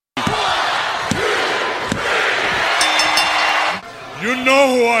You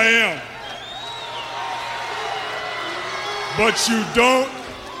know who I am. But you don't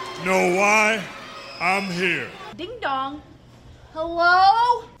know why I'm here. Ding dong.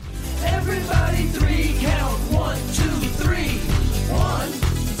 Hello? Everybody three count. 1, 2, 3. 1, 2,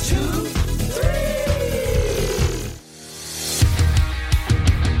 3.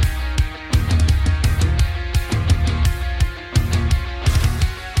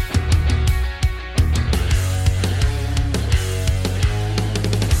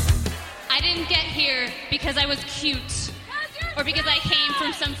 I didn't get here because I was cute, or because I came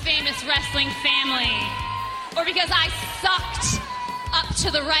from some famous wrestling family, or because I sucked up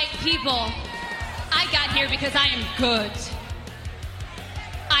to the right people. I got here because I am good.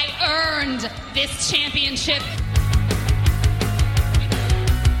 I earned this championship.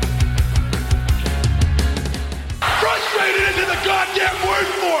 Frustrated isn't the goddamn word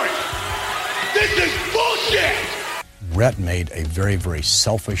for it. This is bullshit. Brett made a very, very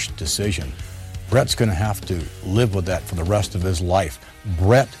selfish decision. Brett's going to have to live with that for the rest of his life.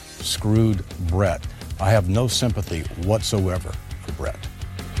 Brett screwed Brett. I have no sympathy whatsoever for Brett.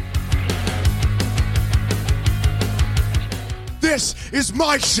 This is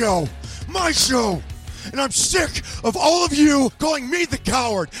my show, and I'm sick of all of you calling me the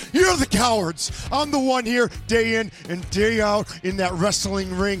coward. You're the cowards. I'm the one here day in and day out in that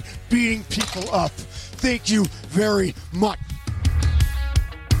wrestling ring beating people up. Thank you very much.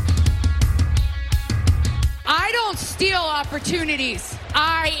 I don't steal opportunities.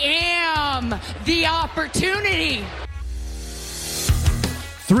 I am the opportunity.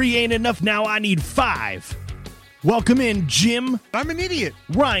 3 ain't enough now. I need 5. Welcome in, Jim. I'm an idiot.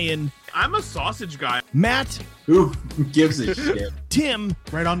 Ryan. I'm a sausage guy. Matt. Who gives a shit? Tim.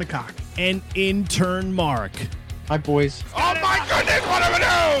 Right on the cock. And intern Mark. Hi, boys. Oh my goodness, what do we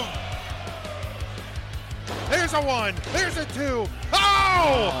do? There's a 1. There's a 2.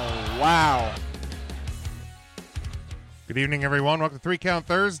 Oh, wow. Good evening, everyone. Welcome to 3 Count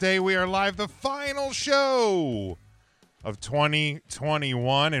Thursday. We are live, the final show of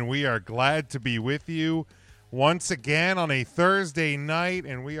 2021, and we are glad to be with you once again on a Thursday night,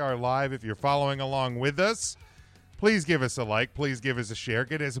 and we are live. If you're following along with us, please give us a like. Please give us a share.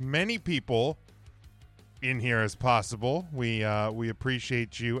 Get as many people in here as possible. We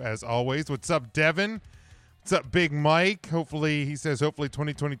appreciate you as always. What's up, Devin? What's up, Big Mike? Hopefully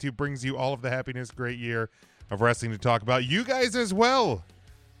 2022 brings you all of the happiness. Great year of wrestling to talk about. You guys as well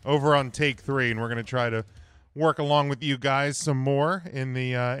over on Take 3, and we're going to try to work along with you guys some more in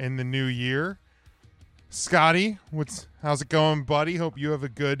the new year. Scotty, how's it going, buddy? Hope you have a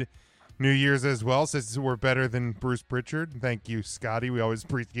good New Year's as well. Says we're better than Bruce Pritchard. Thank you, Scotty. We always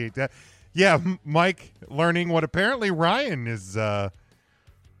appreciate that. Yeah, Mike learning what apparently Ryan is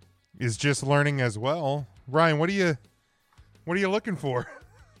just learning as well. Ryan, what are you looking for?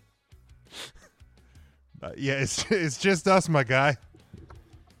 Yeah, it's just us, my guy.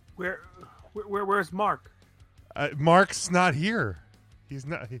 Where's Mark? Mark's not here. He's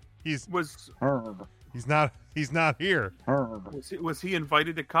not here. Was he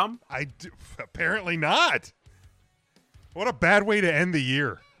invited to come? Apparently not. What a bad way to end the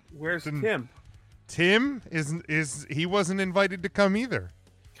year. Where's Tim? Tim he wasn't invited to come either.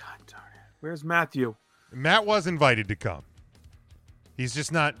 God darn it. Where's Matthew? Matt was invited to come. He's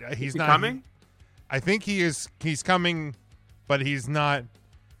just not. He's not coming. I think he is. He's coming, but he's not.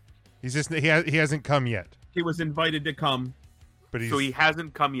 He's just. He hasn't come yet. He was invited to come, but so he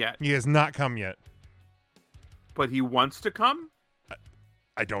hasn't come yet. He has not come yet. But he wants to come?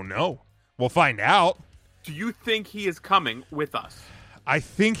 I don't know. We'll find out. Do you think he is coming with us? I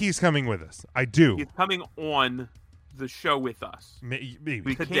think he's coming with us. I do. He's coming on the show with us. Maybe.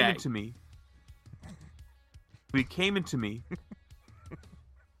 He came into me. He came into me.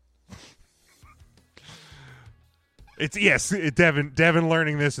 Devin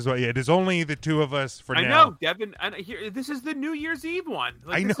learning this is what. Yeah, it is only the two of us for now. I know, Devin. And this is the New Year's Eve one.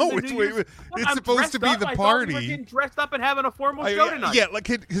 I know it's supposed to be the party. We're getting dressed up and having a formal show tonight. Yeah, like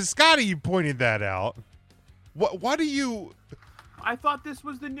Scotty, you pointed that out. What do you? I thought this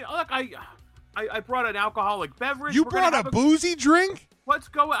was the new. Look, I brought an alcoholic beverage. You brought a boozy drink? Let's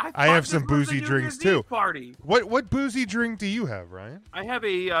go. I have some boozy drinks too. Party. What boozy drink do you have, Ryan? I have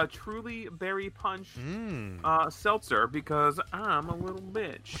a Truly Berry Punch seltzer because I'm a little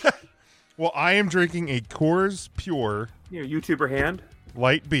bitch. Well, I am drinking a Coors Pure. Here, YouTuber hand.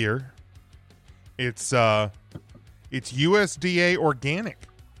 Light beer. It's USDA organic.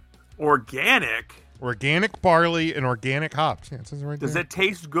 Organic barley and organic hops. Yeah, it says right there. Does it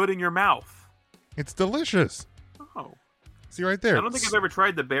taste good in your mouth? It's delicious. Oh. See right there. I don't think I've ever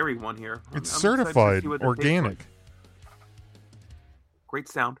tried the berry one here. It's certified organic. Great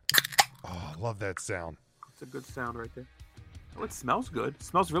sound. Oh, I love that sound. It's a good sound right there. Oh, it smells good. It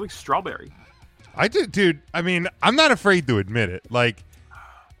smells really strawberry. I did, dude. I mean, I'm not afraid to admit it. Like,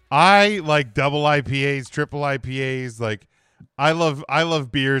 I like double IPAs, triple IPAs. Like, I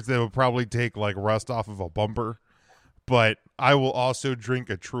love beers that will probably take like rust off of a bumper, but I will also drink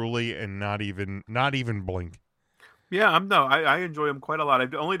a Truly and not even blink. Yeah, I enjoy them quite a lot.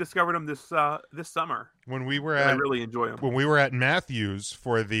 I've only discovered them this summer. When we were I really enjoy them. When we were at Matthews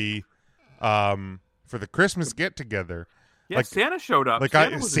for the Christmas get together. Yeah, like, Santa showed up. Like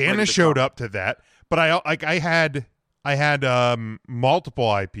Santa showed up to that, but I had multiple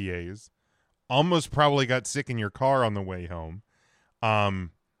IPAs. Almost probably got sick in your car on the way home.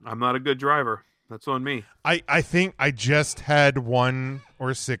 I'm not a good driver. That's on me. I think I just had 1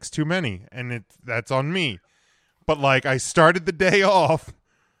 or 6 too many, and that's on me. But like, I started the day off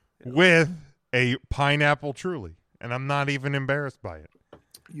with a pineapple Truly, and I'm not even embarrassed by it.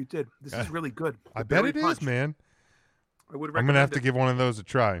 You did. This is really good. I bet it is, man. I would recommend I'm gonna have to give one of those a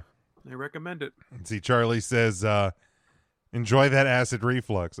try. I recommend it. See, Charlie says, enjoy that acid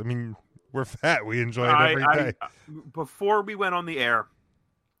reflux. I mean, we're fat. We enjoy it every day. Before we went on the air,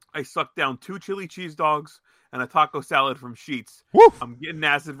 I sucked down 2 chili cheese dogs and a taco salad from Sheetz. Woof. I'm getting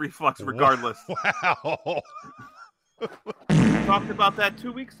acid reflux regardless. Wow. We talked about that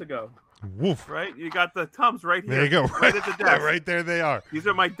 2 weeks ago. Woof. Right? You got the Tums right here. There you go. Right at the desk. Right there they are. These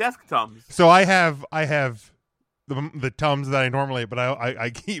are my desk Tums. So I have the Tums that I normally, but I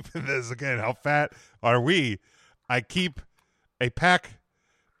keep this again. How fat are we? I keep a pack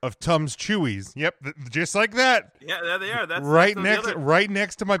of Tums Chewies. Yep, just like that. Yeah, there they are. That's right that's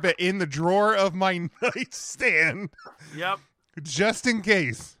next to my bed, in the drawer of my nightstand. Yep. Just in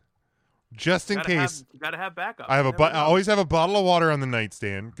case. Just in case. You gotta have backup. I always have a bottle of water on the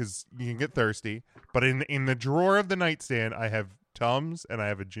nightstand because you can get thirsty. But in the drawer of the nightstand, I have Tums and I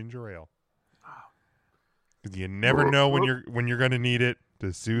have a ginger ale. Because you never know when you're going to need it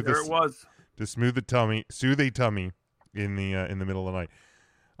to soothe to smooth the tummy, soothe a tummy in the middle of the night.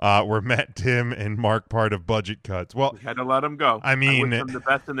 We're Matt, Tim, and Mark part of Budget Cuts. Well, we had to let them go. I mean, I wish them the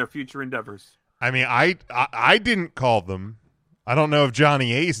best in their future endeavors. I mean, I didn't call them. I don't know if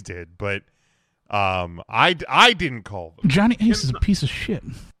Johnny Ace did, but I didn't call them. Johnny Ace is a piece of shit.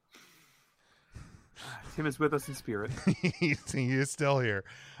 Tim is with us in spirit. He is still here.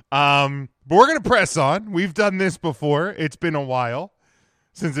 But we're going to press on. We've done this before. It's been a while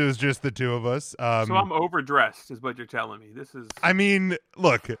since it was just the two of us. So I'm overdressed is what you're telling me. This is. I mean,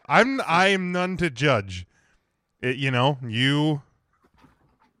 look, I am none to judge. You.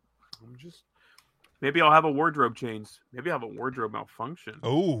 I'm just. Maybe I'll have a wardrobe change. Maybe I'll have a wardrobe malfunction.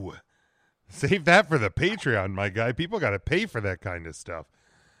 Oh, save that for the Patreon, my guy. People got to pay for that kind of stuff.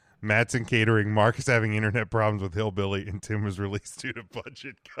 Matt's in catering. Mark is having internet problems with Hillbilly, and Tim was released due to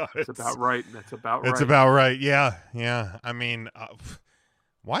budget cuts. That's about right. That's about right. Yeah. I mean,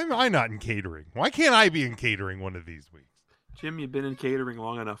 why am I not in catering? Why can't I be in catering one of these weeks? Jim, you've been in catering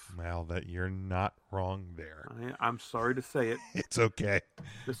long enough. Well, that you're not wrong there. I'm sorry to say it. It's okay.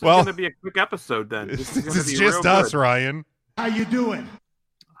 This is going to be a quick episode then. This is just us, Ryan. How you doing?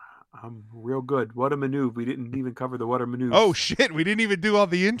 I'm real good. What a maneuver. We didn't even cover the what a maneuver. Oh, shit. We didn't even do all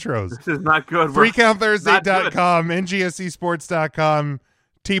the intros. This is not good. 3countthursday.com, NGSCsports.com,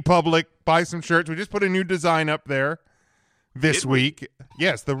 TeePublic. Buy some shirts. We just put a new design up there this week.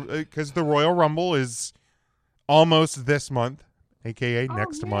 Yes, because the Royal Rumble is almost this month, a.k.a.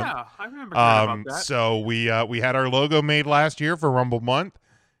 next month. Yeah, I remember about that. So we had our logo made last year for Rumble Month.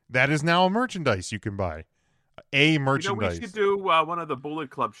 That is now a merchandise you can buy. Merchandise. We should do one of the Bullet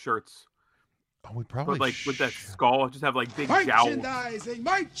Club shirts. Oh, we probably with that skull. Just have like big jowls.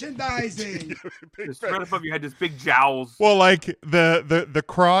 Merchandising. Just right above your head, just big jowls. Well, like the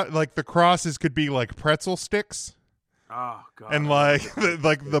cross, like the crosses could be like pretzel sticks. Oh God. And like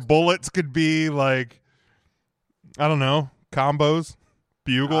the bullets could be like, I don't know, combos,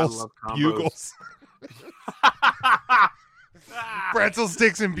 bugles, I love combos. bugles. Pretzel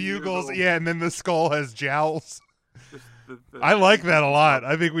sticks and bugles. Yeah, and then the skull has jowls. I like that a lot.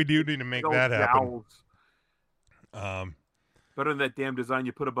 I think we do need to make that happen. Better than that damn design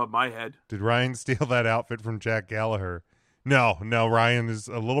you put above my head. Did Ryan steal that outfit from Jack Gallagher? No, Ryan is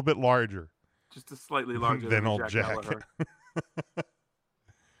a little bit larger. Just a slightly larger than old Jack.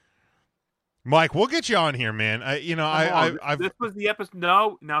 Mike, we'll get you on here, man. This was the episode.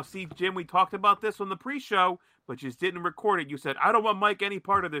 No, now see, Jim, we talked about this on the pre-show, but just didn't record it. You said, I don't want Mike any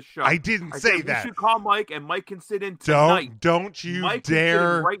part of this show. I didn't say that. You should call Mike, and Mike can sit in tonight. Don't you Mike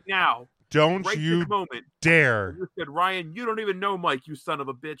dare. Right now. Don't right you this moment. dare. And you said, Ryan, you don't even know Mike, you son of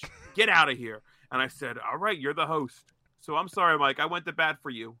a bitch. Get out of here. And I said, all right, you're the host. So I'm sorry, Mike. I went to bat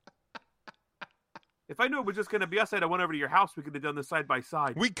for you. If I knew it was just going to be us, I'd have went over to your house. We could have done this side by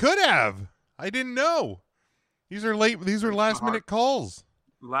side. We could have. I didn't know. These are late. These are last minute calls.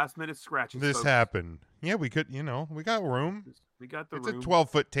 Last minute scratches. This folks. happened. Yeah, we could. We got room. We got the It's room. a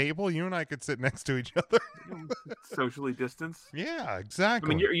 12-foot table. You and I could sit next to each other. Socially distanced. Yeah,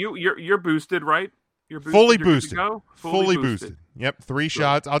 exactly. I mean, you're boosted, right? You're boosted. Fully You're good to boosted. go? Fully boosted. Yep, 3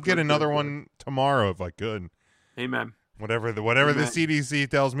 shots. I'll get Good, another good, one tomorrow if I could. Amen. Whatever the Amen. CDC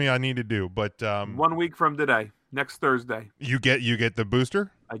tells me I need to do. But 1 week from today, next Thursday, you get the booster.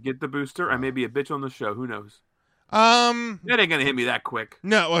 I get the booster. I may be a bitch on the show. Who knows? It ain't gonna hit me that quick.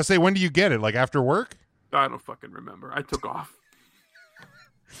 No. I'll say, when do you get it? Like after work? I don't fucking remember. I took off.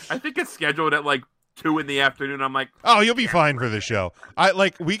 I think it's scheduled at like 2 in the afternoon. I'm like, oh, you'll be fine for the show.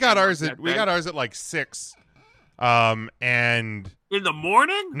 We got ours at like 6. And in the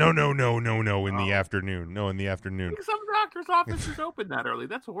morning? No, in the afternoon. No, in the afternoon. I think some doctor's offices open that early.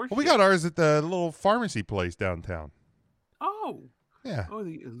 That's a horseshit. Well, we got ours at the little pharmacy place downtown. Oh. Yeah. Oh,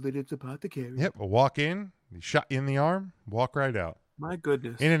 the Liddit's apothecary. Yep. We'll walk in, shot you in the arm, walk right out. My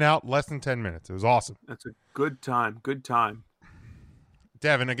goodness. In and out, less than 10 minutes. It was awesome. That's a good time. Good time.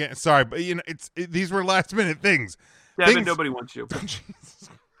 Devin, again, sorry, but these were last minute things. Devin, nobody wants you.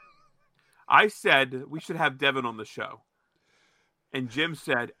 I said we should have Devin on the show. And Jim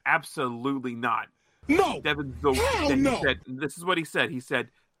said, absolutely not. No. Devin's Hell no. He said, this is what he said. He said,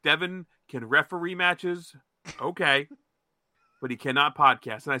 Devin can referee matches. Okay. But he cannot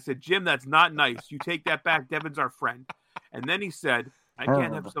podcast. And I said, Jim, that's not nice. You take that back. Devin's our friend. And then he said, I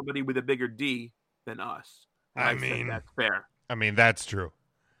can't have somebody with a bigger D than us. And I mean, said, that's fair. I mean, that's true.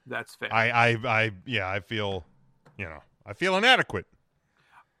 That's fair. I feel, I feel inadequate.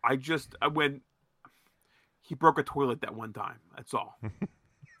 When he broke a toilet that one time, that's all.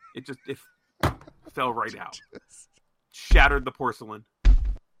 it fell right out. Shattered the porcelain.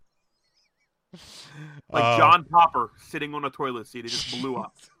 Like John Popper sitting on a toilet seat. It just blew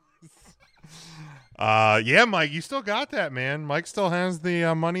up. Yeah, Mike, you still got that, man. Mike still has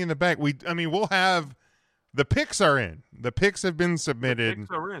the money in the bank. We'll have the picks are in. The picks have been submitted. The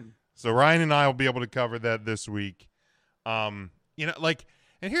picks are in. So Ryan and I will be able to cover that this week. And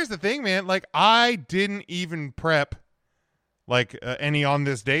here's the thing, man. Like, I didn't even prep any on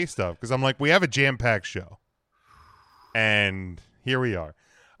this day stuff because I'm like, we have a jam-packed show, and here we are.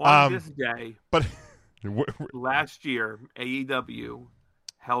 On this day, but last year, AEW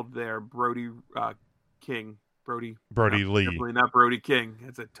held their Brody Lee. Definitely not Brody King.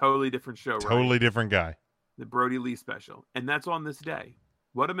 It's a totally different show, right? Totally different guy. The Brody Lee special. And that's on this day.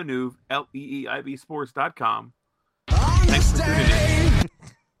 What a maneuver. LEEIBsports.com. Thanks for tuning in.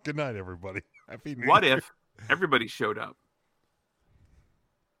 Good night, everybody. Happy New What Year. if everybody showed up?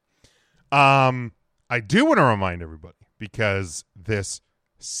 I do want to remind everybody, because this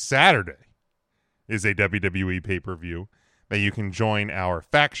Saturday is a WWE pay-per-view, that you can join our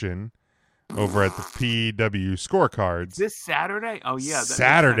faction over at the PW Scorecards. This Saturday? Oh, yeah.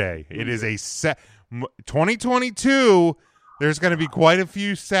 Saturday. It is a 2022. There's going to be quite a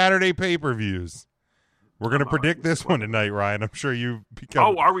few Saturday pay-per-views. We're going to predict this one tonight, Ryan. I'm sure you've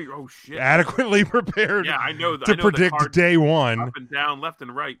become are we? Oh, shit. adequately prepared to predict day one. Up and down, left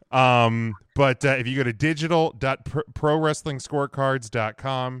and right. But if you go to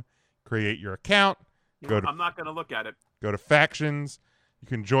digital.prowrestlingscorecards.com, create your account. I'm not going to look at it. Go to factions. You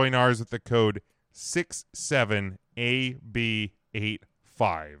can join ours with the code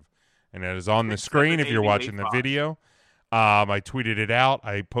 67AB85. And that is on the screen if you're watching the video. I tweeted it out.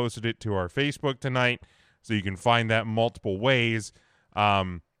 I posted it to our Facebook tonight, so you can find that multiple ways.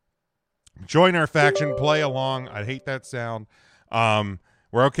 Join our faction. Play along. I hate that sound.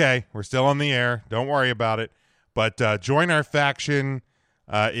 We're okay. We're still on the air. Don't worry about it. But join our faction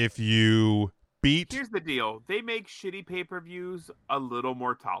if you beat. Here's the deal. They make shitty pay-per-views a little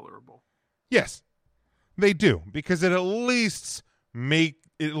more tolerable. Yes, they do, because it at least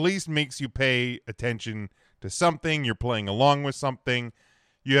makes you pay attention to something. You're playing along with something.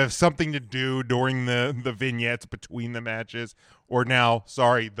 You have something to do during the vignettes between the matches, or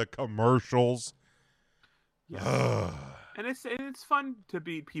the commercials. Yeah. And it's fun to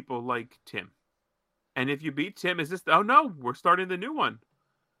beat people like Tim. And if you beat Tim, we're starting the new one.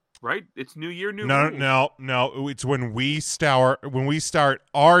 Right? It's New Year, new rules. No. It's when we start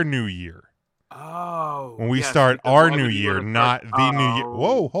our new year. Oh. When we start our new year, not the new year.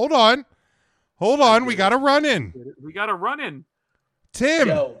 Whoa, hold on. We got a run-in. We got a run-in.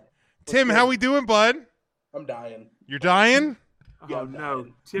 Tim. Tim, how we doing, bud? I'm dying. You're dying? Oh, no.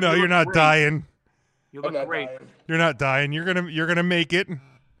 Tim, no, you're not dying. You look great. Dying. You're not dying. You're gonna make it.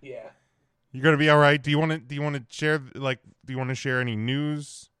 Yeah. You're gonna be all right. Do you want to share any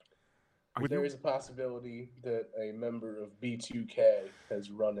news? There is a possibility that a member of B2K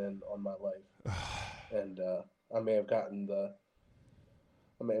has run in on my life, and I may have gotten the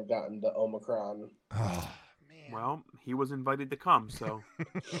Omicron. Oh, man. Well, he was invited to come, so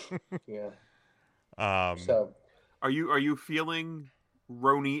yeah. So, are you feeling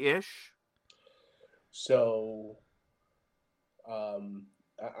Roni-ish? So,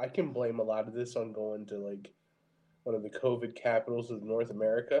 I can blame a lot of this on going to like one of the COVID capitals of North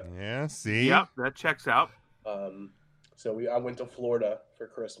America. Yeah, see? Yep, that checks out. So I went to Florida for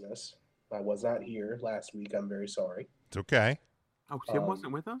Christmas. I was not here last week. I'm very sorry. It's okay. Oh, Tim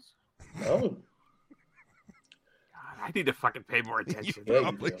wasn't with us? No. God, I need to fucking pay more attention. Yeah,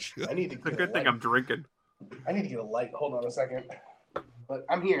 you should. I need to. It's a good thing I'm drinking. I need to get a light. Hold on a second. But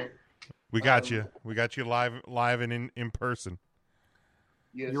I'm here. We got you. We got you live and in person.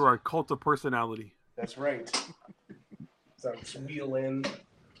 Yes. You are a cult of personality. That's right. So I'm wheel in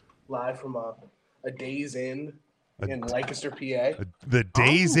live from a Days Inn in Lancaster, PA. The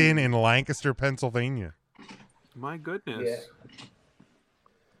Days Inn in Lancaster, Pennsylvania. My goodness. Yeah.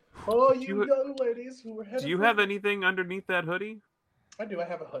 Oh, you young ladies who were headed. Do you have anything underneath that hoodie? I do. I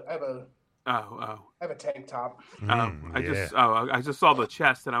have a I have a tank top. I just saw the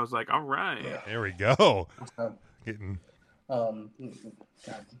chest and I was like, all right. Yeah. There we go. Getting. God,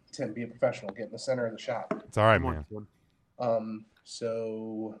 Tim, be a professional. Get in the center of the shot. It's all right, man.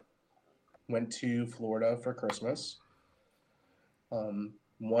 So went to Florida for Christmas.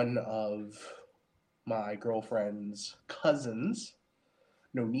 One of my girlfriend's cousins,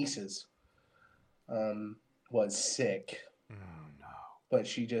 nieces, was sick. Oh no! But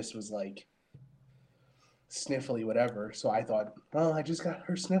she just was like sniffly, whatever. So I thought, oh, I just got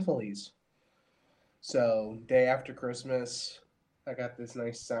her snifflies. So day after Christmas, I got this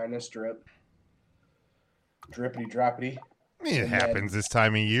nice sinus drip. Drippity droppity. I mean, it happens this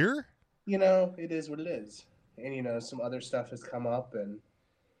time of year. It is what it is. And, some other stuff has come up and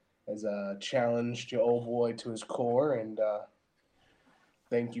has challenged your old boy to his core. And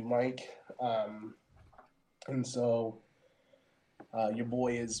thank you, Mike. And so your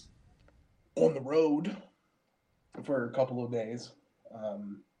boy is on the road for a couple of days.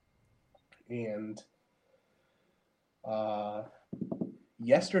 And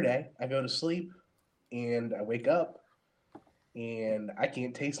yesterday I go to sleep and I wake up and I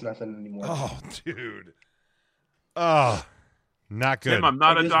can't taste nothing anymore. Oh, dude. Oh, not good. Tim, I'm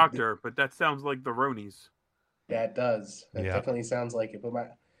not a doctor, but that sounds like the Ronies. That does. That definitely sounds like it. But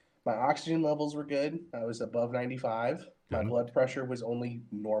my oxygen levels were good. I was above 95. My blood pressure was only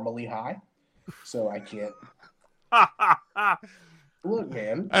normally high. So I can't. Look,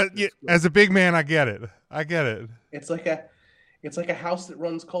 man. As a big man, I get it. It's like a house that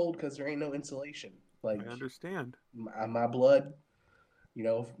runs cold because there ain't no insulation. Like, I understand. My blood,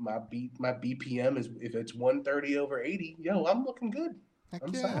 my BPM is, if it's 130 over 80, I'm looking good.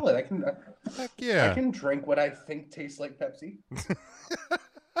 I'm solid. I can drink what I think tastes like Pepsi.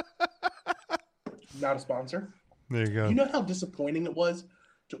 Not a sponsor. There you go. You know how disappointing it was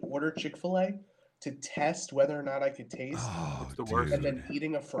to order Chick-fil-A to test whether or not I could taste? Oh, it's the worst. And then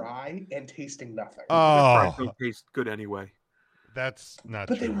eating a fry and tasting nothing. The fries don't taste good anyway. That's not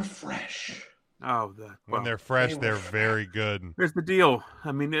but true. They were fresh. Oh, when they're fresh, they're very good. Here's the deal.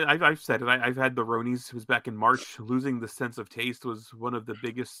 I mean, I've said it. I've had the Ronies. It was back in March. Losing the sense of taste was one of the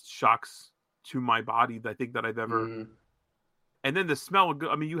biggest shocks to my body that I think that I've ever. Mm-hmm. And then the smell.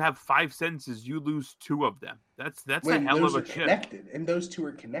 I mean, you have 5 senses. You lose 2 of them. That's a hell of a shift. Connected, and those 2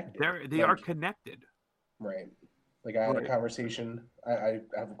 are connected. They are connected. Right. Like I had a conversation. I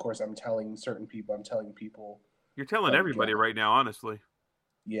of course I'm telling certain people. I'm telling people. You're telling everybody right now, honestly.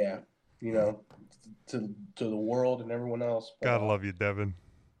 Yeah. To the world and everyone else. But, gotta love you, Devin.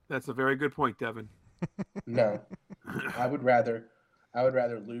 That's a very good point, Devin. No, I would rather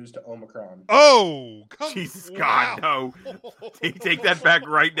lose to Omicron. Oh, Jesus God, no! Take that back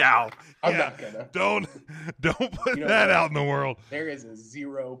right now. I'm not gonna. Don't put that out in the world. There is a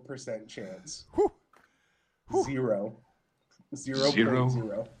 0% chance. Whew. 0.0.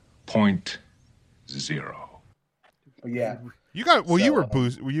 But yeah. You got you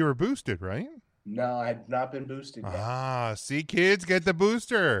were boosted, right? No, I had not been boosted yet. See, kids, get the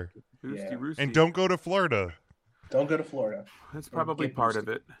booster. Boosty. And don't go to Florida. Don't go to Florida. That's probably part of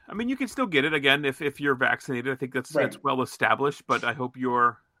it. I mean, you can still get it again if you're vaccinated. I think that's well established. But I hope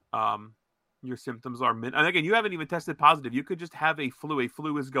your symptoms are and again, you haven't even tested positive. You could just have a flu. A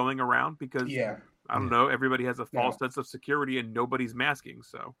flu is going around because I don't know. Everybody has a false sense of security and nobody's masking.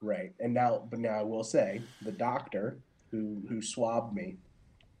 So right. And now I will say the doctor who swabbed me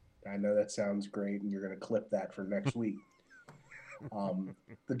I know that sounds great, and you're going to clip that for next week.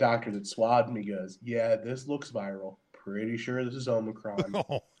 The doctor that swabbed me goes, yeah, this looks viral. Pretty sure this is Omicron.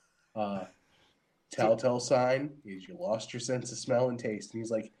 Telltale sign is you lost your sense of smell and taste. And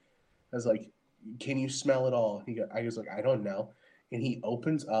I was like, can you smell it all? I was like, I don't know. And he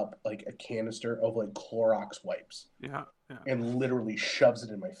opens up like a canister of like Clorox wipes. Yeah. And literally shoves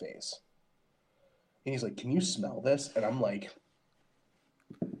it in my face. And he's like, can you smell this? And I'm like,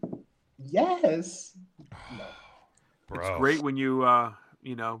 yes. No. Bro. It's great when you,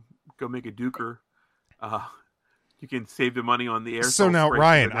 go make a duker. You can save the money on the air. So now,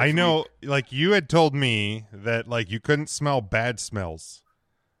 Ryan, I know, like, you had told me that, like, you couldn't smell bad smells.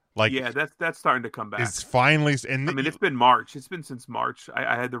 Like, yeah, that's starting to come back. It's finally, and I mean, it's been March. It's been since March.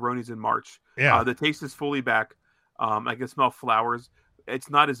 I had the Ronies in March. Yeah, the taste is fully back. I can smell flowers. It's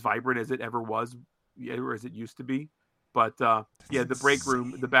not as vibrant as it ever was, or as it used to be. But the break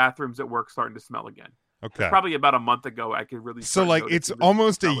room, the bathrooms at work starting to smell again. Okay. Probably about a month ago, I could really. So like, it's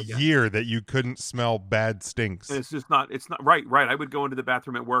almost a year that you couldn't smell bad stinks. And it's not right. I would go into the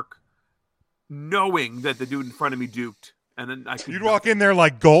bathroom at work, knowing that the dude in front of me duked, and then you'd walk in there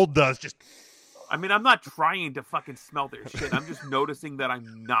like gold dust. Just. I mean, I'm not trying to fucking smell their shit. I'm just noticing that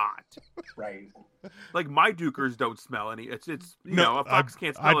I'm not. Right. Like my dukers don't smell any. It's a fox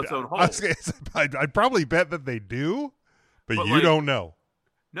can't smell its own hole. I'd probably bet that they do, but you like, don't know.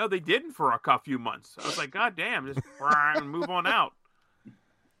 No, they didn't for a few months. I was like, God damn, just move on out.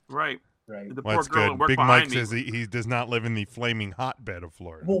 Right. The Well, poor that's girl good. that worked Big behind Mike me. says he does not live in the flaming hotbed of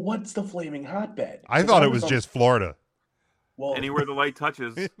Florida. Well, what's the flaming hotbed? I thought it was just Florida. Well, anywhere the light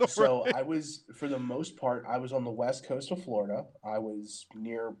touches. So I was, for the most part, I was on the west coast of Florida. I was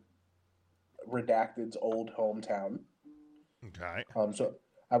near Redacted's old hometown. Okay. So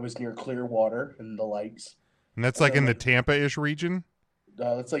I was near Clearwater and the likes. And that's like in the Tampa-ish region?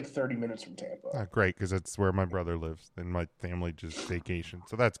 It's like 30 minutes from Tampa. Oh, great, because that's where my brother lives, and my family just vacation.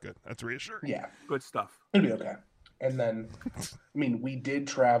 So that's good. That's reassuring. Yeah. Good stuff. It'll be okay. And then, I mean, we did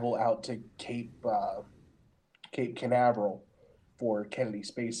travel out to Cape Canaveral for Kennedy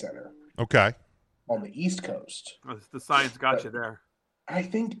Space Center. Okay. On the East Coast. The science got you there. I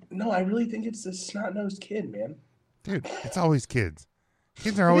really think it's the snot-nosed kid, man. Dude, it's always kids.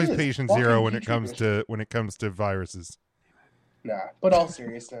 Kids are always patient Walking zero when it Petri comes to viruses. Nah, but all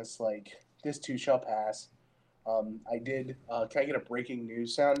seriousness, like, this too shall pass. I did. Can I get a breaking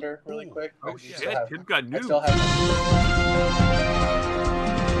news sounder really quick? Oh shit! Tim's got news.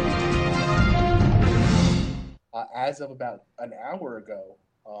 As of about an hour ago,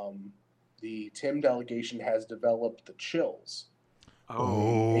 the Tim delegation has developed the chills.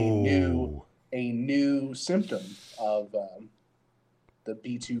 Oh. A new symptom of the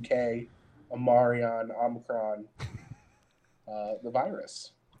B2K, Omarion, Omicron, the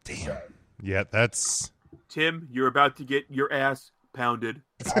virus. Damn. So, Yeah, that's... Tim, you're about to get your ass pounded.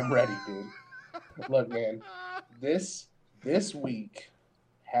 I'm ready, dude. Look, man, this week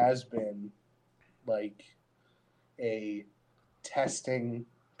has been like a testing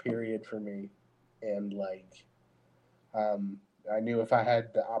period for me, and like, I knew if I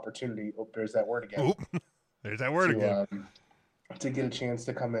had the opportunity, there's that word again. There's that word again. To get a chance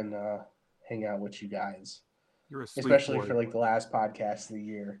to come and hang out with you guys, You're a sweet especially boy. for like the last podcast of the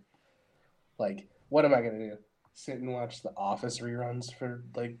year. Like, what am I gonna do? Sit and watch The Office reruns for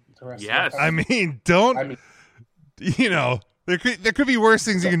like the rest of the time? I mean, you know, there could be worse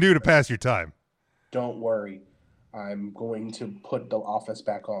things you can do to pass your time. Don't worry. I'm going to put The Office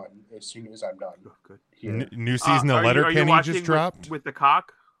back on as soon as I'm done. Good. Here. New season of are you Letterkenny watching just dropped. with the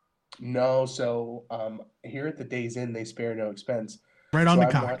cock. No, so here at the Days Inn, they spare no expense. Right on So the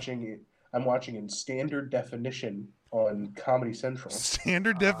I'm cock. I'm watching in standard definition on Comedy Central.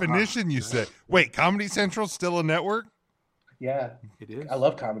 Standard definition, you said. Wait, Comedy Central's still a network? Yeah, it is. I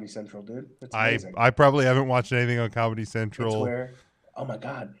love Comedy Central, dude. It's amazing. I probably haven't watched anything on Comedy It's Central. where, oh my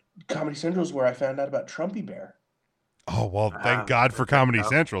God, Comedy Central is where I found out about Trumpy Bear. Oh, well, thank God for Comedy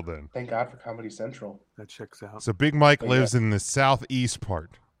Central then. Thank God for Comedy Central. That checks out. So Big Mike But lives in the southeast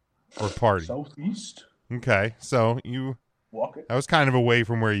part, or party. Southeast. Okay, so you... Walk it. That was kind of away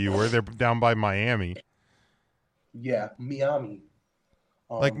from where you were. They're down by Miami. Yeah, Miami.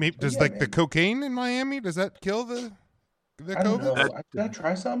 Like, maybe does yeah, like the man. cocaine in Miami, does that kill the I don't know. COVID? Did I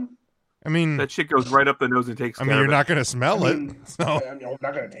try some? I mean, That shit goes right up the nose and takes. I mean, care you're of not going to smell I mean, it, so I'm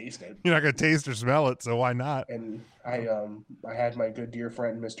not gonna taste it. you're not going to taste or smell it. So why not? And I had my good dear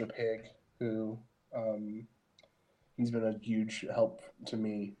friend Mr. Pig, who he's been a huge help to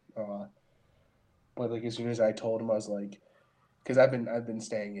me. But like as soon as I told him, I was like, because I've been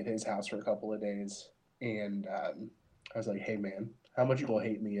staying at his house for a couple of days, and I was like, hey man, how much you gonna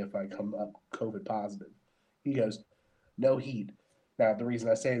hate me if I come up COVID positive? He goes, no heat. Now, the reason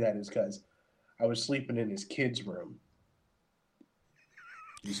I say that is because I was sleeping in his kid's room.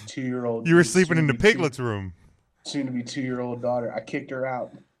 His 2-year-old. You were sleeping in the Piglet's room. Soon to be 2-year-old daughter. I kicked her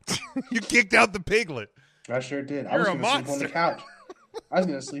out. You kicked out the Piglet. I sure did. I You're was a going to sleep on monster. the couch. I was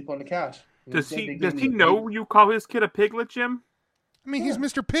going to sleep on the couch. Does he know you call his kid a piglet, Jim? I mean, he's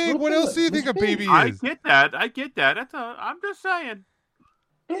Mr. Pig. What else do you think a baby is? I get that. I'm just saying.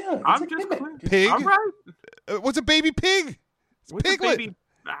 Yeah, I'm just clear. Pig? All right. What's a baby pig? It's What's Piglet. a baby?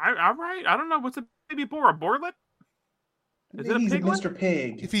 All right. I don't know. What's a baby boar? A boarlet? Is it a He's piglet? Mr.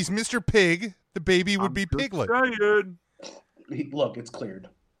 Pig. If he's Mr. Pig, the baby would be Piglet. Saying. Look, it's cleared.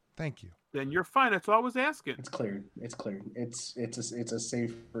 Thank you. Then you're fine. That's all I was asking. It's cleared. It's cleared. It's a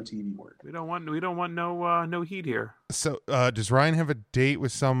safe for TV word. We don't want no heat here. So, does Ryan have a date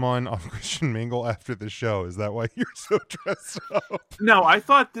with someone on Christian Mingle after the show? Is that why you're so dressed up? No, I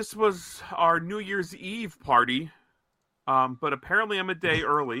thought this was our New Year's Eve party, but apparently I'm a day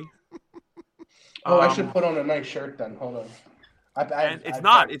early. Oh, I should put on a nice shirt then. Hold on. It's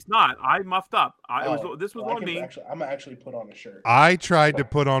not. I muffed up. This was on me. I'm gonna actually put on a shirt. I tried to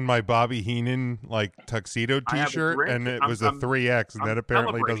put on my Bobby Heenan tuxedo I have a T-shirt, drink. and it was a 3X, and that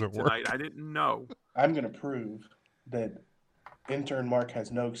apparently doesn't work. Tonight. I didn't know. I'm gonna prove that intern Mark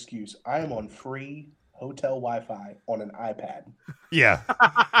has no excuse. I am on free hotel Wi-Fi on an iPad. Yeah,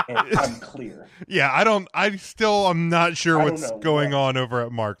 and I'm clear. Yeah, I'm not sure I don't what's know going what. on over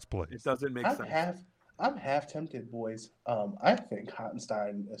at Mark's place. It doesn't make sense. I'm half tempted, boys. I think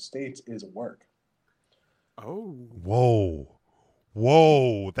Hottenstein Estates is a work. Oh.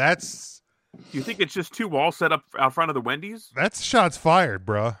 Whoa. That's. You think it's just two walls set up out front of the Wendy's? That's shots fired,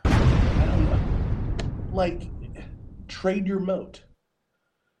 bruh. I don't know. Like, trade your moat.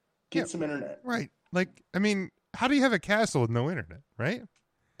 Get some internet. Right. I mean, how do you have a castle with no internet, right?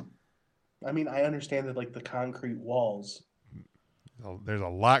 I mean, I understand that, the concrete walls. There's a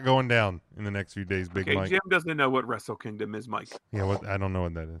lot going down in the next few days, Big Okay, Mike. Jim doesn't know what Wrestle Kingdom is, Mike. Yeah, I don't know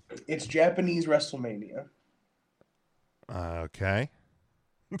what that is. It's Japanese WrestleMania. Okay.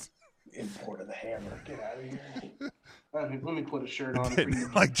 Import of the Hammer. Get out of here. Let me put a shirt on. For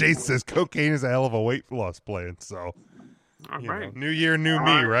you. Like Jason says, cocaine is a hell of a weight loss plan. So, All right. New year, new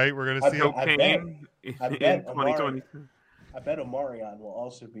me, right? We're gonna see cocaine in I bet 2020. I bet Omarion will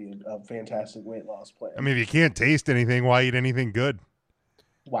also be a fantastic weight loss plan. I mean, if you can't taste anything, why eat anything good?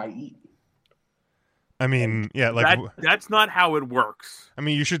 Why eat? I mean, yeah, that's not how it works. I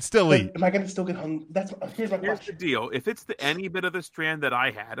mean, you should still eat. Am I going to still get hungry? Here's my Here's question. the deal: if it's any bit of the strand that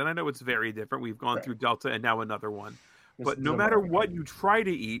I had, and I know it's very different, we've gone through Delta and now another one. But no matter what you try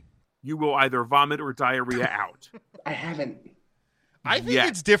to eat, you will either vomit or diarrhea out. I haven't. I think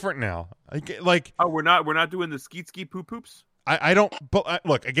it's different now. Oh, we're not doing the skeet poop poops. I don't. But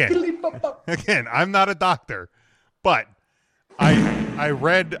look again. I'm not a doctor, but I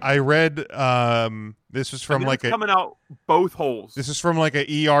read. This is from coming out both holes. This is from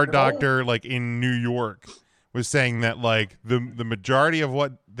a ER doctor in New York was saying that the majority of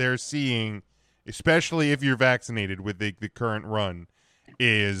what they're seeing, especially if you're vaccinated with the current run,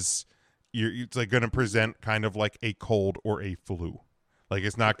 is it's going to present kind of like a cold or a flu.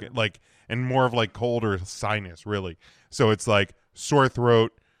 It's not and more of cold or sinus really. So it's sore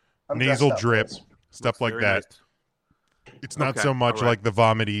throat, nasal drip, stuff like that. Nice. It's not so much like the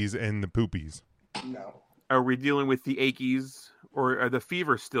vomities and the poopies. No. Are we dealing with the achies or are the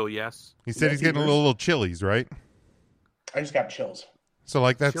fever still? Yes. He said he's getting a little chillies, right? I just got chills. So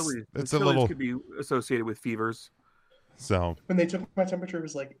that's chilies. that's The a little could be associated with fevers. So when they took my temperature, it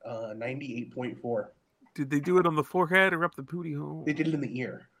was 98.4. Did they do it on the forehead or up the booty hole? They did it in the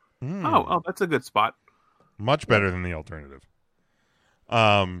ear. Oh, that's a good spot. Much better than the alternative.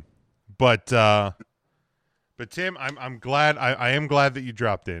 But Tim, I'm glad. I am glad that you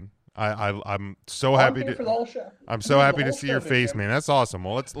dropped in. I'm so happy to. For the whole show. I'm so happy to see your face, man. That's awesome.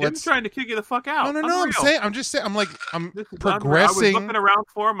 Well, let's. trying to kick you the fuck out. No. I'm just saying. I'm progressing. I was looking around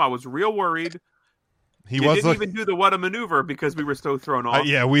for him. I was real worried. He didn't even do the what a maneuver because we were so thrown off.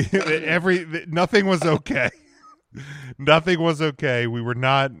 Yeah, nothing was okay. Nothing was okay. We were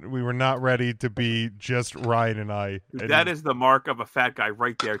not ready to be just Ryan and I. That is the mark of a fat guy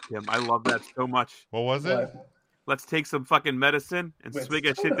right there, Tim. I love that so much. What was it? Let's take some fucking medicine and swig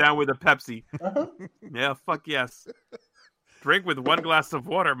that shit down with a Pepsi. Yeah, fuck yes. Drink with one glass of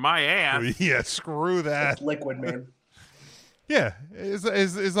water, my ass. Yeah, screw that. It's liquid, man. Yeah, as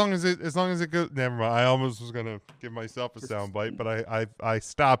long as it goes. Never mind. I almost was gonna give myself a soundbite, but I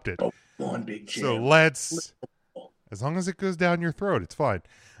stopped it. One big jam. So let's. As long as it goes down your throat, it's fine.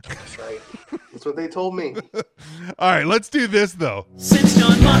 That's right. That's what they told me. All right, let's do this, though. Since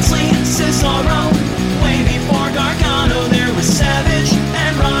John Moxley and Cesaro, way before Gargano, there was Savage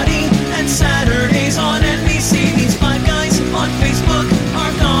and Roddy, and Saturdays on NBC. These five guys on Facebook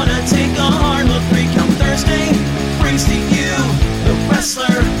are gonna take a hard look. 3 Count Thursday brings to you the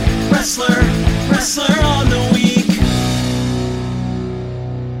wrestler on the week.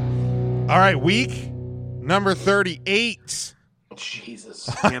 All right, week number 38. Jesus.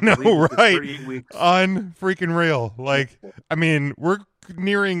 I know, right? Unfreaking real. Like, I mean, we're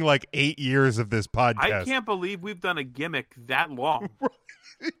nearing like 8 years of this podcast. I can't believe we've done a gimmick that long.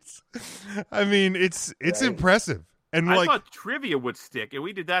 I mean, it's Right. impressive. And I like, thought trivia would stick, and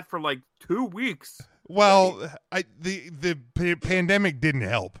we did that for like 2 weeks. well, the pandemic didn't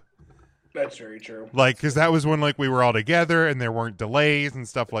help. That's very true. Like, because that was when like we were all together and there weren't delays and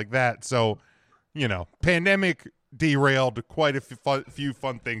stuff like that. So, you know, pandemic derailed quite a few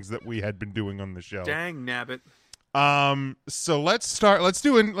fun things that we had been doing on the show. Dang nabbit. So let's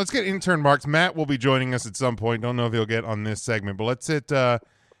get intern Marks. Matt will be joining us at some point. Don't know if he'll get on this segment, but let's hit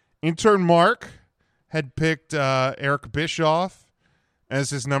intern Mark had picked Eric Bischoff as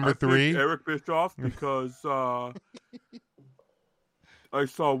his number 3. Eric Bischoff because I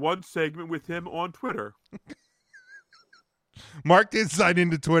saw one segment with him on Twitter. Mark did sign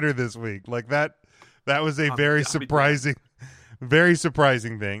into Twitter this week. Like that was a very surprising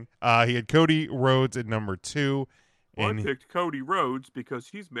thing. He had Cody Rhodes at number 2. I picked Cody Rhodes because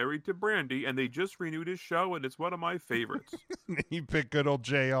he's married to Brandy, and they just renewed his show, and it's one of my favorites. You picked good old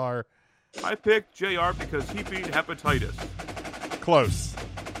JR. I picked JR because he beat hepatitis. Close.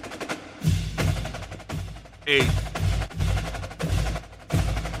 8.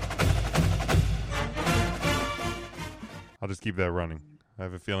 I'll just keep that running. I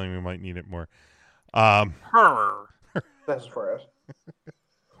have a feeling we might need it more. Her. That's for us.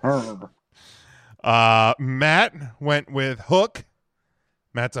 Matt went with Hook.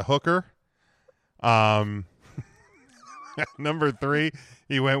 Matt's a hooker. Number 3,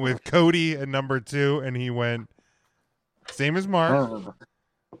 he went with Cody at number 2, and he went same as Mark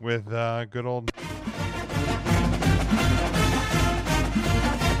with good old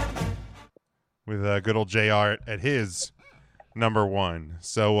JR at his number 1.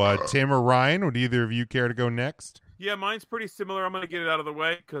 So Tim or Ryan, would either of you care to go next? Yeah, mine's pretty similar. I'm going to get it out of the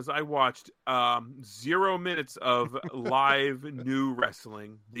way because I watched 0 minutes of live new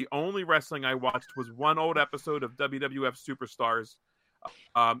wrestling. The only wrestling I watched was one old episode of WWF Superstars,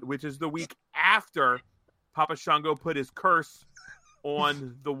 which is the week after Papa Shango put his curse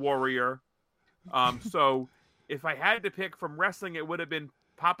on the Warrior. So if I had to pick from wrestling, it would have been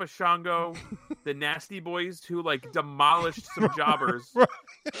Papa Shango, the Nasty Boys, who like demolished some jobbers,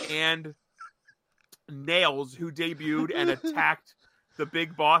 and Nails, who debuted and attacked the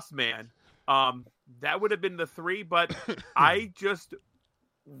Big Boss Man. That would have been the 3, but I just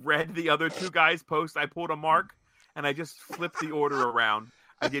read the other 2 guys' posts. I pulled a Mark, and I just flipped the order around.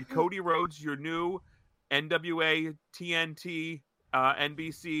 I did Cody Rhodes, your new NWA, TNT,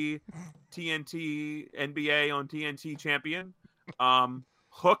 NBC, TNT, NBA on TNT champion.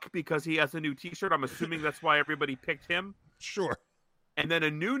 Hook, because he has a new T-shirt. I'm assuming that's why everybody picked him. Sure. And then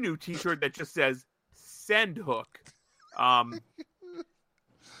a new T-shirt that just says Send Hook. And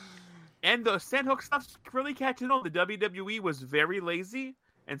the Send Hook stuff's really catching on. The WWE was very lazy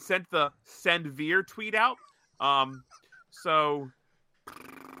and sent the Send Veer tweet out. So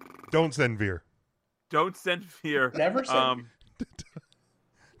don't send Veer. Don't send Veer. Never send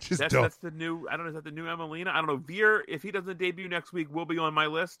Just that's, don't. That's the new. I don't know. Is that the new Emelina? I don't know. Veer, if he doesn't debut next week, will be on my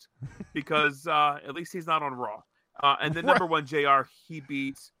list because at least he's not on Raw. And then number 1, JR, he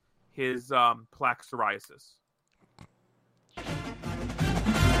beats his plaque psoriasis.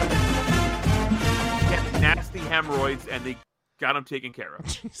 Nasty hemorrhoids, and they got him taken care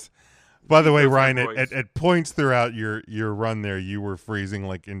of. By the way, Ryan, at points throughout your run there, you were freezing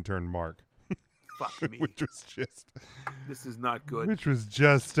like intern Mark. Fuck me. Which was just. This is not good. Which was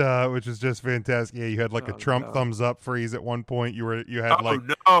just fantastic. Yeah, you had like a Trump thumbs up freeze at one point. You had like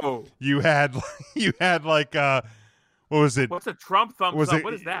what was it? What's a Trump thumbs up?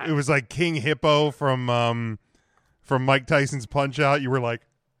 What is that? It was like King Hippo from Mike Tyson's Punch Out. You were like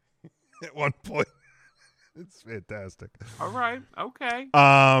at one point. It's fantastic. All right. Okay.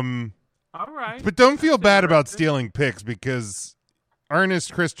 All right. But don't feel bad about stealing picks because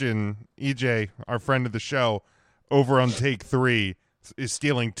Ernest Christian, EJ, our friend of the show, over on Take 3, is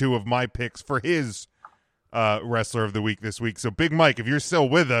stealing 2 of my picks for his Wrestler of the Week this week. So, Big Mike, if you're still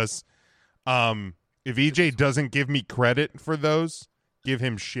with us, if EJ doesn't give me credit for those, give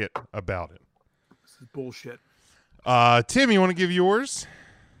him shit about it. This is bullshit. Tim, you want to give yours?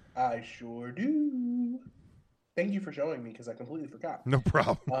 I sure do. Thank you for showing me because I completely forgot. No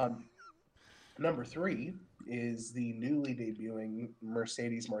problem. Number 3 is the newly debuting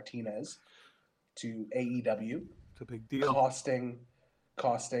Mercedes Martinez to AEW. It's a big deal.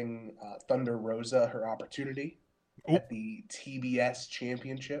 Costing Thunder Rosa her opportunity at the TBS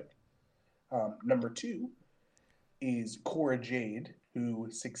Championship. Number 2 is Cora Jade, who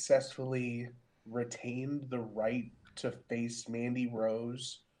successfully retained the right to face Mandy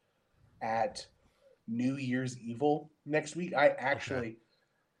Rose at New Year's Evil next week.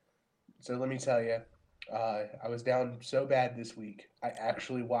 So let me tell you, I was down so bad this week. I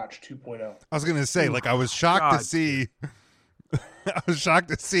actually watched 2.0. I was gonna say, I was shocked to see. I was shocked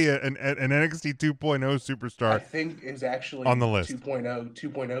to see an NXT 2.0 superstar. I think is actually on the list. 2.0.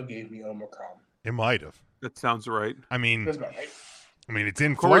 2.0 gave me Omicron. It might have. That sounds right. I mean, That's about right. It's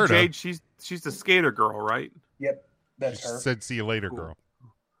in Cora Florida. Jade, she's the skater girl, right? Yep, that's She her. said, "See you later, girl."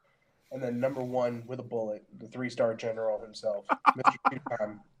 And then number 1 with a bullet, the 3-star general himself,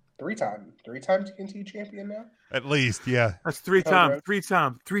 Mr. Three-time TNT champion now. At least, yeah. That's three time.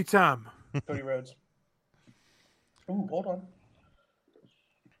 Cody Rhodes. Ooh, hold on.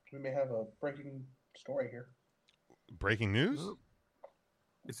 We may have a breaking story here. Breaking news?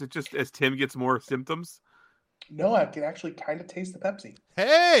 Is it just as Tim gets more symptoms? No, I can actually kind of taste the Pepsi.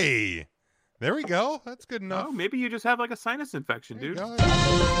 Hey, there we go. That's good enough. Oh, maybe you just have a sinus infection, dude.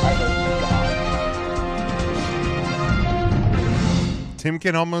 Tim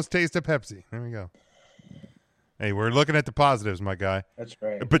can almost taste a Pepsi. There we go. Hey, we're looking at the positives, my guy. That's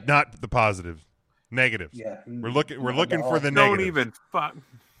right. But not the positives. Negatives. Yeah. We're looking for the Don't negatives. even fuck.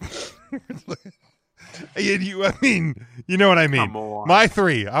 You know what I mean. Come on. My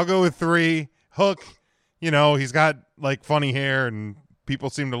 3. I'll go with 3. Hook, he's got funny hair and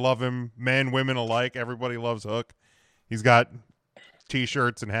people seem to love him. Men, women alike. Everybody loves Hook. He's got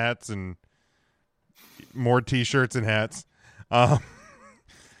T-shirts and hats and more T-shirts and hats.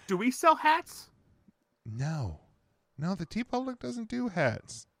 Do we sell hats? No, the TeePublic doesn't do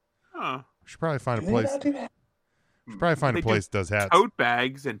hats. Huh. We should probably find a place. Should probably find a place that does hats. Tote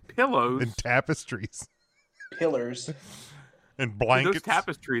bags and pillows. And tapestries. Pillars. And blankets. Those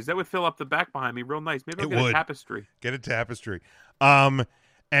tapestries, that would fill up the back behind me real nice. Maybe I'll It get would. a tapestry. Get a tapestry.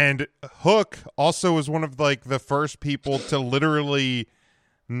 And Hook also was one of the first people to literally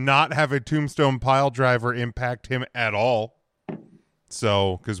not have a tombstone pile driver impact him at all.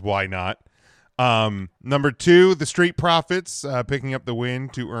 So, because why not? Number 2, the Street Profits picking up the win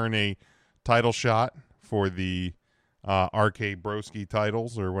to earn a title shot for the RK Broski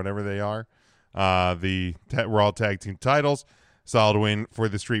titles or whatever they are. The Raw Tag Team titles. Solid win for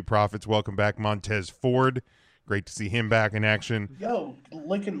the Street Profits. Welcome back, Montez Ford. Great to see him back in action. Yo,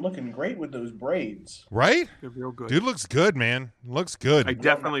 looking great with those braids. Right? They're real good. Dude looks good, man. Looks good. I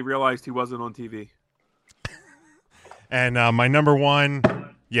definitely realized he wasn't on TV. And my number 1,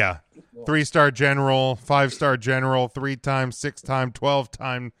 3-star general, 5-star general, 3-time, 6-time,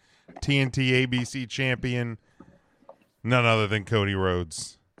 12-time TNT ABC champion, none other than Cody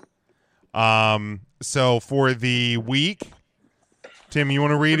Rhodes. So for the week, Tim, you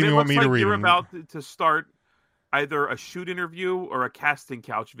want to read him? You want me to read You're him? about to start either a shoot interview or a casting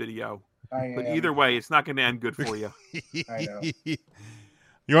couch video. But either way, it's not going to end good for you. I know.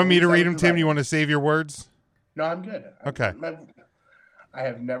 You want me to read him, Tim? You want to save your words? No, I'm good. Okay. I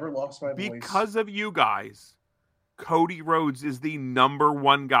have never lost my voice. Because of you guys, Cody Rhodes is the number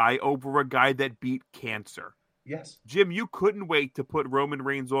 1 guy over a guy that beat cancer. Yes. Jim, you couldn't wait to put Roman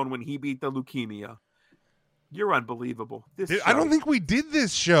Reigns on when he beat the leukemia. You're unbelievable. I don't think we did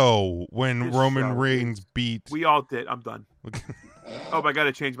this show when Roman Reigns beat. We all did. I'm done. Oh, I got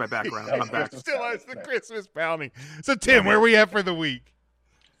to change my background. I'm back. Still has the Christmas pounding. So, Tim, where are we at for the week?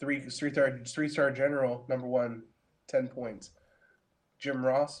 3-star general, number 1, 10 points. Jim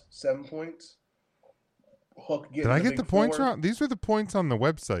Ross, 7 points. Hook getting Did I get the points 4. wrong? These were the points on the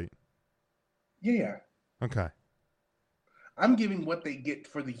website. Yeah. Okay. I'm giving what they get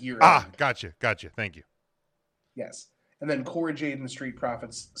for the year. Gotcha. Thank you. Yes. And then Cora Jade and the Street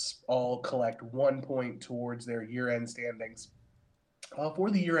Profits all collect 1 point towards their year-end standings.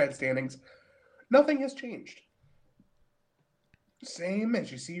 For the year-end standings, nothing has changed. Same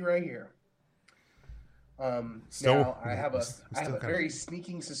as you see right here. Now I have a very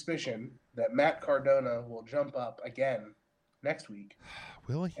sneaking suspicion that Matt Cardona will jump up again next week.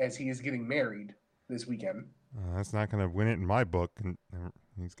 Will he? As he is getting married this weekend. That's not going to win it in my book. And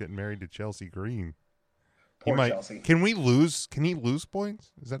he's getting married to Chelsea Green. Poor Chelsea. Can we lose? Can he lose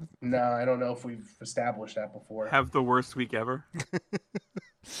points? Is that? No, I don't know if we've established that before. Have the worst week ever.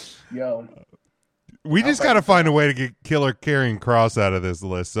 Yo. We just got to find a way to get Killer Karrion Kross out of this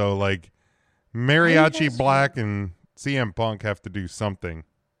list. So, like, Mariachi Black and CM Punk have to do something.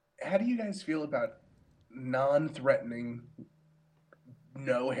 How do you guys feel about non-threatening,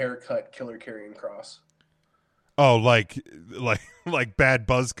 no haircut Killer Karrion Kross? Oh, like bad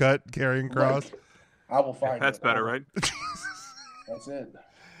buzz cut Karrion Kross? Like, I will find That's it. better, right? That's it.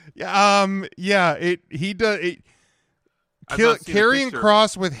 Yeah, he does. Karrion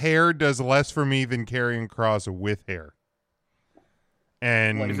Kross with hair does less for me than Karrion Kross with hair.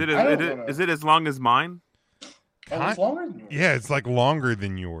 And is it as long as mine? Oh, it's longer than yours. Yeah, it's like longer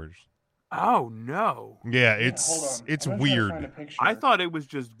than yours. Oh no. Yeah, it's weird. I thought it was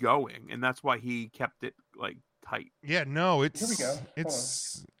just going, and that's why he kept it like tight. Yeah, no, Here we go.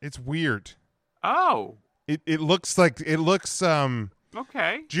 it's weird. Oh. It looks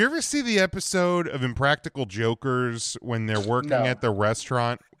Okay. Do you ever see the episode of Impractical Jokers when they're working at the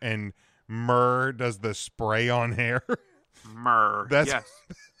restaurant and Murr does the spray on hair? Murr. Yes.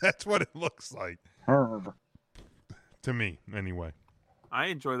 That's what it looks like. To me, anyway. I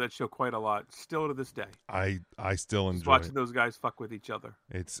enjoy that show quite a lot, still to this day. I still Just enjoy watching it. those guys fuck with each other.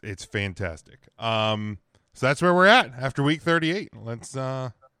 It's fantastic. So that's where we're at after week 38. Let's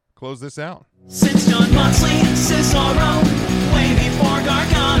close this out. Since John Moxley and Cesaro, way before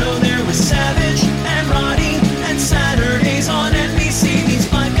Gargano, there was Savage and Roddy, and Saturdays on NBC. These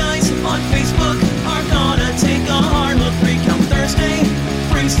five guys on Facebook are gonna take a hard look. 3 Count Thursday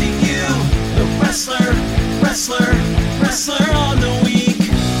brings to you the wrestler on the week.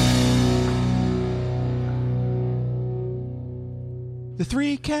 The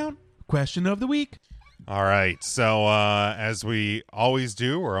 3 count question of the week. All right. So as we always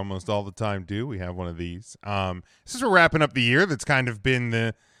do, or almost all the time do, we have one of these. Since we're wrapping up the year, that's kind of been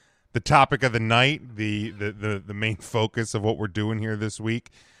the topic of the night, the main focus of what we're doing here this week.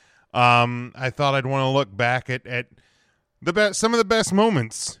 I thought I'd want to look back at some of the best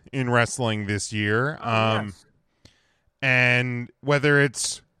moments in wrestling this year. Yes. And whether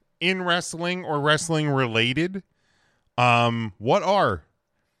it's in wrestling or wrestling related, what are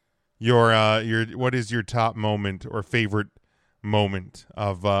what is your top moment or favorite moment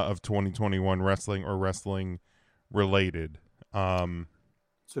of 2021 wrestling or wrestling related?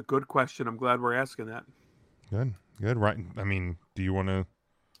 It's a good question. I'm glad we're asking that. Good. Right. I mean, do you want to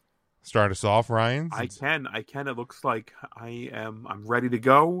start us off, Ryan? I can. It looks like I'm ready to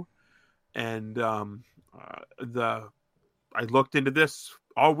go. And I looked into this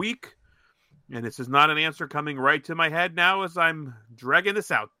all week, and this is not an answer coming right to my head now as I'm dragging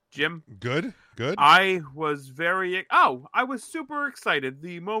this out, Jim. Good. I was I was super excited.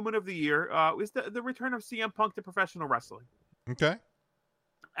 The moment of the year was the return of CM Punk to professional wrestling. Okay.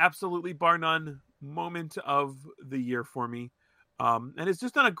 Absolutely, bar none, moment of the year for me. And it's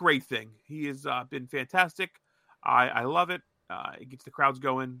just done a great thing. He has been fantastic. I love it. It gets the crowds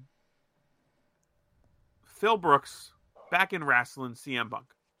going. Phil Brooks, back in wrestling, CM Punk.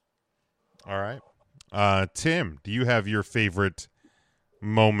 All right. Tim, do you have your favorite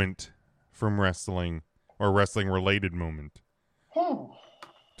moment from wrestling or wrestling related moment?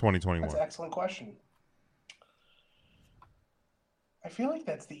 2021. That's an excellent question. I feel like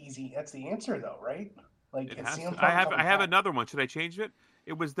that's the answer though, right? Like I have another one. Should I change it?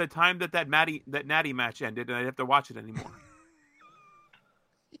 It was the time that Natty match ended, and I didn't have to watch it anymore.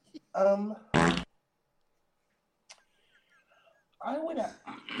 I would.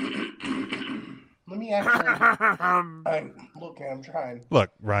 Let me actually. I'm trying. Look,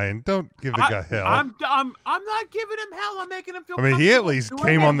 Ryan, don't give the guy hell. I'm not giving him hell. I'm making him feel. I mean, he at least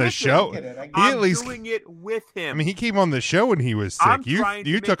came on the show. I'm doing it with him. I mean, he came on the show when he was sick.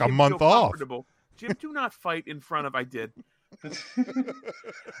 You took a month off. Jim, do not fight in front of. I did.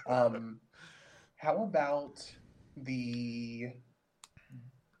 How about the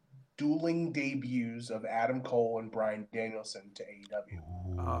dueling debuts of Adam Cole and Bryan Danielson to AEW?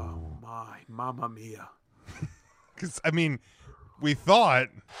 Oh my, Mamma Mia! Because I mean, we thought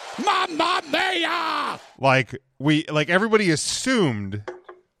Mamma Mia! like everybody assumed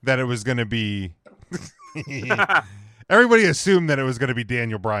that it was going to be. Everybody assumed that it was going to be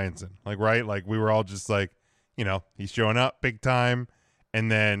Daniel Bryanson, right? Like we were all just like, he's showing up big time, and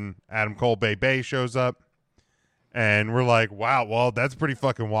then Adam Cole Bay shows up, and we're like, wow, well that's pretty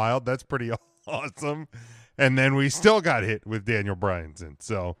fucking wild. That's pretty awesome. And then we still got hit with Daniel Bryanson.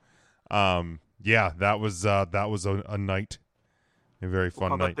 So, yeah, that was a night, a very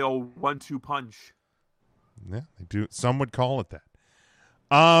fun night. The old 1-2 punch. Yeah, they do. Some would call it that.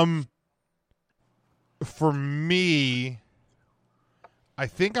 For me, I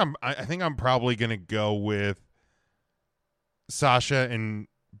think I'm probably gonna go with Sasha and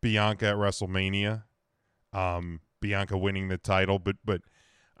Bianca at WrestleMania. Bianca winning the title, but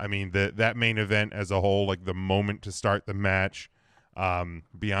I mean that main event as a whole, like the moment to start the match,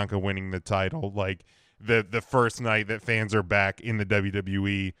 Bianca winning the title, like the first night that fans are back in the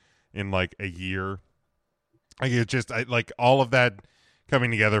WWE in like a year. Like it just like all of that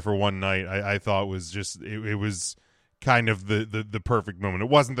coming together for one night, I thought was just it was kind of the perfect moment. It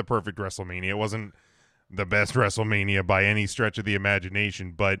wasn't the perfect WrestleMania. It wasn't the best WrestleMania by any stretch of the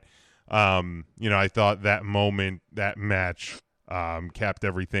imagination, but I thought that moment, that match, capped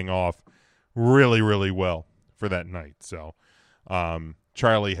everything off really, really well for that night. So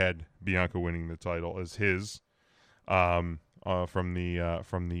Charlie had Bianca winning the title as his from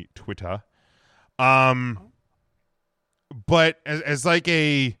the Twitter. But as like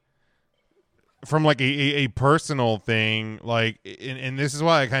from like a personal thing, like, and this is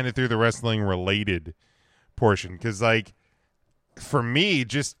why I kind of threw the wrestling related portion, because like for me,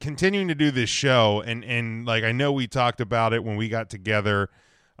 just continuing to do this show, and like I know we talked about it when we got together,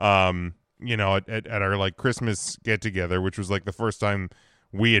 at our like Christmas get together, which was like the first time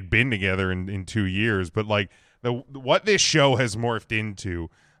we had been together in 2 years. But like what this show has morphed into,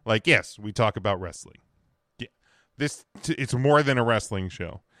 like, yes, we talk about wrestling. Yeah, it's more than a wrestling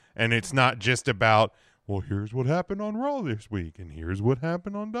show, and it's not just about, well, here's what happened on Raw this week, and here's what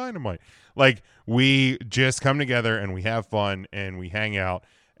happened on Dynamite. Like, we just come together and we have fun and we hang out,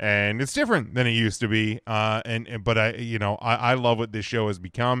 and it's different than it used to be. But I love what this show has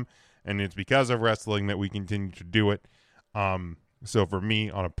become, and it's because of wrestling that we continue to do it. So for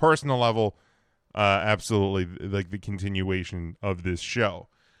me, on a personal level, absolutely like the continuation of this show.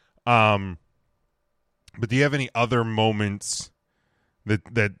 But do you have any other moments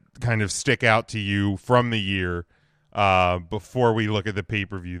that kind of stick out to you from the year before we look at the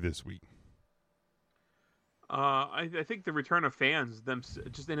pay-per-view this week? I think the return of fans, them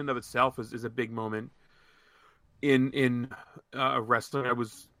just in and of itself, is a big moment in wrestling. I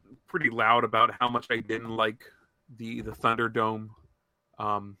was pretty loud about how much I didn't like the Thunderdome,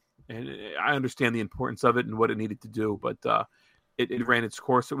 and I understand the importance of it and what it needed to do, but it ran its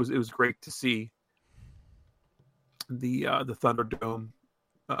course. It was great to see the Thunderdome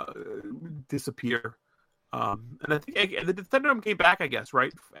disappear, and I think the Thunderdome came back, I guess,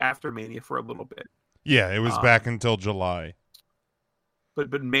 right after Mania for a little bit. Yeah, it was back until July.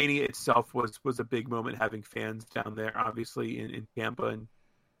 But Mania itself was a big moment, having fans down there, obviously in Tampa, and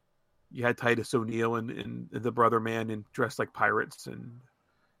you had Titus O'Neil and the Brother Man and dressed like pirates and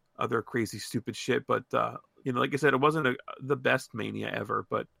other crazy stupid shit. But like I said, it wasn't the best Mania ever,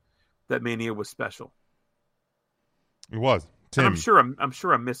 but that Mania was special. It was. Tim. And I'm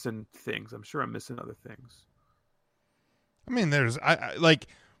sure I'm missing things. I'm sure I'm missing other things. I mean, there's I like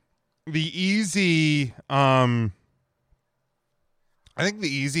the easy. I think the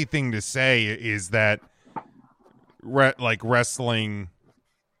easy thing to say is that like wrestling.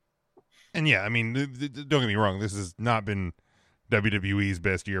 And yeah, I mean, don't get me wrong. This has not been WWE's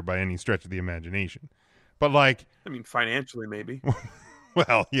best year by any stretch of the imagination. But like, I mean, financially, maybe.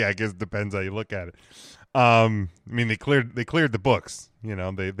 Well, yeah, I guess it depends how you look at it. I mean, they cleared the books.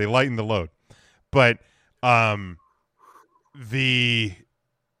 They lightened the load. But they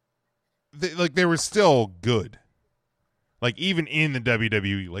were still good. Like, even in the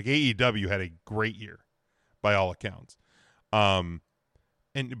WWE, like AEW had a great year by all accounts.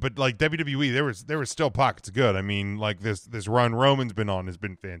 But like WWE, there was still pockets of good. I mean, like this run Roman's been on has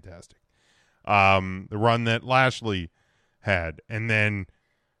been fantastic. The run that Lashley had, and then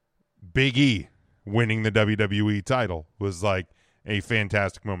Big E winning the WWE title was like a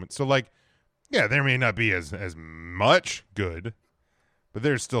fantastic moment. So like, yeah, there may not be as much good, but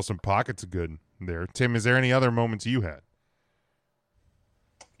there's still some pockets of good there. Tim, is there any other moments you had?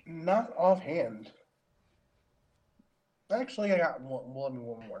 Not offhand. Actually, I got one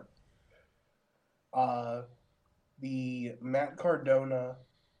more. The Matt Cardona,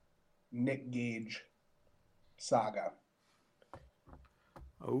 Nick Gage saga.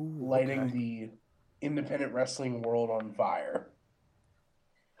 Oh, lighting the independent wrestling world on fire.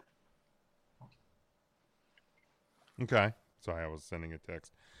 Okay. Sorry, I was sending a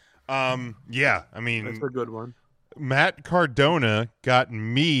text. Yeah, I mean, that's a good one. Matt Cardona got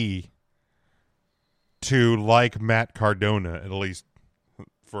me to like Matt Cardona, at least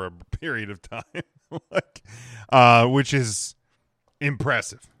for a period of time, which is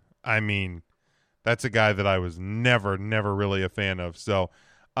impressive. I mean, that's a guy that I was never really a fan of. So,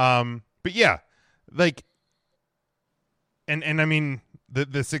 but yeah, like, and I mean,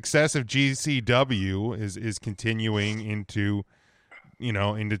 the success of GCW is continuing into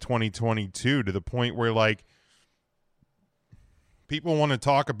 2022 to the point where like people want to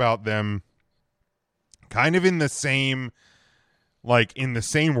talk about them kind of in the same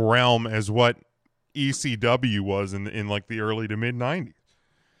realm as what ECW was in like the early to mid 90s.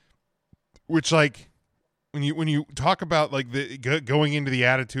 Which, like, when you talk about like the going into the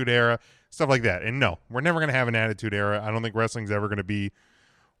Attitude Era, stuff like that. And no, we're never going to have an Attitude Era. I don't think wrestling's ever going to be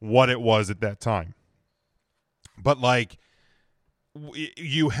what it was at that time. But like,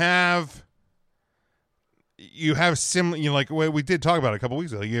 you have similar, like we did talk about it a couple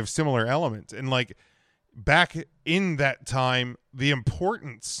weeks ago. You have similar elements, and like back in that time, the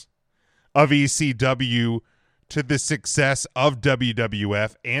importance of ECW to the success of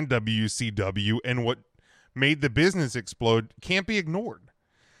WWF and WCW and what made the business explode can't be ignored.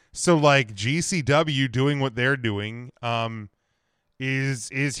 So like GCW doing what they're doing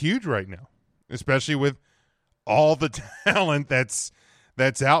is huge right now, especially with all the talent that's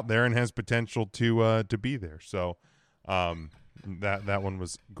out there and has potential to be there. So that one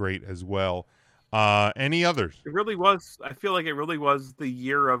was great as well. Any others? It really was. I feel like it really was the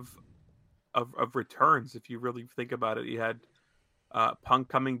year of returns. If you really think about it, you had Punk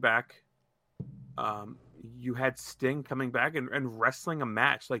coming back. You had Sting coming back and wrestling a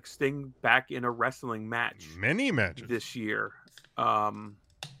match, like Sting back in a wrestling match. Many matches this year.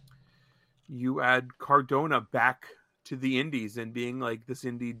 You had Cardona back to the indies and being like this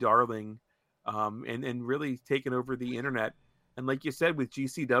indie darling, and really taking over the internet. And like you said, with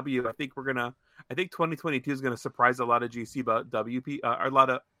GCW, I think 2022 is going to surprise a lot of GCW,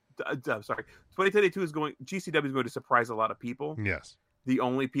 2022 GCW is going to surprise a lot of people. Yes. The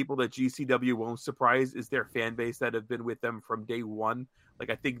only people that GCW won't surprise is their fan base that have been with them from day one. Like,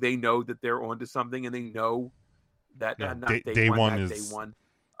 I think they know that they're onto something, and they know that day one is day one,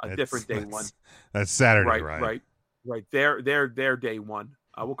 a different day one. That's Saturday, right? Right. They're day one.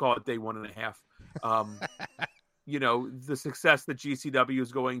 We'll call it day 1.5. The success that GCW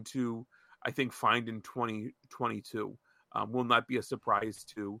is going to, I think, find in 2022 will not be a surprise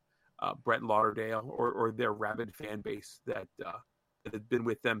to Brett Lauderdale or their rabid fan base that had been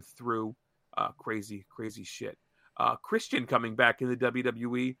with them through crazy shit. Christian coming back in the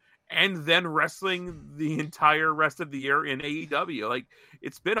WWE and then wrestling the entire rest of the year in AEW. Like,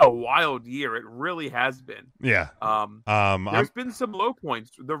 it's been a wild year. It really has been. Yeah. There's been some low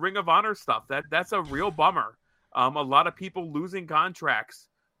points. The Ring of Honor stuff, that's a real bummer. A lot of people losing contracts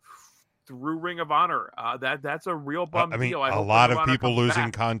through Ring of Honor. That's a real bum deal. A lot of people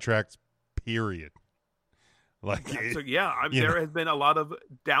losing contracts, period. Like, there has been a lot of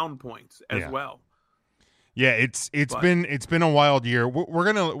down points as well. Yeah, it's been a wild year.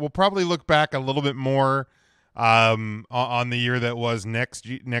 We'll probably look back a little bit more on the year that was next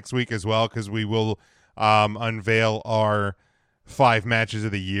week as well, because we will unveil our 5 matches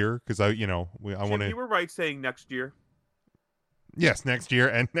of the year. Because I want to. You were right saying next year. Yes, next year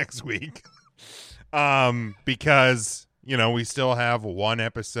and next week, because we still have one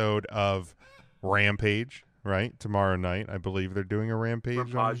episode of Rampage. Right, tomorrow night, I believe they're doing a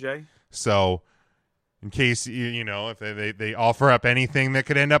Rampage. So, in case if they offer up anything that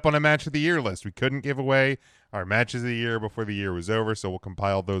could end up on a match of the year list, we couldn't give away our matches of the year before the year was over. So we'll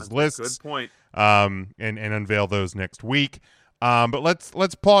compile those lists. Good point. And unveil those next week. But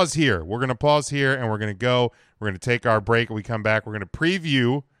let's pause here. We're gonna pause here, and we're gonna go. We're gonna take our break. When we come back, we're gonna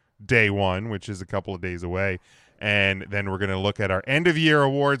preview day 1, which is a couple of days away. And then we're going to look at our end-of-year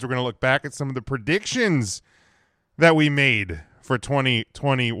awards. We're going to look back at some of the predictions that we made for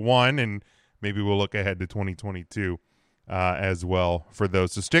 2021, and maybe we'll look ahead to 2022 as well for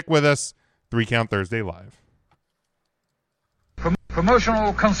those. So stick with us. 3 Count Thursday Live.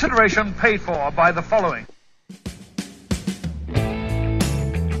 Promotional consideration paid for by the following.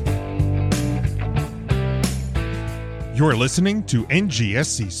 You're listening to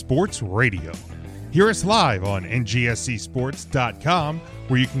NGSC Sports Radio. Hear us live on ngscsports.com,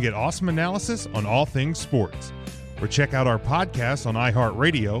 where you can get awesome analysis on all things sports. Or check out our podcasts on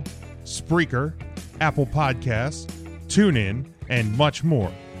iHeartRadio, Spreaker, Apple Podcasts, TuneIn, and much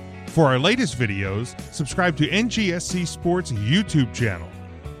more. For our latest videos, subscribe to NGSC Sports YouTube channel.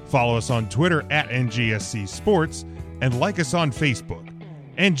 Follow us on Twitter at NGSC Sports, and like us on Facebook.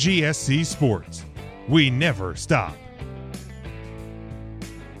 NGSC Sports. We never stop.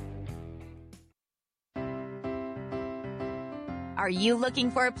 Are you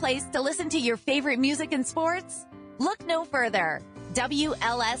looking for a place to listen to your favorite music and sports? Look no further.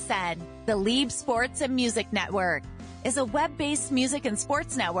 WLSN, the Lieb Sports and Music Network, is a web-based music and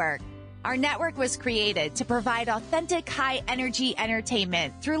sports network. Our network was created to provide authentic, high-energy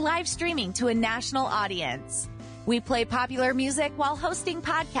entertainment through live streaming to a national audience. We play popular music while hosting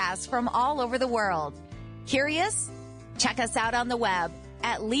podcasts from all over the world. Curious? Check us out on the web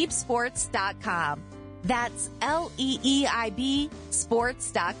at liebsports.com. That's LEEIB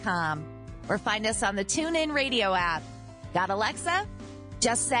sports.com. Or find us on the TuneIn Radio app. Got Alexa?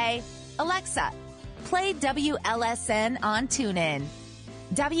 Just say, Alexa, play WLSN on TuneIn.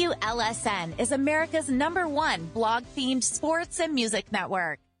 WLSN is America's #1 blog-themed sports and music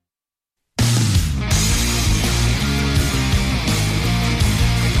network.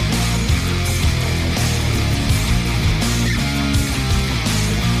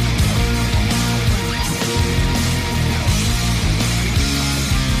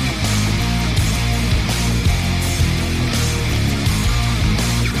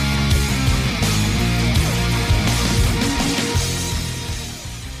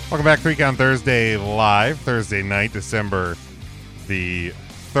 Welcome back, 3 Count Thursday live, Thursday night, December the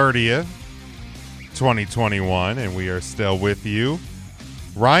 30th, 2021, and we are still with you.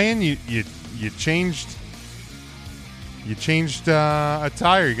 Ryan, you changed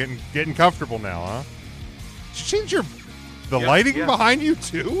attire. You're getting comfortable now, huh? Did you change the lighting behind you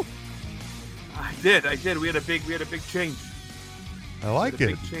too? I did. We had a big change. I like it.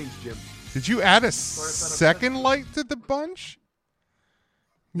 Big change, Jim. Did you add a second light to the bunch?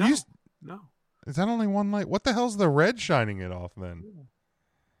 No. No. Is that only one light? What the hell's the red shining it off then?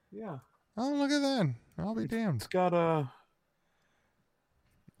 Yeah. Oh, look at that. I'll be damned. It's got a...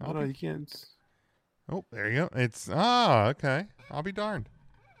 Oh, no, you can't... Oh, there you go. It's... Ah, okay. I'll be darned.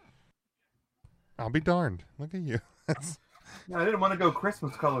 Look at you. No, I didn't want to go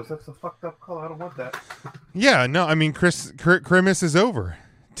Christmas colors. That's a fucked up color. I don't want that. Yeah, no, I mean, Christmas is over.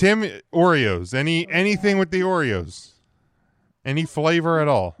 Tim, Oreos. Anything with the Oreos. Any flavor at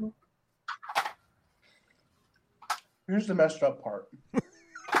all? Here's the messed up part.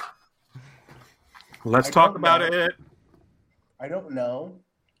 Let's talk about it. I don't know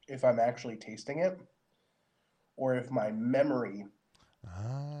if I'm actually tasting it or if my memory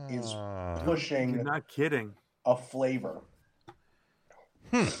is pushing. You're not kidding. A flavor.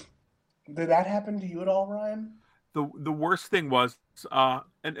 Did that happen to you at all, Ryan? The worst thing was,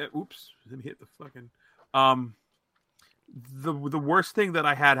 oops, let me hit the fucking. The worst thing that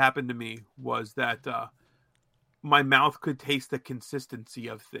I had happen to me was that my mouth could taste the consistency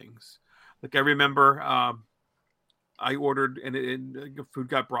of things. Like I remember I ordered and food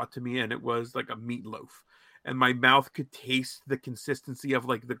got brought to me and it was like a meatloaf. And my mouth could taste the consistency of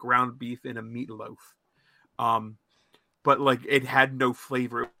like the ground beef in a meatloaf. But like it had no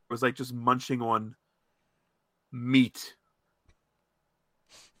flavor. It was like just munching on meat.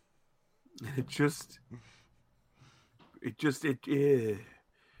 And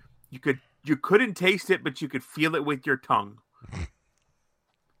you couldn't taste it, but you could feel it with your tongue.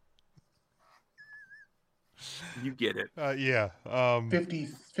 You get it. Yeah.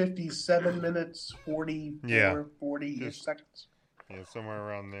 57 minutes, 40-ish seconds. Yeah, somewhere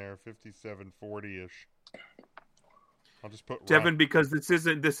around there, 57, 40-ish. I'll just put Devin, because this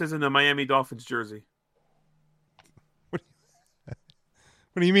isn't a Miami Dolphins jersey. What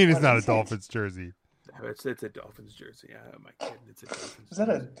do you mean it's not a Dolphins jersey? It's a Dolphins jersey. Am I kidding? It's a Dolphins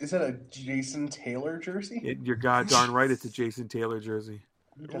jersey. Is that a Jason Taylor jersey? You're goddamn right. It's a Jason Taylor jersey.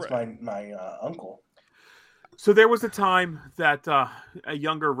 That's my uncle. So there was a time that a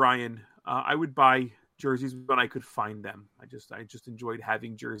younger Ryan, I would buy jerseys when I could find them. I just enjoyed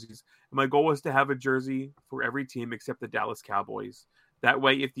having jerseys. And my goal was to have a jersey for every team except the Dallas Cowboys. That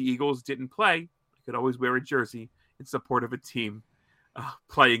way, if the Eagles didn't play, I could always wear a jersey in support of a team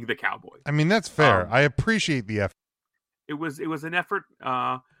playing the Cowboys. I mean, that's fair. I appreciate the effort. It was an effort.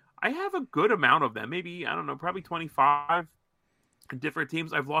 I have a good amount of them. Maybe, I don't know, probably 25 different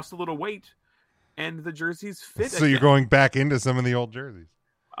teams. I've lost a little weight, and the jerseys fit. So you're going back into some of the old jerseys?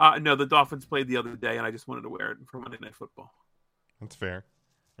 No, the Dolphins played the other day, and I just wanted to wear it for Monday Night Football. That's fair.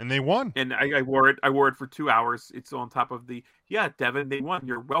 And they won. And I wore it. I wore it for 2 hours. It's on top of the, Devin, they won.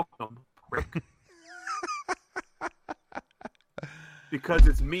 You're welcome, prick. Because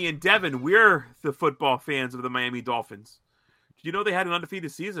it's me and Devin. We're the football fans of the Miami Dolphins. Did you know they had an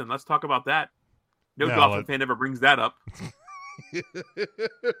undefeated season? Let's talk about that. No Dolphin fan ever brings that up.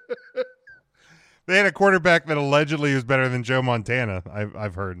 They had a quarterback that allegedly was better than Joe Montana.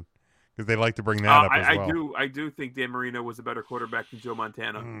 I've heard, because they like to bring that up as well. I do think Dan Marino was a better quarterback than Joe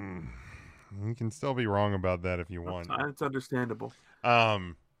Montana. You can still be wrong about that if you want. That's understandable.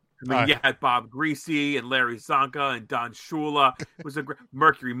 You had Bob Greasy and Larry Zonka and Don Shula. It was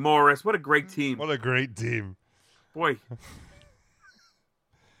Mercury Morris. What a great team! What a great team, boy.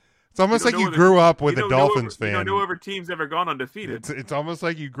 It's almost like you grew up with a Dolphins fan. You don't know every team's ever gone undefeated. It's almost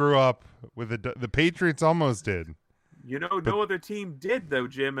like you grew up with the Patriots. Almost did. No other team did though,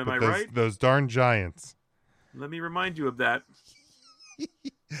 Jim. Am I right? Those darn Giants. Let me remind you of that.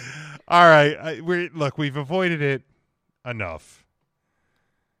 All right. We've avoided it enough.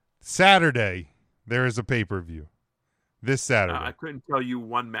 Saturday, there is a pay-per-view. This Saturday. I couldn't tell you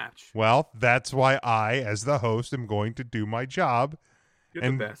one match. Well, that's why I, as the host, am going to do my job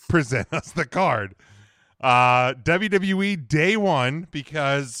and present us the card. WWE Day 1,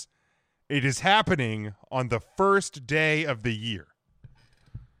 because it is happening on the first day of the year.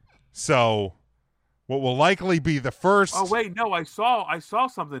 So, what will likely be the first... Oh, wait, no, I saw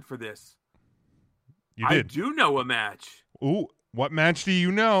something for this. You did? I do know a match. Ooh, what match do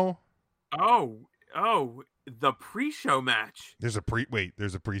you know? Oh, the pre-show match. There's a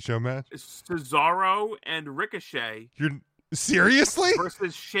pre-show match? Cesaro and Ricochet. Seriously?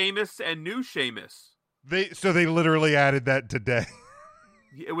 Versus Sheamus and new Sheamus. So they literally added that today.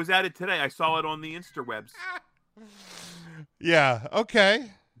 It was added today. I saw it on the Instawebs. Yeah,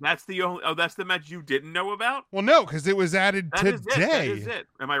 okay. That's the match you didn't know about? Well, no, because it was added today. That is it.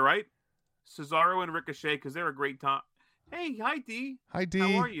 Am I right? Cesaro and Ricochet, because they're a great time. Hey, hi, D. Hi, D.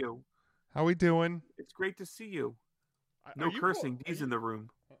 How are you? How we doing? It's great to see you. No cursing. D's in the room.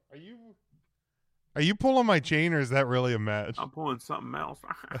 Are you pulling my chain, or is that really a match? I'm pulling something else.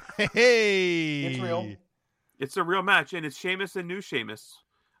 Hey! It's real. It's a real match, and it's Sheamus and new Sheamus.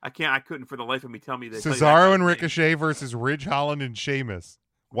 I couldn't for the life of me tell me that. Cesaro and Ricochet versus Ridge Holland and Sheamus.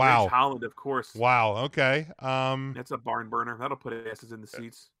 Wow. Ridge Holland, of course. Wow, okay. That's a barn burner. That'll put asses in the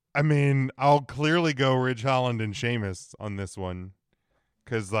seats. I mean, I'll clearly go Ridge Holland and Sheamus on this one.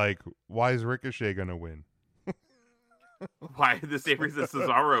 Because, why is Ricochet going to win? Why? The same reason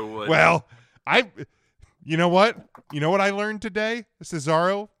Cesaro would. Well, you know what? You know what I learned today?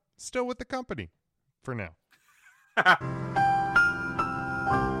 Cesaro still with the company for now.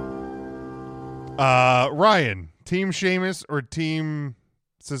 Ryan, Team Sheamus or Team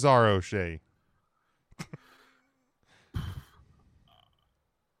Cesaro Shea?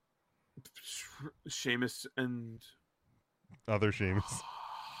 Sheamus and other Sheamus.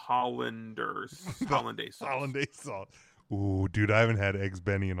 Hollandaise sauce. Ooh, dude, I haven't had Eggs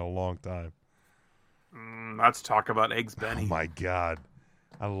Benny in a long time. Let's talk about Eggs Benny. Oh my god,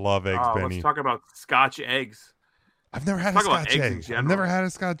 I love Eggs Benny. Let's talk about Scotch eggs. I've never had a Scotch egg. I've never had a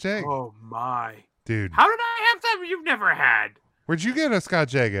Scotch egg. Oh my, dude! How did I have something you've never had? Where'd you get a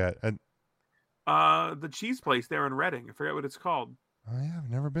Scotch egg at? The cheese place there in Reading. I forget what it's called. Oh yeah, I've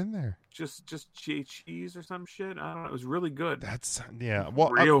never been there. Just cheese or some shit. I don't know. It was really good.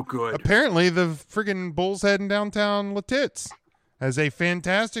 Well, real good. Apparently, the friggin' Bull's Head in downtown Letitz has a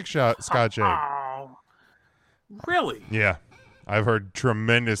fantastic Scotch egg. Oh, really? Yeah, I've heard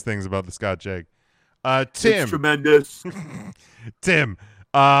tremendous things about the Scotch egg. Tim, it's tremendous. Tim,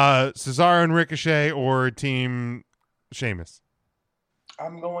 Cesaro and Ricochet or Team Sheamus?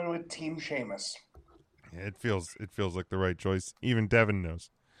 I'm going with Team Sheamus. Yeah, it feels like the right choice. Even Devin knows.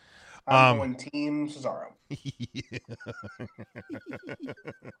 I'm going Team Cesaro.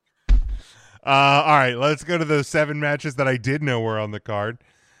 All right, let's go to those 7 matches that I did know were on the card.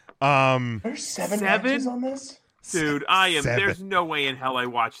 There's 7 matches on this? Dude, there's no way in hell I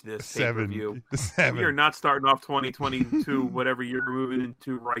watch this pay-per-view. 7. We are not starting off 2022, whatever you're moving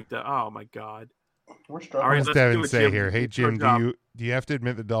into right now. Oh my god. We're struggling. All right, let's Devin say Jim. Here. Hey Jim, do you have to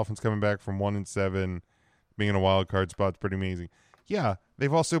admit the Dolphins coming back from 1-7, being in a wild card spot is pretty amazing. Yeah,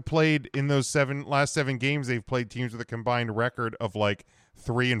 they've also played in those last 7 games. They've played teams with a combined record of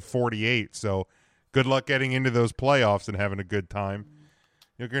 3-48. So, good luck getting into those playoffs and having a good time.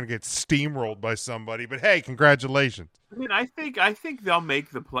 You're going to get steamrolled by somebody, but hey, congratulations. I mean, I think they'll make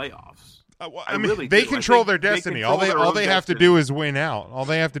the playoffs. I mean, really they control their destiny. All they have to do is win out. All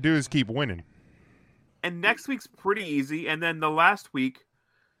they have to do is keep winning. And next week's pretty easy, and then the last week,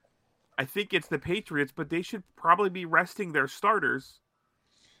 I think it's the Patriots, but they should probably be resting their starters.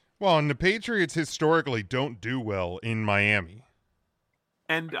 Well, and the Patriots historically don't do well in Miami.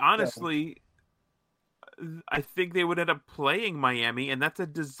 And honestly, I think they would end up playing Miami, and that's a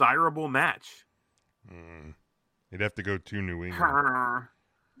desirable match. They'd have to go to New England.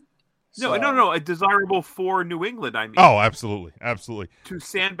 No, a desirable for New England, I mean. Oh, absolutely. To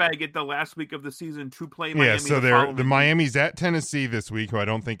sandbag it the last week of the season to play Miami. Yeah, so the Miami's at Tennessee this week, who I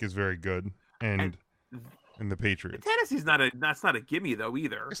don't think is very good, and the Patriots. Tennessee's that's not a gimme though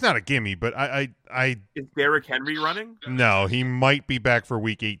either. It's not a gimme, but I is Derrick Henry running? No, he might be back for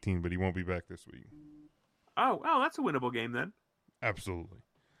week 18, but he won't be back this week. Oh, that's a winnable game then. Absolutely.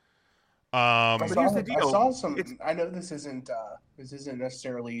 But here's the deal. I saw some. I know this isn't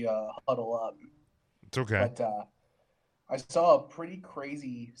necessarily huddle up. It's okay. But I saw a pretty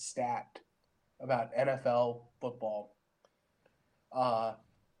crazy stat about NFL football.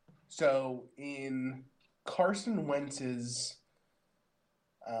 So in Carson Wentz's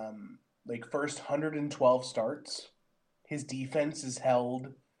First 112 starts, his defense has held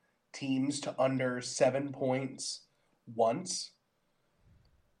teams to under 7 points once.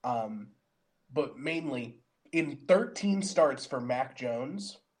 But mainly in 13 starts for Mac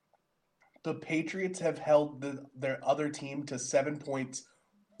Jones, the Patriots have held their other team to 7 points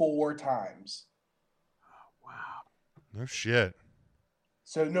 4 times. No shit.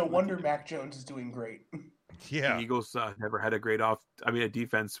 So no wonder Mac Jones is doing great. Yeah. The Eagles never had a great a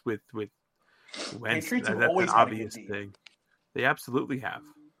defense with Wentz. Patriots have That's always an had a obvious good thing. They absolutely have.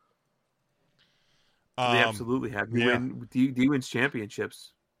 They Um, absolutely have. yeah. D wins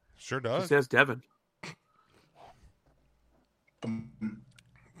championships. Sure does. Says Devin.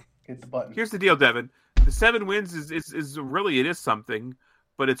 Hit the button. Here's the deal, Devin. The 7 wins is really, it is something,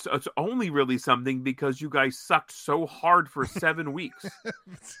 but it's only really something because you guys sucked so hard for 7 weeks.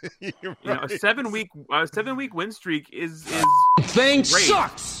 You're You know, a right. 7-week win streak is Thing great,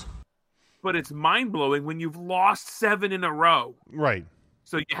 sucks. but it's mind blowing when you've lost 7 in a row. Right.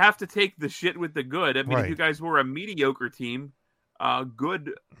 So you have to take the shit with the good. I mean, Right. if you guys were a mediocre team,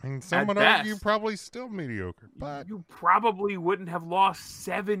 good. I mean, some would at argue best, probably still mediocre, but you probably wouldn't have lost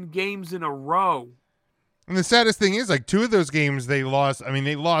 7 games in a row. and the saddest thing is, like, 2 of those games they lost. I mean,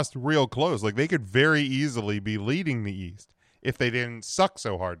 they lost real close. Like, they could very easily be leading the East if they didn't suck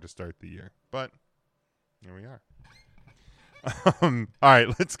so hard to start the year. But here we are. All right,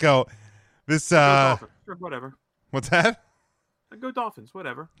 let's go. This Go Dolphins. Sure, whatever. what's that? Go Dolphins.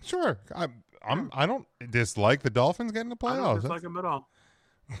 Whatever. Sure. I don't dislike the Dolphins getting the I don't playoffs. dislike them at all.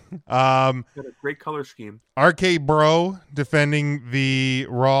 Um, Got a great color scheme. RK Bro defending the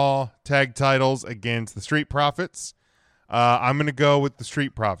Raw tag titles against the Street Profits. I'm going to go with the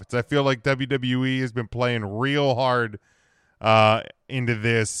Street Profits. I feel like WWE has been playing real hard into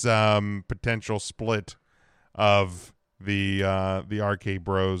this potential split of the RK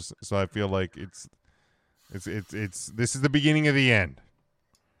Bros. So I feel like it's this is the beginning of the end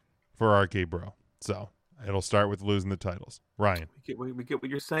for RK Bro. So it'll start with losing the titles. Ryan. We get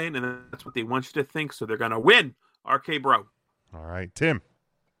what you're saying, and that's what they want you to think. So they're gonna win. RK Bro. All right, Tim.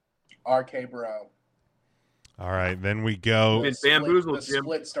 RK Bro. All right, then we go. Been bamboozled, The Jim.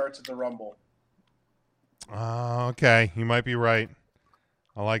 split starts at the Rumble. Okay, you might be right.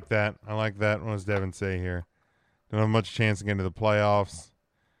 I like that. What does Devin say here? Don't have much chance to get into the playoffs.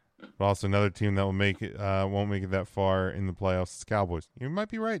 But also another team that will make it won't make it that far in the playoffs is Cowboys. You might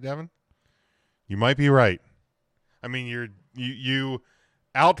be right, Devin. You might be right. I mean, you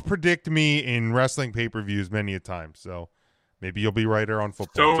out predict me in wrestling pay-per-views many a time, so maybe you'll be right there on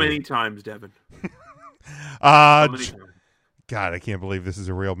football. So too. many times, Devin. God, So many times. I can't believe this is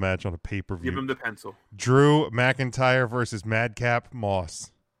a real match on a pay-per-view. Give him the pencil. Drew McIntyre versus Madcap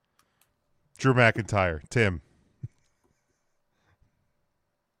Moss. Drew McIntyre. Tim.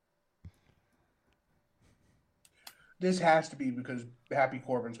 This has to be because Happy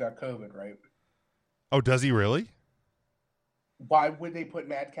Corbin's got COVID, right? Oh, does he really? Why would they put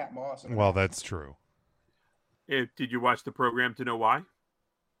Madcap Moss in? Well, that's true. Did you watch the program to know why?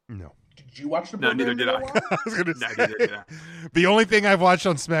 No. Did you watch the No, program? neither did I. I was going to No, say. neither did I. The only thing I've watched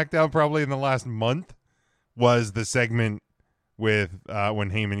on SmackDown probably in the last month was the segment with when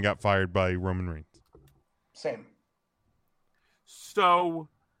Heyman got fired by Roman Reigns. Same. So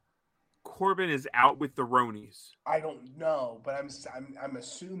Corbin is out with the Ronies. I don't know, but I'm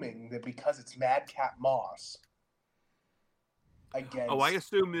assuming that because it's Madcap Moss against. Oh, I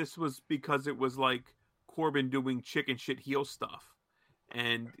assume this was because it was like Corbin doing chicken shit heel stuff,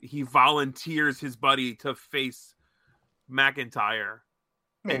 and he volunteers his buddy to face McIntyre,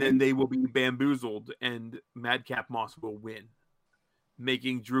 and then they will be bamboozled, and Madcap Moss will win,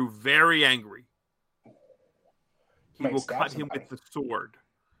 making Drew very angry. He Might will stab cut him somebody. with the sword.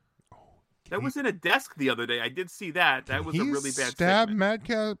 That was in a desk the other day. I did see that. That was a really bad Stab segment.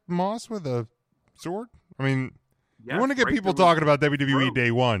 Madcap Moss with a sword? I mean, Yes, you want to get right, people there was- talking about WWE True.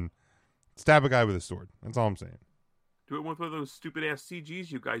 Day 1. Stab a guy with a sword. That's all I'm saying. Do it with one of those stupid ass CGs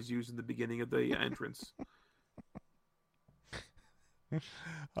you guys use in the beginning of the entrance.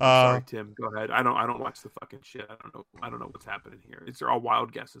 Sorry, Tim. Go ahead. I don't watch the fucking shit. I don't know what's happening here. These are all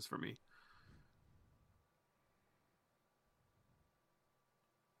wild guesses for me.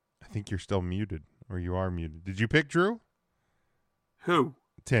 I think you're still muted, or you are muted. Did you pick Drew? Who?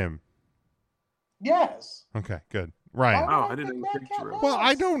 Tim. Yes. Okay, good. Ryan. Oh, I didn't know you picked Drew. Well,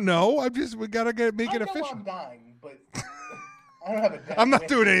 I don't know. We gotta make I it know official. I'm dying, but I don't have a. death I'm not wish.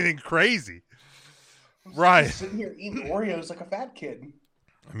 doing anything crazy. I'm Right. just sitting here eating Oreos like a fat kid.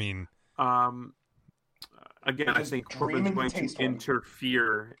 I mean, Again, I Just think dreaming Corbin's to going taste to one.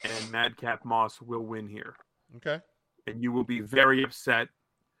 interfere, and Madcap Moss will win here. okay. And you will be very upset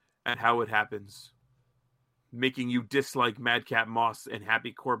at how it happens, making you dislike Madcap Moss and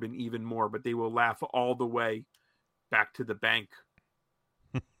Happy Corbin even more, but they will laugh all the way back to the bank.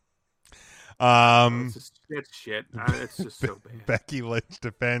 It's shit. It's just so bad. Becky Lynch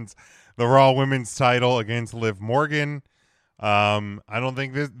defends the Raw Women's title against Liv Morgan. I don't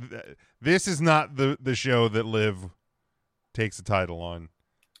think this is not the show that Liv takes the title on.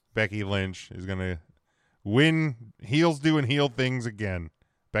 Becky Lynch is going to win. Heels doing heel things again.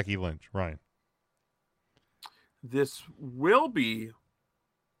 Becky Lynch. Ryan. This will be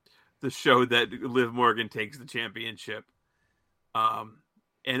the show that Liv Morgan takes the championship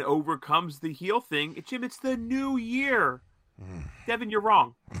and overcomes the heel thing. Jim, it's the new year. Devin, you're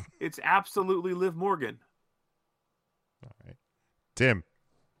wrong. It's absolutely Liv Morgan. All right. Tim.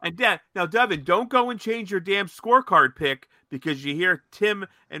 And now, Devin, don't go and change your damn scorecard pick because you hear Tim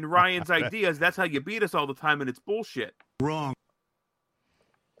and Ryan's ideas. That's how you beat us all the time, and it's bullshit. Wrong.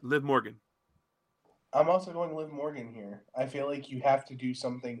 Liv Morgan. I'm also going Liv Morgan here. I feel like you have to do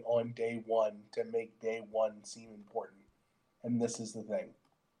something on day one to make day one seem important. And this is the thing.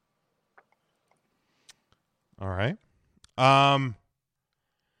 All right.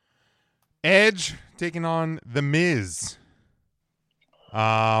 Edge taking on The Miz.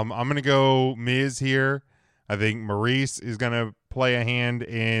 I'm going to go Miz here. I think Maurice is going to play a hand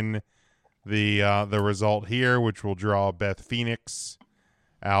in the result here, which will draw Beth Phoenix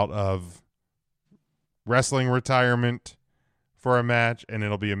out of wrestling retirement for a match, and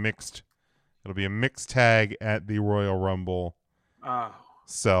it'll be a mixed tag at the Royal Rumble. Oh.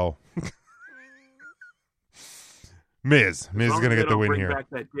 So Miz is going to get the win here. Bring back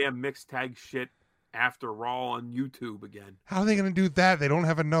that damn mixed tag shit after Raw on YouTube again. How are they going to do that? They don't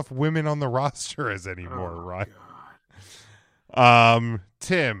have enough women on the roster as anymore, right?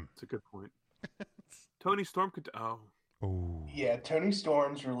 Tim. That's a good point. Tony Storm could. Oh. Ooh. Yeah, Tony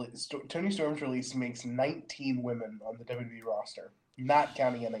Storm's release makes 19 women on the WWE roster, not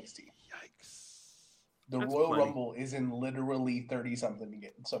counting NXT. Yikes. The That's Royal plenty. Rumble is in literally 30-something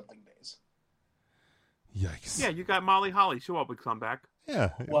days. Yikes. Yeah, you got Molly Holly. She'll always come back. Yeah.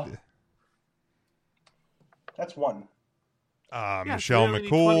 Well, that's one. Michelle we only need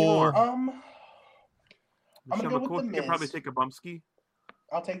 20 McCool. more. I'm Michelle gonna go McCool with The could probably Miz. take a bumpski.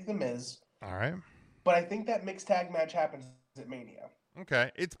 I'll take The Miz. All right. But I think that mixed tag match happens at Mania.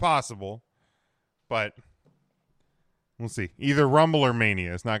 Okay. It's possible, but we'll see. Either Rumble or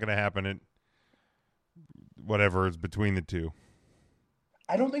Mania. It's not going to happen at whatever is between the two.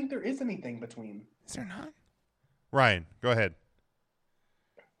 I don't think there is anything between. Is there not? Ryan, go ahead.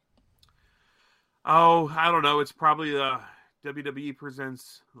 Oh, I don't know. It's probably WWE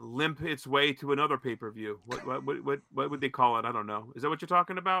presents Limp its way to another pay-per-view. What would they call it? I don't know. Is that what you're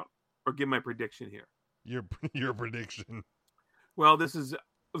talking about? Or give my prediction here. Your prediction. Well, this is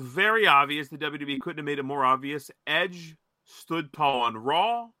very obvious. The WWE couldn't have made it more obvious. Edge stood tall on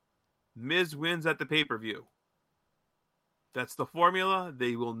Raw. Miz wins at the pay-per-view. That's the formula.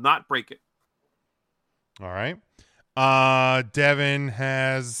 They will not break it. All right. Devin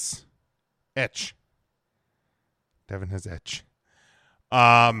has Etch. Devin has Etch.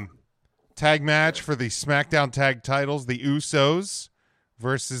 Tag match for the SmackDown tag titles. The Usos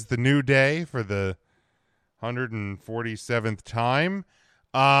versus the New Day for the 147th time.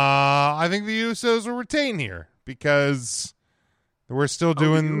 I think the Usos will retain here because we're still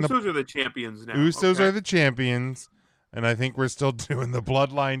doing the Usos are the champions now. Usos Okay. are the champions, and I think we're still doing the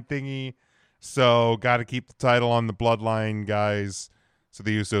Bloodline thingy. So got to keep the title on the Bloodline guys so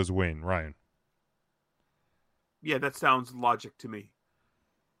the Usos win. Ryan. Yeah, that sounds logic to me.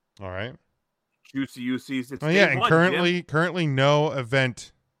 All right. Juicy UCs. It's Oh yeah, day and one, currently no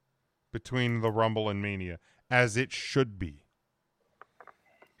event between the Rumble and Mania, as it should be.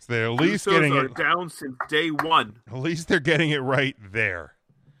 So they're at least Usos getting are it down since day one. At least they're getting it right there.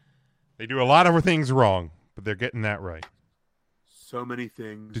 They do a lot of things wrong, but they're getting that right. So many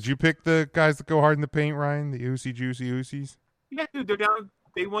things. Did you pick the guys that go hard in the paint, Ryan? The Juicy Usies? Yeah, dude, they're down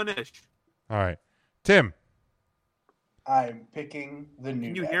day one-ish. All right. Tim. I'm picking the New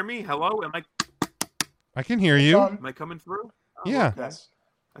Can you Day. hear me? Hello? I can hear you. Am I coming through? Oh, Yeah. okay.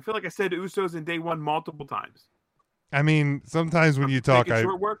 I feel like I said Usos in day one multiple times. I mean, sometimes when you talk, Making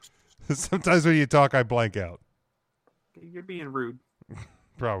sure it works. sometimes when you talk, I blank out. You're being rude.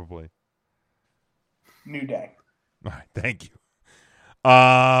 Probably. New Day. All right, thank you.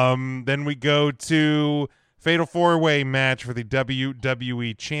 Then we go to Fatal 4-Way match for the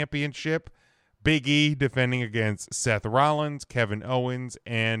WWE Championship. Big E defending against Seth Rollins, Kevin Owens,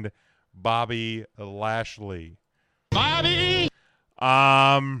 and Bobby Lashley. Bobby!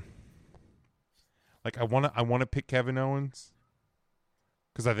 Like I want to pick Kevin Owens,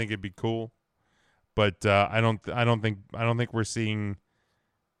 because I think it'd be cool. But I don't think we're seeing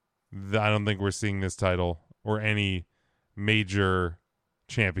this title or any major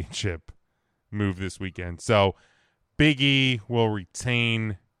championship move this weekend. So Big E will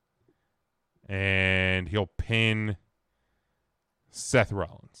retain, and he'll pin Seth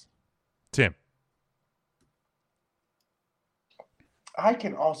Rollins. Tim. I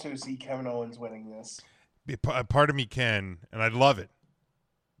can also see Kevin Owens winning this. Part of me can, and I'd love it.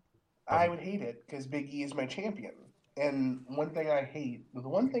 I would hate it because Big E is my champion. And the one thing I hate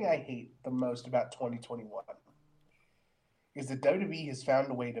the most about 2021 is that WWE has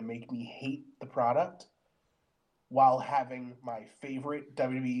found a way to make me hate the product while having my favorite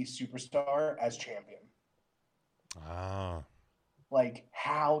WWE superstar as champion. Ah. Like,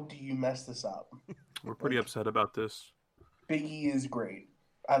 how do you mess this up? We're pretty upset about this. Big E is great.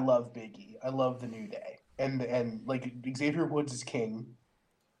 I love Big E. I love the New Day. And like Xavier Woods is king.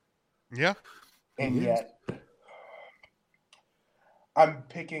 Yeah. And yet I'm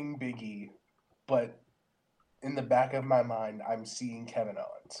picking Big E, but in the back of my mind I'm seeing Kevin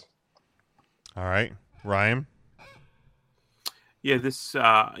Owens. All right. Ryan? Yeah, this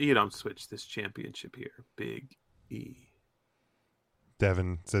you don't switch this championship here. Big E.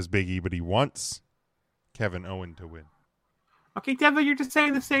 Devin says Big E, but he wants Kevin Owens to win. Okay, Devin, you're just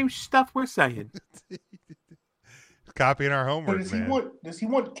saying the same stuff we're saying. Copying our homework, So man. does he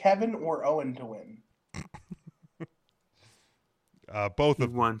want Kevin or Owen to win? Both He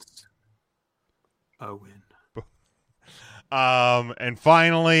of them. wants Owen. And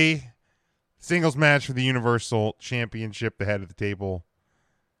finally, singles match for the Universal Championship, the head of the table.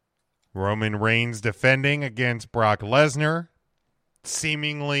 Roman Reigns defending against Brock Lesnar.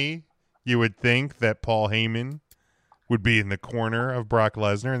 Seemingly, you would think that Paul Heyman would be in the corner of Brock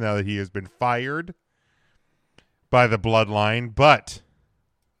Lesnar now that he has been fired by the Bloodline. But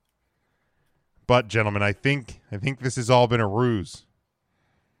gentlemen, I think this has all been a ruse.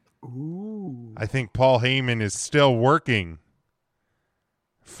 Ooh. I think Paul Heyman is still working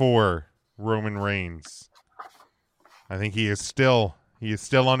for Roman Reigns. I think he is still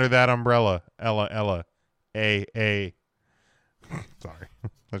under that umbrella. Ella. A. Sorry.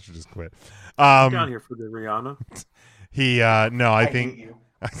 I should just quit. Down here for the Rihanna. I think hate you.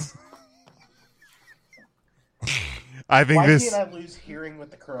 I think Why this can't I lose hearing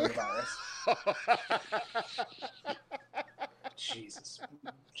with the coronavirus? Jesus,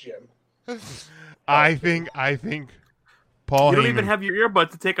 Jim. I think Paul You don't Heyman, even have your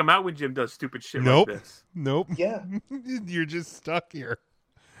earbuds to take them out when Jim does stupid shit Nope. like this. Nope. Yeah. You're just stuck here.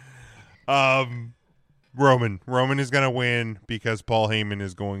 Roman is going to win because Paul Heyman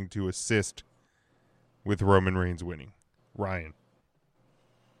is going to assist with Roman Reigns winning. Ryan.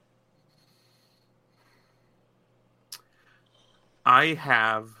 I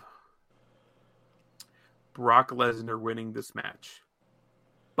have Brock Lesnar winning this match,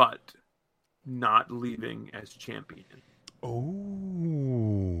 but not leaving as champion.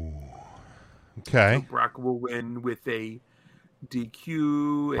 Oh. Okay. So Brock will win with a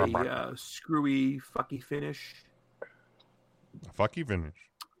DQ, a screwy, fucky finish. Fucky finish.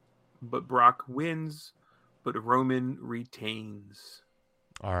 But Brock wins, but Roman retains.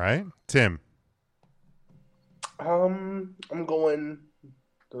 All right. Tim. I'm going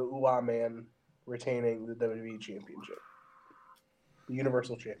the Ooh Man retaining the WWE Championship. The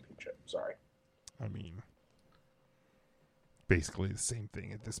Universal Championship, sorry. I mean, basically the same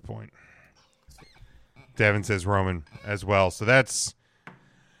thing at this point. Devin says Roman as well. So that's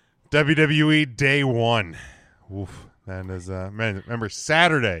WWE Day 1. Oof. That is, remember,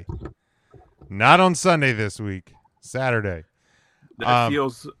 Saturday. Not on Sunday this week. Saturday. That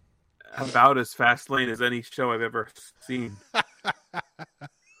feels about as fast lane as any show I've ever seen.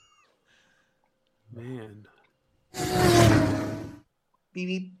 Man. Beep,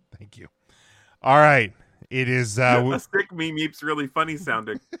 beep. Thank you. All right. It is... a stick meme meep's really funny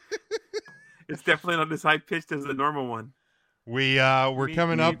sounding. It's definitely not as high pitched as the normal one. We're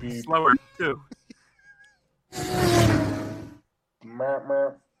coming up... slower, too.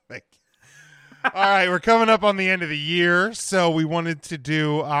 Thank you. All right, we're coming up on the end of the year, so we wanted to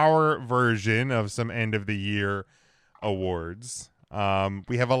do our version of some end of the year awards.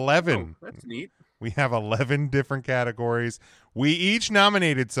 We have 11. Oh, that's neat. We have 11 different categories. We each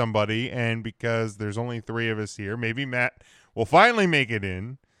nominated somebody, and because there's only 3 of us here, maybe Matt will finally make it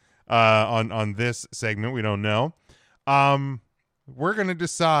in on this segment. We don't know. We're going to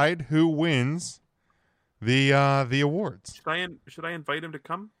decide who wins the awards. Should I invite him to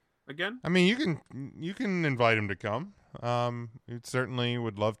come again? I mean, you can invite him to come. We certainly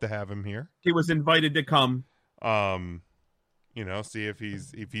would love to have him here. He was invited to come. see if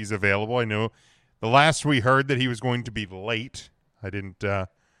he's available. I know the last we heard that he was going to be late. I didn't, the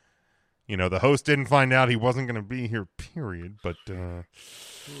host didn't find out he wasn't going to be here, period. But,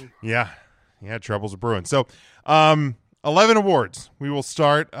 yeah, troubles are brewing. So, 11 awards. We will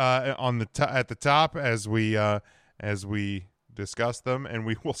start at the top as we discuss them, and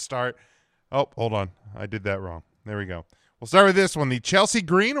we will start. Oh, hold on, I did that wrong. There we go. We'll start with this one, the Chelsea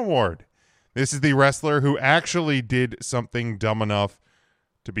Green Award. This is the wrestler who actually did something dumb enough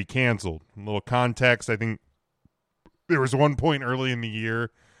to be canceled. A little context: I think there was one point early in the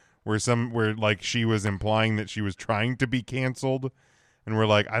year where she was implying that she was trying to be canceled. And we're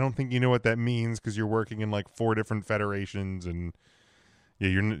like, I don't think you know what that means because you're working in like 4 different federations, and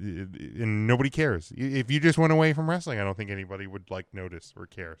and nobody cares. If you just went away from wrestling, I don't think anybody would notice or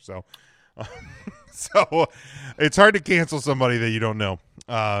care. So, so it's hard to cancel somebody that you don't know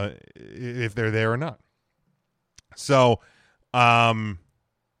if they're there or not. So,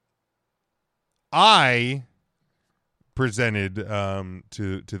 I presented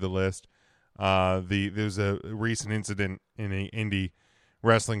to the list. There's a recent incident in an indie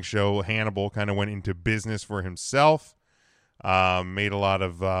wrestling show. Hannibal kind of went into business for himself, made a lot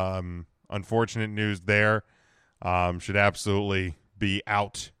of unfortunate news there. Should absolutely be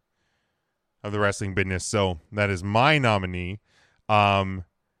out of the wrestling business. So that is my nominee.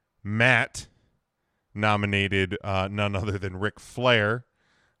 Matt nominated none other than Ric Flair.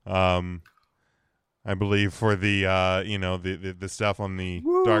 I believe for the the stuff on the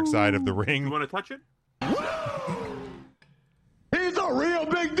dark side of the ring. You want to touch it? He's a real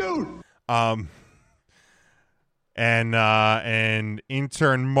big dude. And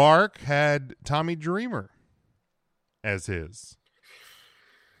intern Mark had Tommy Dreamer as his.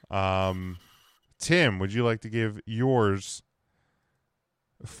 Tim, would you like to give yours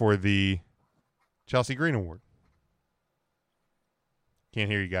for the Chelsea Green Award? Can't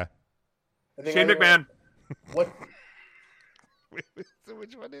hear you, guy. Shane McMahon. What? So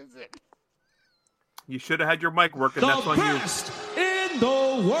which one is it? You should have had your mic working. That's on you. In the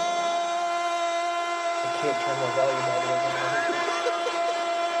world. I can't turn my volume all the way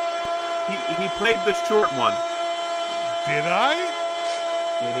down. He played the short one. Did I?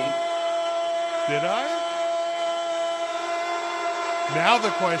 Did he? Did I? Now the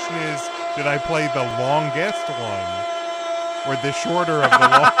question is, did I play the longest one? Or the shorter of the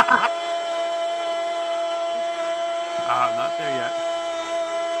long? Not there yet.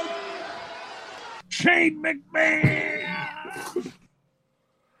 Shane McMahon.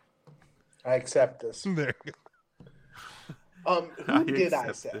 I accept this. There you go. Who did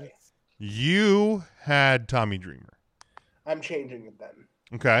I say? This. You had Tommy Dreamer. I'm changing it then.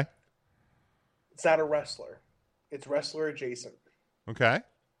 Okay. It's not a wrestler. It's wrestler adjacent. Okay.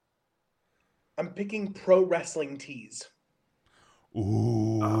 I'm picking pro wrestling tees.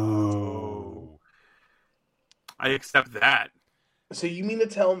 Ooh. Oh. I accept that. So you mean to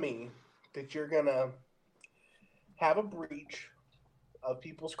tell me that you're going to have a breach of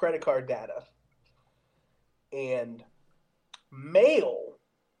people's credit card data and mail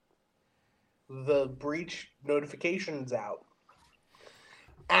the breach notifications out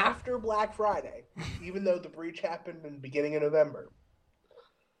after Black Friday, even though the breach happened in the beginning of November?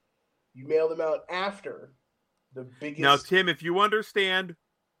 You mail them out after the biggest... Now, Tim, if you understand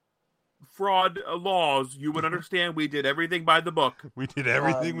fraud laws, you would understand we did everything by the book. We did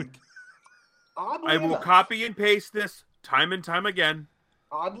everything. Oddly I will enough, copy and paste this time and time again.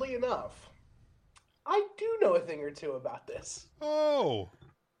 Oddly enough, I do know a thing or two about this. Oh.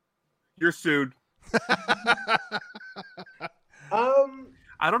 You're sued.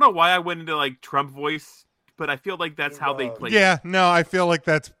 I don't know why I went into like Trump voice, but I feel like that's how they play. Yeah, no, I feel like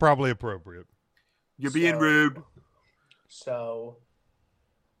that's probably appropriate. You're being rude. So,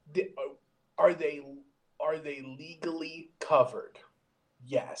 are they legally covered?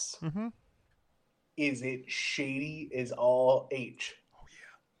 Yes. Mm-hmm. Is it shady? Is all H? Oh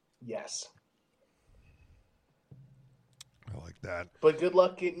yeah. Yes. I like that. But good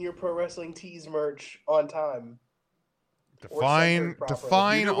luck getting your pro wrestling tees merch on time. Define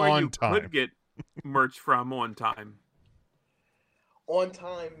You know where on you time. could get merch from on time. On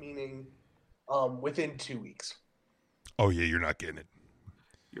time meaning within 2 weeks. Oh yeah, you're not getting it.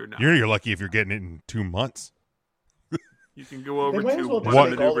 You're not. You're lucky if you're getting it in 2 months. You can go over They might to as well just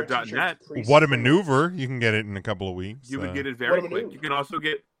make all their whatamaneuver.net. t-shirts What a maneuver! You can get it in a couple of weeks. You would get it What very a quick. maneuver. You can also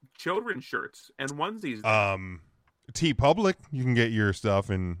get children's shirts and onesies. T Public, you can get your stuff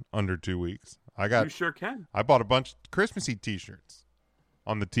in under 2 weeks. You sure can. I bought a bunch of Christmassy T-shirts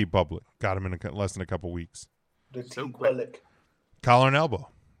on the T Public. Got them in less than a couple weeks. The So T quick. Public. Collar and elbow.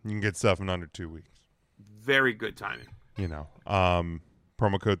 You can get stuff in under 2 weeks. Very good timing. promo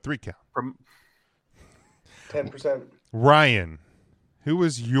code 3count. 10%. Ryan, who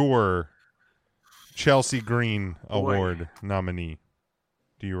was your Chelsea Green Award nominee?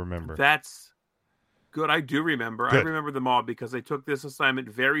 Do you remember? That's good. I do remember. Good. I remember them all because I took this assignment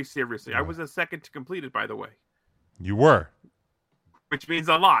very seriously. I was the second to complete it, by the way. You were. Which means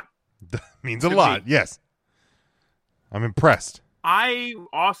a lot. Means a lot, yes. I'm impressed. I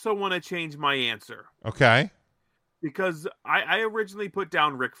also want to change my answer. Okay. Because I originally put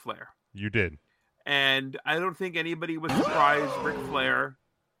down Ric Flair. You did. And I don't think anybody was surprised Ric Flair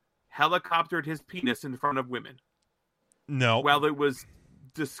helicoptered his penis in front of women. No. While it was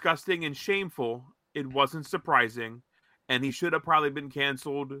disgusting and shameful, it wasn't surprising. And he should have probably been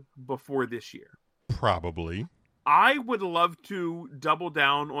canceled before this year. Probably. I would love to double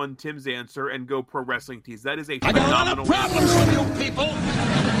down on Tim's answer and go pro wrestling tees. That is a I got a lot phenomenal of problems with you people.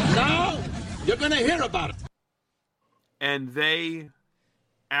 Now you're going to hear about it. And they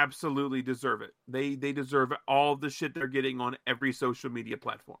absolutely deserve it. They deserve all the shit they're getting on every social media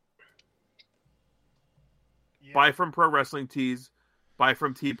platform. Yeah. Buy from Pro Wrestling Tees. Buy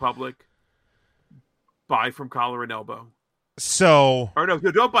from TeePublic. Buy from Collar and Elbow. So, or no,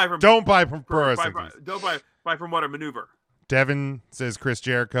 don't buy from Pro Wrestling Tees. Don't buy from What a Maneuver. Devin says Chris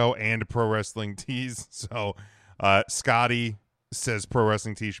Jericho and Pro Wrestling Tees. So, Scotty says Pro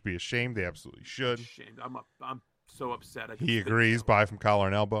Wrestling Tees should be ashamed. They absolutely should. Ashamed. I'm so upset. He agrees. Buy from Collar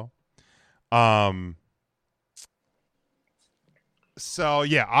and Elbow. So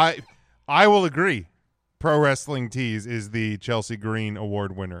yeah, I will agree. Pro Wrestling Tees is the Chelsea Green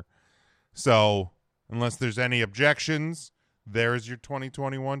Award winner. So unless there's any objections, there's your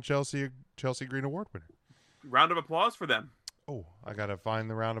 2021 Chelsea Green Award winner. Round of applause for them. Oh, I gotta find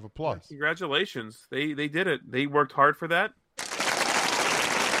the round of applause. Congratulations. They did it. They worked hard for that.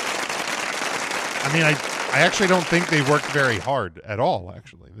 I mean, I actually don't think they worked very hard at all,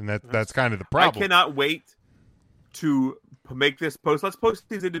 actually. And that's kind of the problem. I cannot wait to make this post. Let's post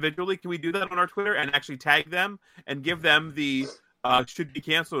these individually. Can we do that on our Twitter and actually tag them and give them the should be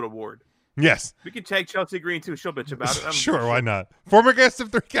canceled award? Yes. We can tag Chelsea Green too. She'll bitch about it. Sure, why not? Former guest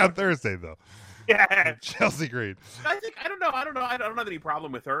of 3count Thursday, though. Yeah. Chelsea Green. I don't know. I don't have any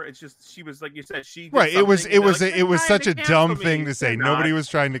problem with her. It's just she was, like you said, she did right. It was such a dumb me. thing to say. They're Nobody not. was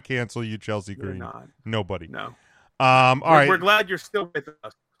trying to cancel you, Chelsea They're Green. not. Nobody. No. All right. We're glad you're still with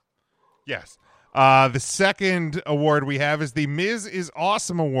us. Yes. The second award we have is the Miz is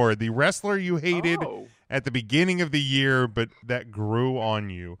Awesome Award, the wrestler you hated at the beginning of the year, but that grew on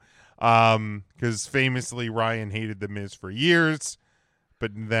you. Because famously Ryan hated the Miz for years,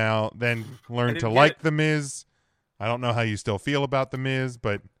 but then learned to like the Miz. I don't know how you still feel about the Miz,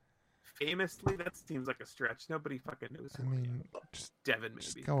 but famously, that seems like a stretch. Nobody fucking knows. I mean, just Devin, maybe.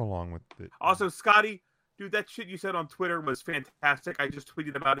 Just go along with it. Also, Scotty, dude, that shit you said on Twitter was fantastic. I just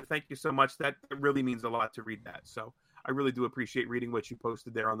tweeted about it. Thank you so much. That really means a lot to read that. So I really do appreciate reading what you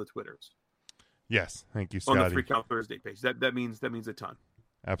posted there on the Twitters. Yes, thank you, Scotty. On the 3count Thursday page. That means a ton.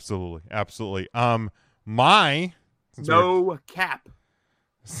 Absolutely.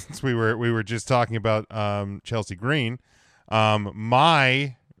 Since we were just talking about Chelsea Green,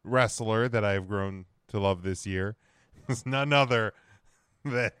 my wrestler that I've grown to love this year is none other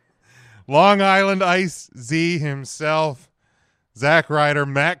than Long Island Ice Z himself, Zack Ryder,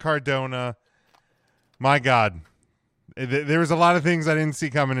 Matt Cardona. My God, there was a lot of things I didn't see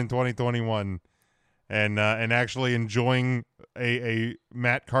coming in 2021, and actually enjoying a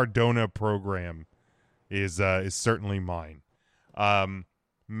Matt Cardona program is certainly mine.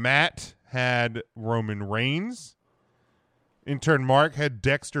 Matt had Roman Reigns. In turn, Mark had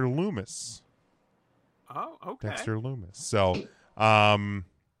Dexter Lumis. Oh, okay. Dexter Lumis. So, Ryan,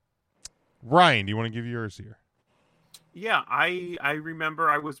 do you want to give yours here? Yeah, I remember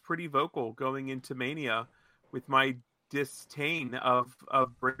I was pretty vocal going into Mania with my disdain of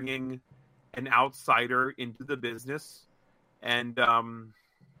bringing an outsider into the business and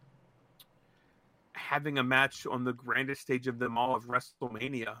having a match on the grandest stage of them all of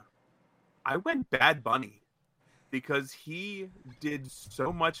WrestleMania. I went Bad Bunny because he did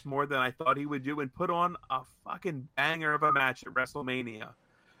so much more than I thought he would do and put on a fucking banger of a match at WrestleMania.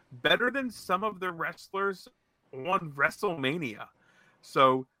 Better than some of the wrestlers on WrestleMania.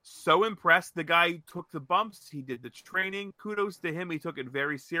 So impressed. The guy took the bumps. He did the training. Kudos to him. He took it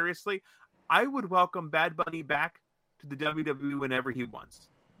very seriously. I would welcome Bad Bunny back to the WWE whenever he wants.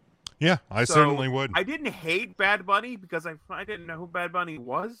 Yeah, I certainly would. I didn't hate Bad Bunny because I didn't know who Bad Bunny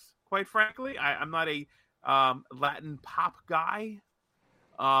was, quite frankly. I'm not a Latin pop guy,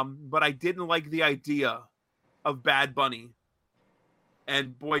 but I didn't like the idea of Bad Bunny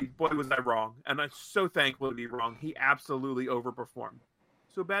And boy, was I wrong. And I'm so thankful to be wrong. He absolutely overperformed.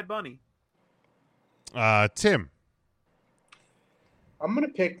 So Bad Bunny. Tim. I'm going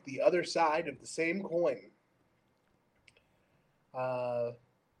to pick the other side of the same coin.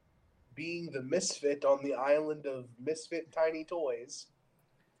 Being the misfit on the island of misfit tiny toys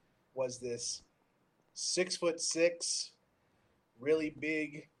was this 6'6", really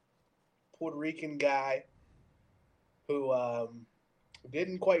big Puerto Rican guy who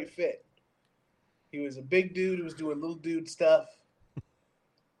didn't quite fit. He was a big dude who was doing little dude stuff,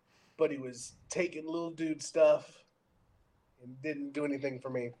 but he was taking little dude stuff and didn't do anything for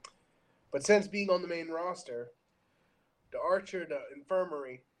me. But since being on the main roster, the Archer, the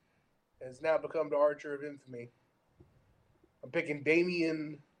Infirmary, has now become the Archer of Infamy. I'm picking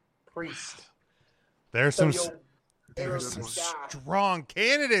Damian Priest. There's some strong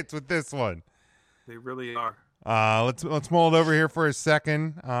candidates with this one. They really are. Let's mull it over here for a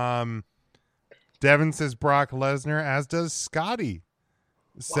second. Devin says Brock Lesnar, as does Scotty.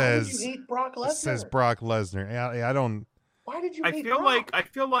 Why did you hate Brock Lesnar? Says Brock Lesnar. I don't. Why did you hate Brock? Brock? I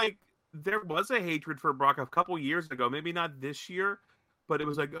feel like there was a hatred for Brock a couple years ago. Maybe not this year, but it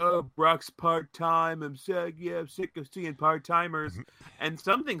was like, oh, Brock's part-time. I'm sick of seeing part-timers. And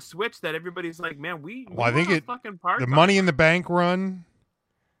something switched that everybody's like, man, I think it fucking the part-time. Money in the Bank run,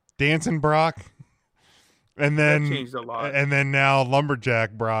 Dancing Brock, and then That changed a lot. And then now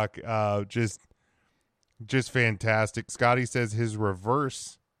Lumberjack Brock, just fantastic. Scotty says his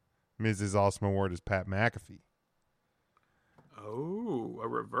reverse Mrs. Awesome Award is Pat McAfee. Oh, a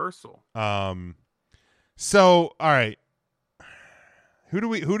reversal. So all right. Who do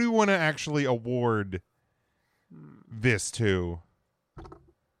we want to actually award this to?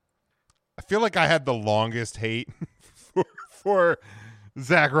 I feel like I had the longest hate for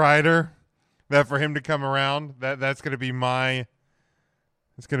Zack Ryder. That for him to come around, that's going to be my.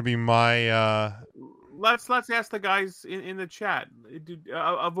 It's going to be my. Let's ask the guys in the chat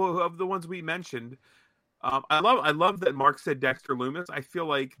of the ones we mentioned. I love that Mark said Dexter Lumis. I feel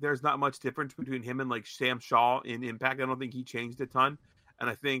like there's not much difference between him and like Sam Shaw in Impact. I don't think he changed a ton. And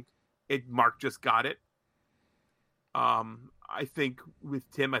I think Mark just got it. I think with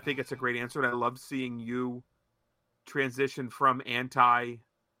Tim, I think it's a great answer. And I love seeing you transition from anti-Damien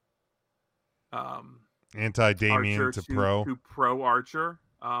Archer to pro. To pro Archer.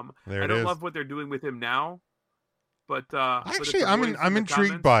 There I it don't is. love what they're doing with him now. But Actually, I'm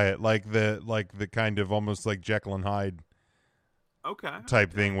intrigued by it. Like the kind of almost like Jekyll and Hyde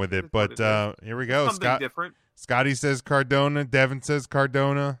type thing with it. But here we go. Something different. Scotty says Cardona. Devin says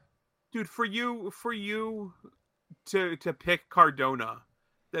Cardona. Dude, for you to pick Cardona,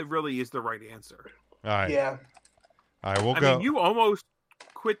 that really is the right answer. All right. Yeah. All right, we'll I go. mean, you almost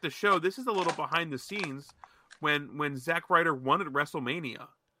quit the show. This is a little behind the scenes when Zack Ryder won at WrestleMania.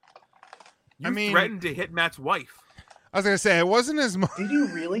 You threatened to hit Matt's wife. I was going to say, it wasn't as much. Did you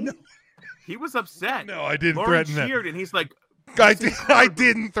really? No. He was upset. No, I didn't Lauren threaten that. cheered, and he's like, I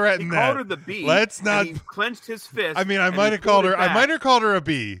didn't threaten he that. called her the B. Let's not. And he clenched his fist. I mean, I and might he have called pulled her. it back. I might have called her a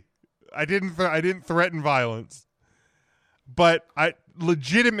B. I didn't threaten violence, but I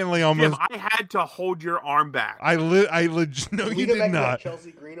legitimately almost. Jim, I had to hold your arm back. No, you did not.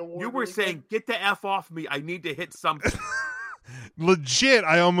 Chelsea Green Award You were saying, "Get the F off me! I need to hit something." Legit,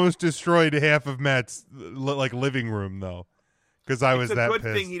 I almost destroyed half of Matt's living room though, because I was that pissed. It's a good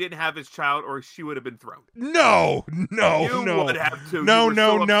pissed. thing he didn't have his child, or she would have been thrown. No. You would have to. No, You were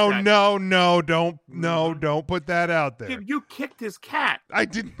so upset. Don't put that out there. Jim, you kicked his cat. I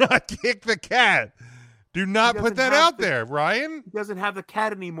did not kick the cat. Do not put that out there, Ryan. He doesn't have the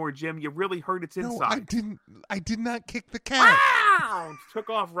cat anymore, Jim. You really hurt its inside. I did not kick the cat. Took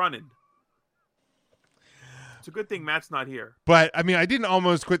off running. It's a good thing Matt's not here. But I mean, I didn't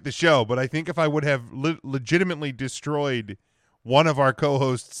almost quit the show, but I think if I would have legitimately destroyed one of our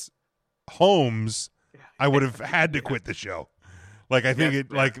co-hosts' homes, I would have had to quit the show. Like I think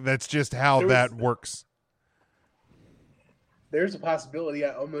that's just how that works. There's a possibility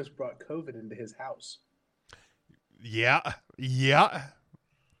I almost brought COVID into his house. Yeah.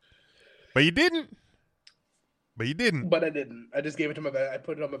 But you didn't. But I didn't. I just gave it to I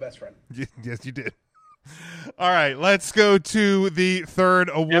put it on my best friend. Yes, you did. All right, let's go to the third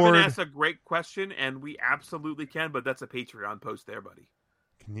award. Evan asked a great question, and we absolutely can, but that's a Patreon post there, buddy.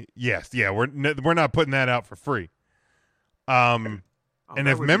 Yes, yeah, we're not putting that out for free. And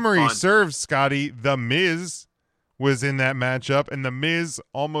if memory serves, Scotty, The Miz was in that matchup, and The Miz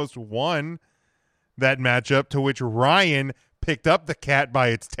almost won that matchup, to which Ryan picked up the cat by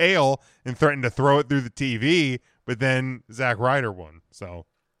its tail and threatened to throw it through the TV, but then Zack Ryder won. So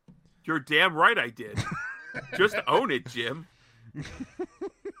you're damn right I did. Just own it, Jim.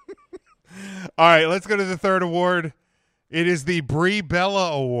 All right, let's go to the third award. It is the Brie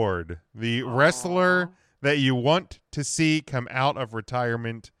Bella Award, the wrestler that you want to see come out of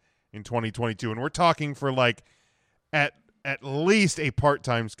retirement in 2022. And we're talking for like at least a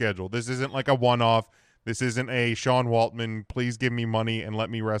part-time schedule. This isn't like a one-off. This isn't a Sean Waltman, please give me money and let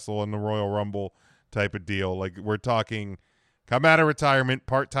me wrestle in the Royal Rumble type of deal. Like, we're talking come out of retirement,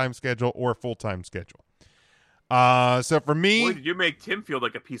 part-time schedule, or full-time schedule. So for me... Boy, did you make Tim feel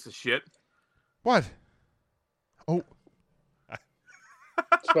like a piece of shit? What? Oh.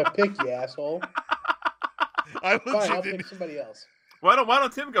 It's my pick, you asshole. Fine, I'll pick somebody else. Why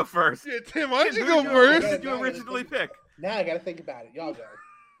don't Tim go first? Yeah, Tim, why don't you go first? Who did you originally pick? Now I got to think about it. Y'all go.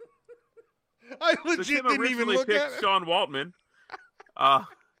 I So legit Tim didn't even originally look at picked it. Sean Waltman.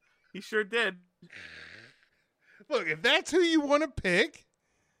 He sure did. Look, if that's who you want to pick,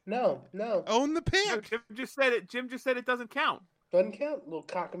 No. own the pick. No, Jim just said it. Jim just said it doesn't count. Doesn't count. Little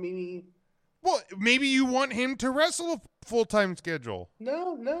cockamamie. Well, maybe you want him to wrestle a full-time schedule.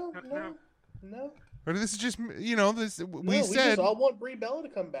 No. Or this is just, this we We said. just all want Brie Bella to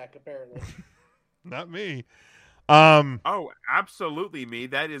come back, apparently. Not me. Oh, absolutely me.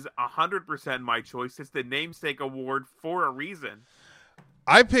 That is 100% my choice. It's the namesake award for a reason.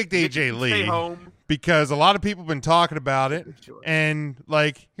 I picked Nick, AJ you Lee stay home. because a lot of people have been talking about it. Sure. And,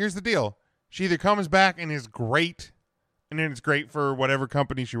 here's the deal. She either comes back and is great, and then it's great for whatever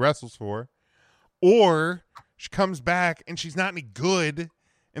company she wrestles for, or she comes back and she's not any good,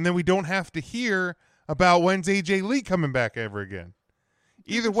 and then we don't have to hear about when's AJ Lee coming back ever again.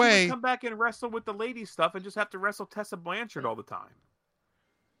 Either She way, would come back and wrestle with the ladies stuff and just have to wrestle Tessa Blanchard all the time.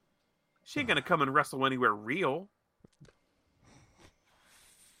 She ain't gonna come and wrestle anywhere real.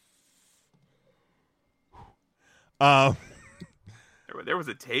 There was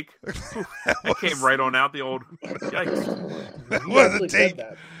a take. That came right on out the old. Yikes. That was a take.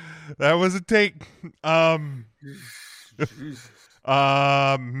 That was a take.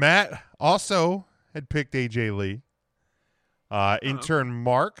 Matt also had picked AJ Lee. Intern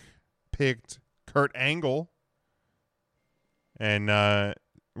Mark picked Kurt Angle. And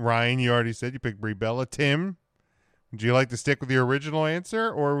Ryan, you already said you picked Brie Bella. Tim, would you like to stick with your original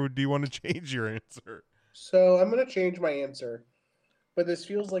answer, or do you want to change your answer? So I'm going to change my answer. But this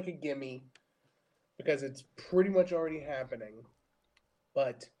feels like a gimme because it's pretty much already happening.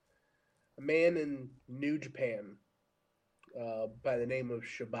 But a man in New Japan by the name of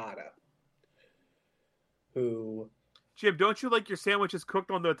Shibata, who... Jim, don't you like your sandwiches cooked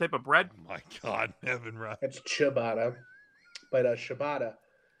on the type of bread? Oh my God, Evan Ryan. That's Shibata. But Shibata,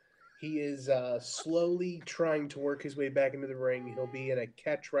 he is slowly trying to work his way back into the ring. He'll be in a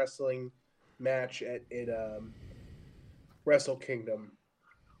catch wrestling match at Wrestle Kingdom.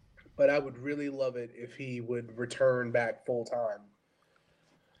 But I would really love it if he would return back full time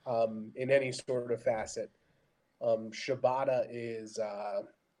in any sort of facet. Shibata is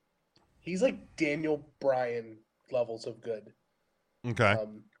he's like Daniel Bryan levels of good. Okay.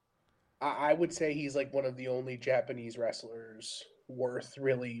 I would say he's like one of the only Japanese wrestlers worth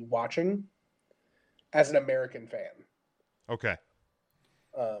really watching as an American fan. Okay.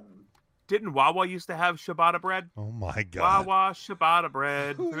 Didn't Wawa used to have Shibata bread? Oh my God. Wawa Shibata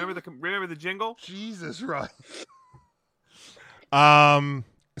bread. Remember the jingle? Jesus, right.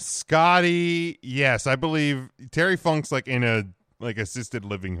 Scotty, yes, I believe Terry Funk's like in a assisted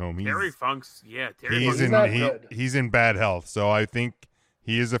living home. Terry Funk's he's in bad health, so I think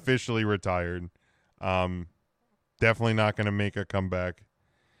he is officially retired. Definitely not going to make a comeback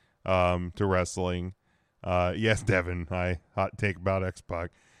to wrestling. Yes, Devin, hot take about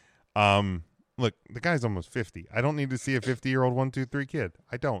X-Pac. Look, the guy's almost 50. I don't need to see a 50-year-old 1-2-3 kid.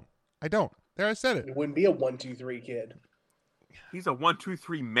 I don't. There, I said it. It wouldn't be a 1-2-3 kid. He's a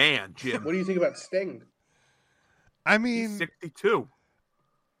 1-2-3 man, Jim. What do you think about Sting? I mean, he's 62.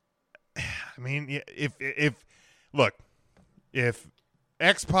 I mean, if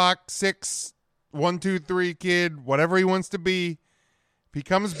X-Pac 1-2-3 kid, whatever he wants to be, if he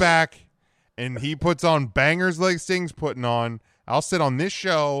comes back and he puts on bangers like Sting's putting on, I'll sit on this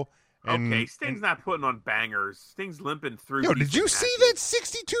show. Okay, Sting's not putting on bangers. Sting's limping through. Yo, did you see that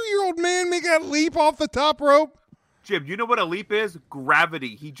 62-year-old man make that leap off the top rope? Jim, you know what a leap is?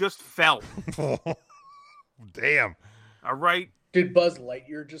 Gravity. He just fell. Damn. All right. Did Buzz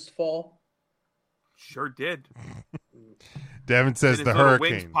Lightyear just fall? Sure did. Devin says and the his little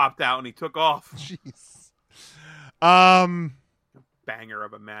hurricane wings popped out and he took off. Jeez. Banger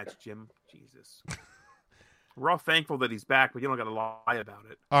of a match, Jim. Jesus. We're all thankful that he's back, but you don't got to lie about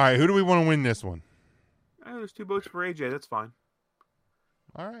it. All right, who do we want to win this one? There's 2 votes for AJ. That's fine.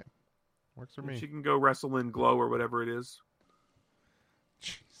 All right. Works for me. She can go wrestle in Glow or whatever it is.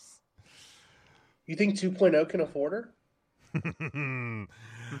 You think 2.0 can afford her?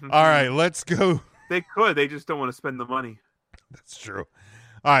 All right, let's go. They could. They just don't want to spend the money. That's true.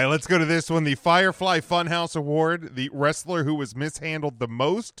 All right, let's go to this one. The Firefly Funhouse Award, the wrestler who was mishandled the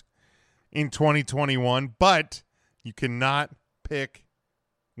most in 2021, but you cannot pick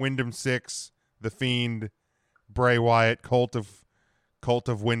Wyndham Six, The Fiend, Bray Wyatt, Cult of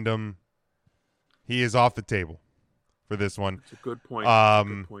Wyndham. He is off the table for this one. That's a good point.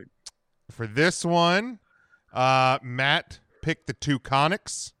 Good point. For this one, Matt picked the two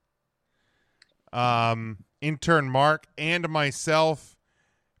Conics. Intern Mark and myself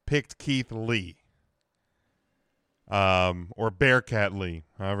picked Keith Lee. Or Bearcat Lee,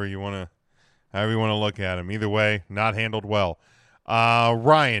 however you want to look at him. Either way, not handled well.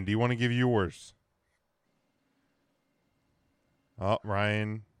 Ryan, do you want to give yours? Oh,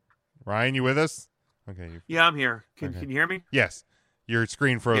 Ryan, you with us? Okay. Yeah, I'm here. Can you hear me? Yes. Your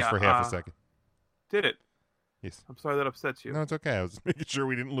screen froze for half a second. Did it? Yes. I'm sorry that upsets you. No, it's okay. I was making sure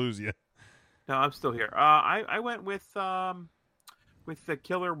we didn't lose you. No, I'm still here. I went with the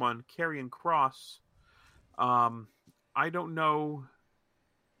killer one, Karrion Kross. I don't know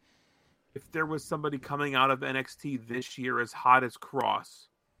if there was somebody coming out of NXT this year as hot as Kross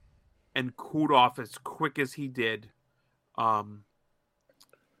and cooled off as quick as he did on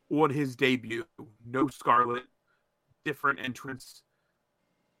his debut. No Scarlet, different entrance,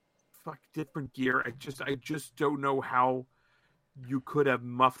 different gear. I just don't know how you could have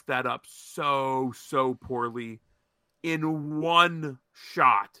muffed that up so poorly in one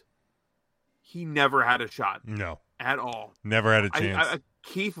shot. He never had a shot. No. At all. Never had a chance.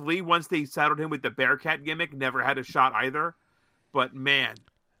 Keith Lee, once they saddled him with the Bearcat gimmick, never had a shot either. But man.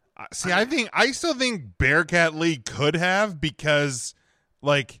 I still think Bearcat Lee could have, because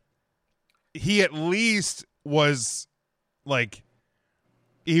he at least was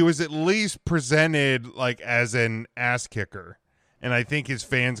he was at least presented as an ass kicker. And I think his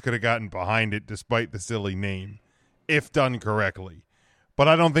fans could have gotten behind it despite the silly name, if done correctly. But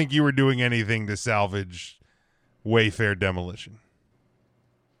I don't think you were doing anything to salvage Wayfair Demolition.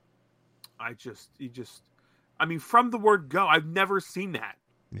 From the word go, I've never seen that.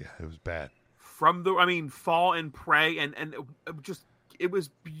 Yeah, it was bad. Fall and pray, and it was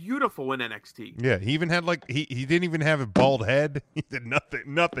beautiful in NXT. Yeah, he even had he didn't even have a bald head. He did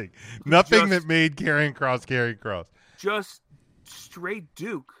nothing that made Karrion Kross. Just straight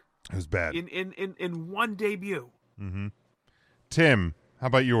Duke. It was bad. In one debut. Mm-hmm. Tim, how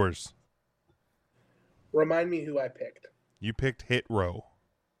about yours? Remind me who I picked. You picked Hit Row.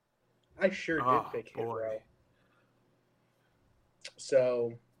 I sure did pick Hit Row.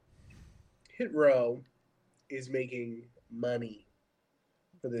 So, Hit Row is making money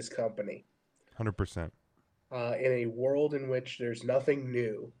for this company. 100%. In a world in which there's nothing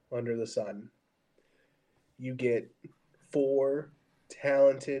new under the sun, you get 4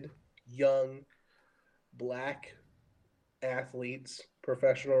 talented, young, black athletes,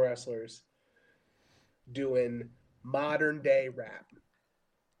 professional wrestlers, doing modern day rap,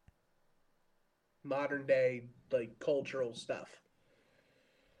 modern day cultural stuff,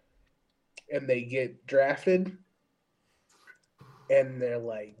 and they get drafted and they're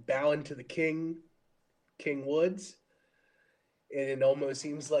bowing to the King Woods, and it almost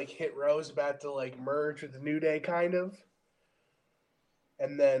seems like Hit Row is about to merge with the New Day kind of,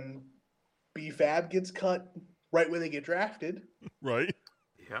 and then B-Fab gets cut right when they get drafted. Right.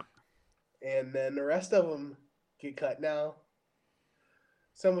 Yep. And then the rest of them get cut now.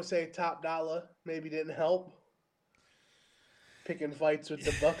 Some would say Top Dollar maybe didn't help. Picking fights with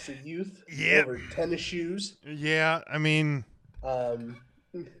the Bucks of Youth over tennis shoes. Yeah,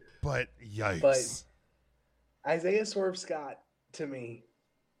 but yikes. But Isaiah Swerve Scott, to me,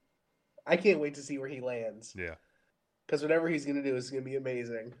 I can't wait to see where he lands. Yeah. Because whatever he's going to do is going to be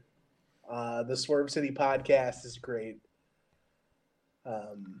amazing. The Swerve City podcast is great.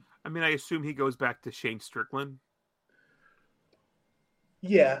 I assume he goes back to Shane Strickland.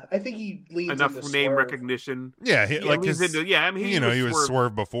 Yeah, I think he leans enough into name Swerve. recognition. Yeah, he was Swerve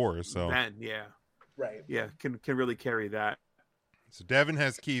Swerve before, so then, yeah, right. Yeah, can really carry that. So Devin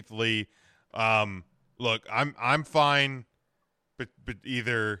has Keith Lee. Look, I'm fine, but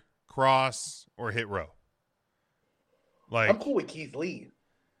either Cross or Hit Row. I'm cool with Keith Lee.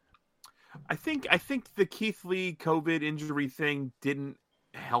 I think the Keith Lee COVID injury thing didn't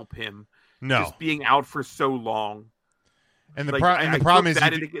help him. No, just being out for so long. And the problem is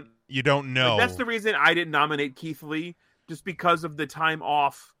you don't know. That's the reason I didn't nominate Keith Lee, just because of the time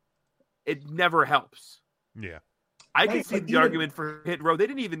off. It never helps. Yeah, I can see the argument for Hit Row. They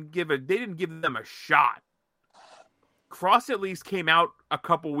didn't give them a shot. Cross at least came out a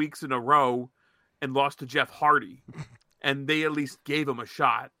couple weeks in a row and lost to Jeff Hardy, and they at least gave him a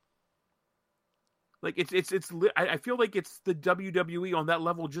shot. Like I feel like it's the WWE on that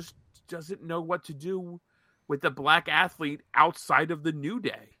level just doesn't know what to do with the black athlete outside of the New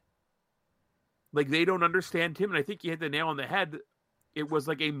Day. Like, they don't understand him, and I think you hit the nail on the head. It was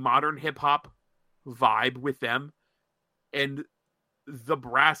like a modern hip hop vibe with them, and the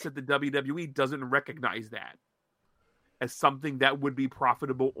brass at the WWE doesn't recognize that as something that would be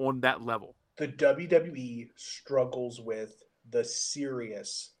profitable on that level. The WWE struggles with the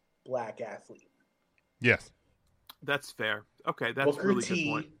serious black athlete. Yes. That's fair. Okay, that's a really good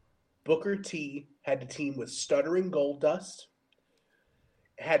point. Booker T had to team with Stuttering Goldust,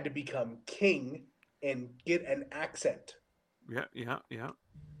 had to become king and get an accent. Yeah.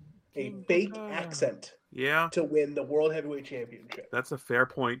 A fake accent. Yeah. To win the World Heavyweight Championship. That's a fair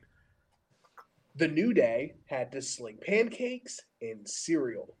point. The New Day had to sling pancakes and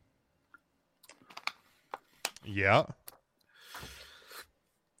cereal. Yeah.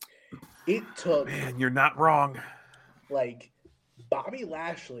 It took... Man, you're not wrong. Like, Bobby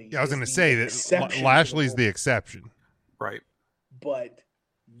Lashley... Yeah, I was going to say that Lashley's the exception. Right. But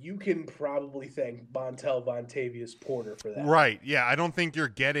you can probably thank Montel Vontavious Porter for that. Right. Yeah, I don't think you're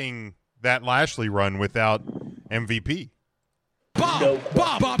getting that Lashley run without MVP.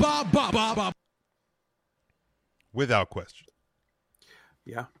 Without question.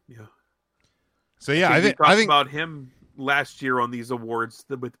 Yeah. So yeah, I think we talked about him last year on these awards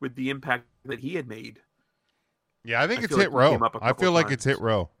with the impact that he had made. Yeah, I think it's Hit Row. I feel like it's Hit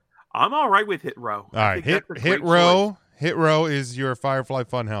Row. I'm all right with Hit Row. All right, Hit Row. Hit Row is your Firefly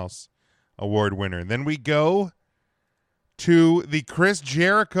Funhouse Award winner. Then we go to the Chris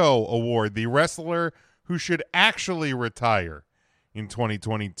Jericho Award, the wrestler who should actually retire in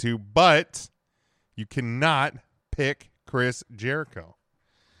 2022, but you cannot pick Chris Jericho.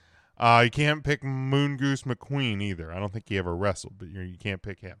 You can't pick Moon Goose McQueen either. I don't think he ever wrestled, but you can't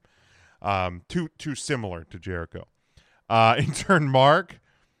pick him. Too similar to Jericho. In turn, Mark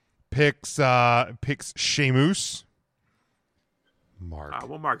picks Sheamus. Mark.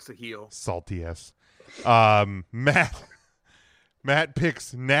 Well, Mark's a heel. Salty S. Matt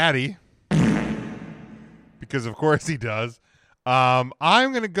picks Natty because of course he does. I'm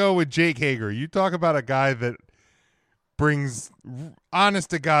going to go with Jake Hager. You talk about a guy that brings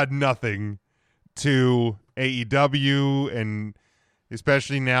honest to God nothing to AEW, and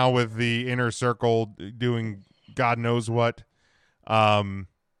especially now with the Inner Circle doing God knows what.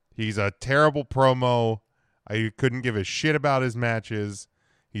 He's a terrible promo. I couldn't give a shit about his matches.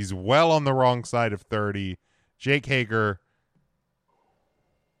 He's well on the wrong side of 30. Jake Hager,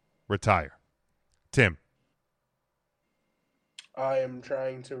 retire. Tim. I am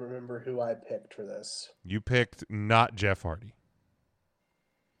trying to remember who I picked for this. You picked not Jeff Hardy.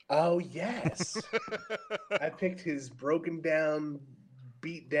 Oh, yes. I picked his broken down,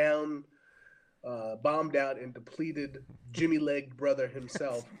 beat down, bombed out, and depleted Jimmy Leg brother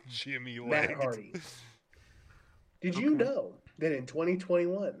himself, Jimmy Leg. Matt Hardy. Did you know that in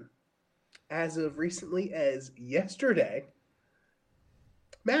 2021, as of recently as yesterday,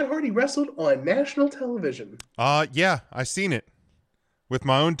 Matt Hardy wrestled on national television? Yeah, I seen it with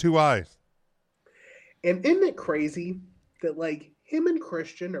my own two eyes. And isn't it crazy that, like, him and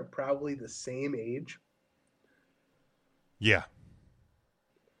Christian are probably the same age? Yeah.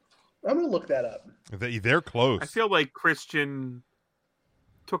 I'm going to look that up. They're close. I feel like Christian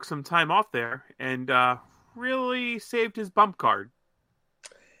took some time off there and really saved his bump card.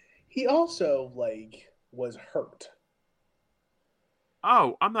 He also, like, was hurt.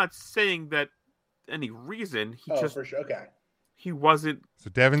 Oh, I'm not saying that any reason. He just for sure. Okay. He wasn't. So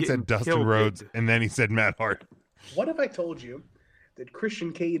Devin said Dustin Rhodes, and then he said Matt Hardy. What if I told you that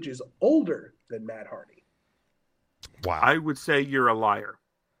Christian Cage is older than Matt Hardy? Wow. I would say you're a liar.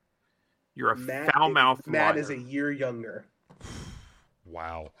 You're a foul-mouthed liar. Matt is a year younger.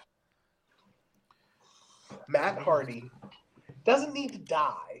 Wow. Matt Hardy doesn't need to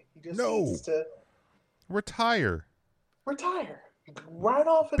die. He just needs to retire. Retire. Right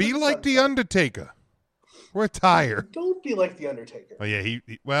off. Be like the Undertaker. Retire. Don't be like the Undertaker. Oh yeah, he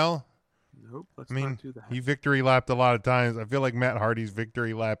well. Nope. Let's not do that. He victory lapped a lot of times. I feel like Matt Hardy's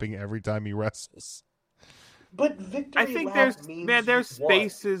victory lapping every time he wrestles. But victory I think lap there's means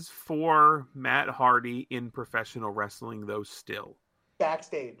spaces for Matt Hardy in professional wrestling, though. Still,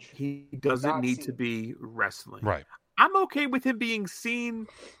 backstage, he doesn't need to be wrestling. Right. I'm okay with him being seen.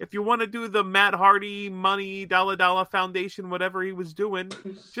 If you want to do the Matt Hardy money dollar Foundation, whatever he was doing,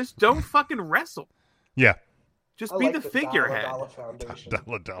 just don't fucking wrestle. Yeah. Just be the figurehead. Dollar Foundation.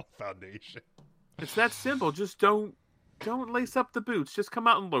 Dollar Foundation. It's that simple. Just don't lace up the boots. Just come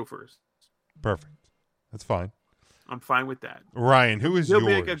out in loafers. Perfect. That's fine. I'm fine with that. Ryan, who is He'll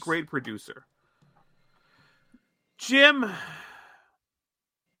yours? be like a great producer. Jim,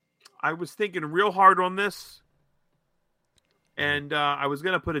 I was thinking real hard on this, and I was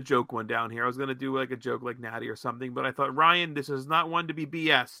going to put a joke one down here. I was going to do like a joke like Natty or something, but I thought, Ryan, this is not one to be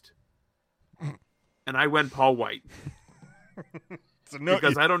BS'd. And I went Paul White.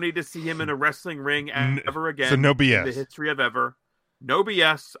 Because I don't need to see him in a wrestling ring ever again. So no BS. In the history of ever. No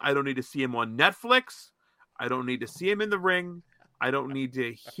BS. I don't need to see him on Netflix. I don't need to see him in the ring. I don't need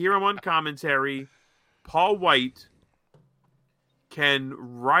to hear him on commentary. Paul White can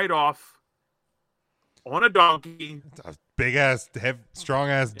ride off on a donkey. A big ass, strong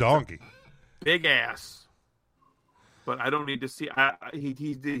ass donkey. Big ass. But I don't need to see.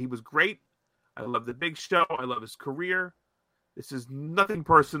 He was great. I love the Big Show. I love his career. This is nothing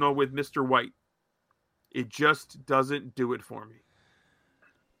personal with Mr. White. It just doesn't do it for me.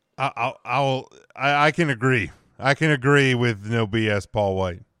 I can agree. I can agree with no BS Paul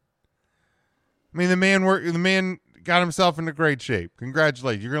White. I mean, the man got himself into great shape.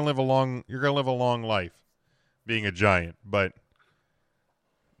 Congratulations. You're gonna live a long life being a giant, but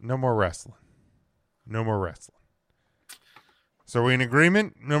no more wrestling. No more wrestling. So are we in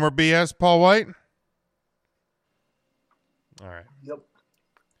agreement? No more BS Paul White? All right. Yep.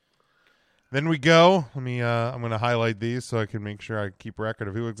 Then we go. I'm going to highlight these so I can make sure I keep record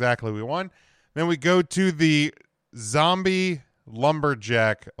of who exactly we won. Then we go to the Zombie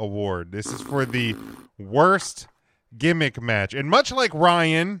Lumberjack Award. This is for the worst gimmick match. And much like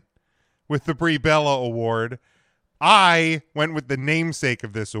Ryan with the Brie Bella Award, I went with the namesake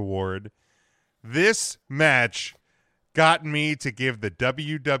of this award. This match got me to give the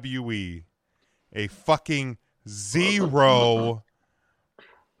WWE a fucking 0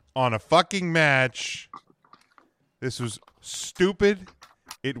 on a fucking match. This was stupid.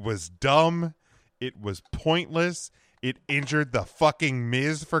 It was dumb. It was pointless. It injured the fucking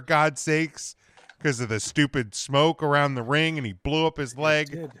Miz, for God's sakes, because of the stupid smoke around the ring, and he blew up his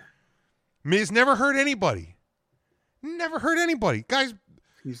leg. Miz never hurt anybody. Never hurt anybody. Guy's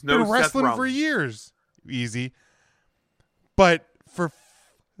been wrestling for years. Easy. But for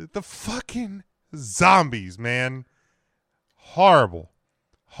the fucking zombies, man. Horrible.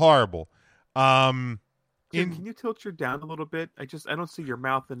 Jim, can you tilt your down a little bit? I don't see your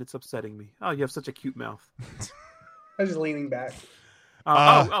mouth, and it's upsetting me. Oh, you have such a cute mouth. I was just leaning back.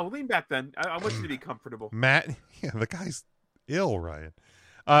 Lean back then. I want you to be comfortable. Matt, yeah, the guy's ill, Ryan.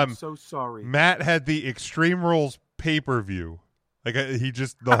 I'm so sorry. Matt had the Extreme Rules pay-per-view. Like he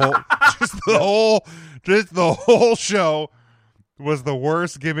just the whole show was the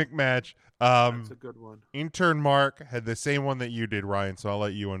worst gimmick match. That's a good one. Intern Mark had the same one that you did, Ryan, so I'll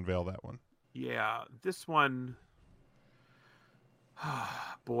let you unveil that one. Yeah, this one,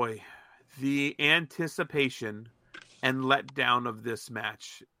 boy, the anticipation and letdown of this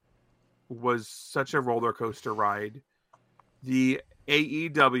match was such a roller coaster ride. The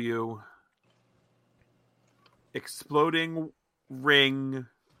AEW exploding ring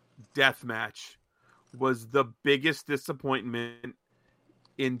death match was the biggest disappointment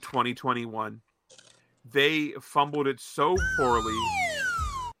in 2021. They fumbled it so poorly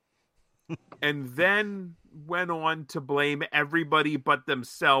and then went on to blame everybody but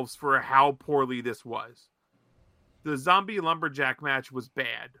themselves for how poorly this was. The Zombie Lumberjack match was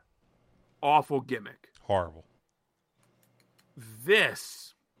bad. Awful gimmick. Horrible.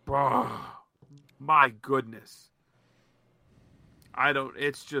 This, my goodness.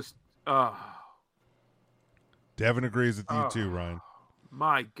 It's just, Devin agrees with you too, Ryan.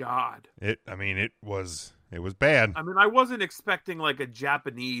 My God. It was bad. I mean, I wasn't expecting like a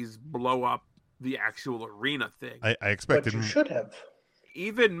Japanese blow up the actual arena thing. I expected. But you should have.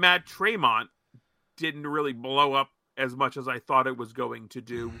 Even Matt Tremont didn't really blow up as much as I thought it was going to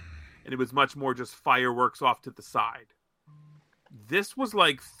do. And it was much more just fireworks off to the side. This was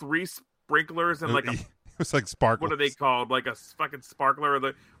like 3 sprinklers and like a... It was like sparklers. What are they called? Like a fucking sparkler?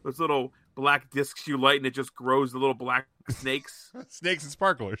 Or those little black discs you light and it just grows the little black snakes. Snakes and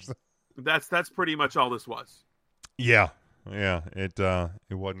sparklers. That's pretty much all this was. Yeah. It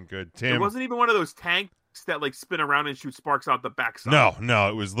wasn't good. Tim, it wasn't even one of those tanks that like spin around and shoot sparks out the backside. No,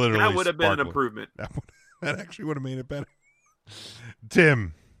 it was literally. That would have been an sparkler. improvement. That actually would have made it better.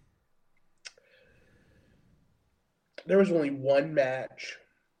 Tim, there was only one match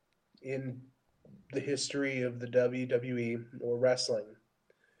in the history of the WWE or wrestling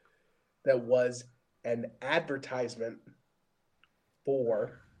that was an advertisement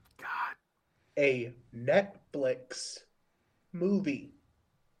for a Netflix movie.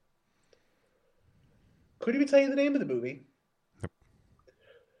 Couldn't even tell you the name of the movie. Yep.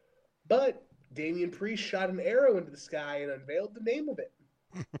 But Damian Priest shot an arrow into the sky and unveiled the name of it.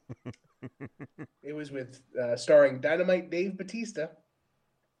 It was with starring Dynamite Dave Batista.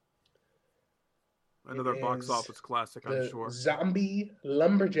 Another box office classic, I'm sure. Zombie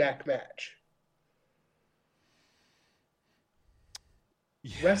Lumberjack match.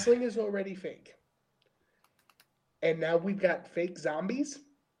 Yeah. Wrestling is already fake. And now we've got fake zombies?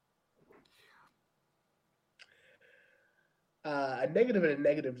 A negative and a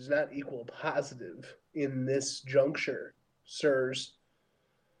negative does not equal a positive in this juncture, sirs.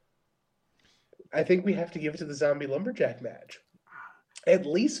 I think we have to give it to the Zombie Lumberjack match. At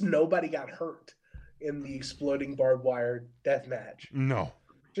least nobody got hurt in the exploding barbed wire death match. No.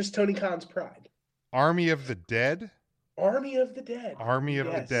 Just Tony Khan's pride. Army of the Dead? Army of the Dead. Army of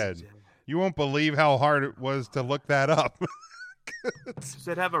the Dead. You won't believe how hard it was to look that up. Does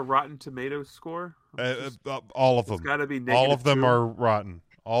it have a Rotten Tomatoes score? All of them. It's got to be all of them -2. are rotten.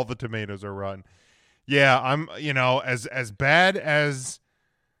 All the tomatoes are rotten. Yeah, I'm. As bad as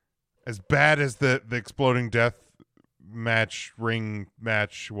the exploding death ring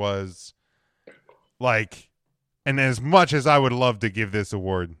match was, like, and as much as I would love to give this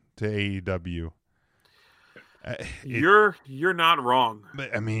award to AEW, you're not wrong.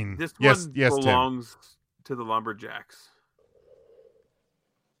 I mean, this yes, one yes, belongs to the Lumberjacks.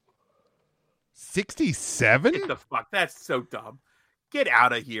 67? Get the fuck! That's so dumb. Get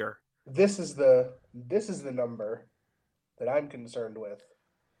out of here. This is the number that I'm concerned with.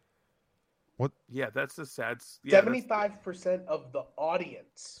 What? Yeah, that's a sad. Yeah, 75% of the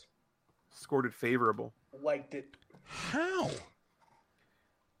audience scored it favorable. Liked it. How?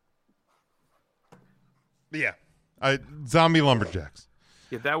 Yeah, Zombie Lumberjacks.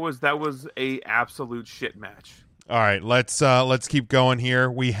 Yeah, that was a absolute shit match. All right, let's keep going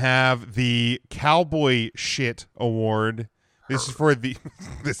here. We have the Cowboy Shit Award. This is for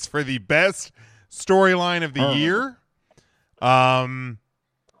the best storyline of the year.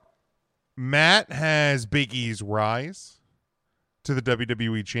 Matt has Big E's rise to the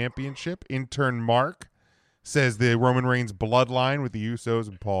WWE Championship. Intern Mark says the Roman Reigns bloodline with the Usos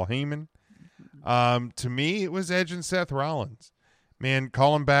and Paul Heyman. To me, it was Edge and Seth Rollins. Man,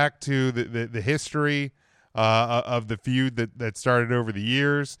 calling back to the history of the feud that started over the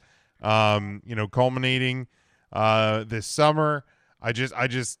years, culminating this summer. I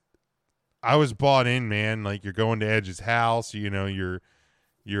was bought in, man. Like, you're going to Edge's house, you're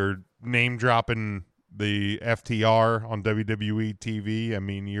name dropping the FTR on WWE TV. I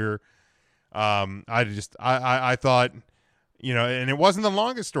mean, I thought, and it wasn't the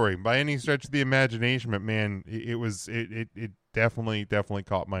longest story by any stretch of the imagination, but man, it definitely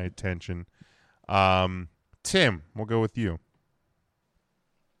caught my attention. Tim, we'll go with you.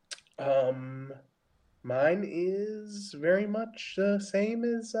 Mine is very much the same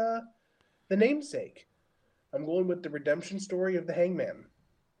as the namesake. I'm going with the redemption story of the Hangman.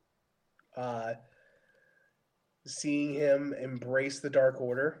 Seeing him embrace the Dark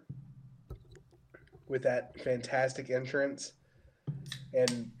Order with that fantastic entrance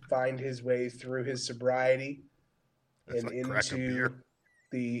and find his way through his sobriety and into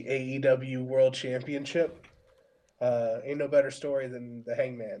the AEW World Championship. Ain't no better story than the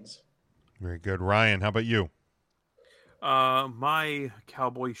Hangman's. Very good. Ryan, how about you? My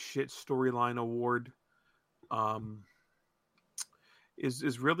Cowboy Shit Storyline Award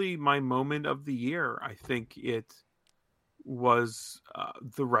is really my moment of the year. I think it was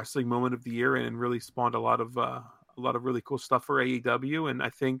the wrestling moment of the year and really spawned a lot of really cool stuff for AEW, and I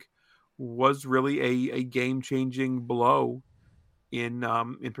think was really a game-changing blow in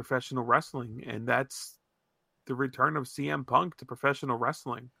professional wrestling, and that's the return of CM Punk to professional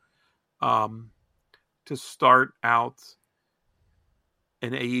wrestling. To start out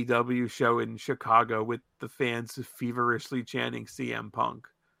an AEW show in Chicago with the fans feverishly chanting CM Punk.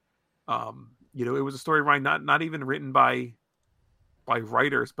 It was a storyline not even written by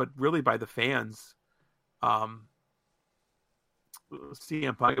writers, but really by the fans. CM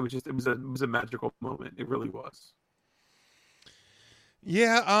Punk, it was a magical moment. It really was.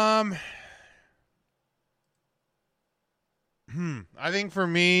 Yeah. I think for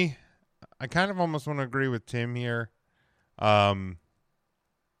me, I kind of almost want to agree with Tim here.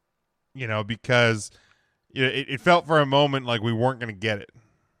 Because it felt for a moment like we weren't going to get it.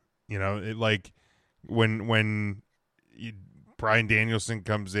 It like when Bryan Danielson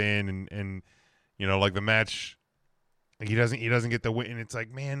comes in and like the match, like he doesn't get the win, and it's like,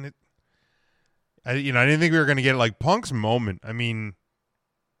 man, I didn't think we were going to get it. Like Punk's moment. I mean,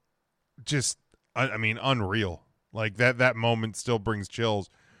 unreal. Like that moment still brings chills.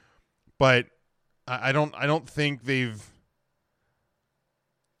 But I don't think they've.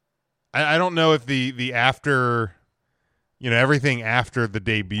 I don't know if the after, everything after the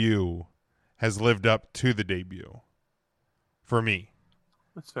debut has lived up to the debut for me.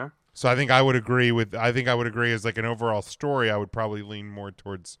 That's fair. So I think I would agree as like an overall story, I would probably lean more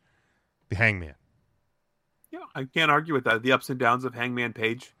towards the Hangman. Yeah, I can't argue with that. The ups and downs of Hangman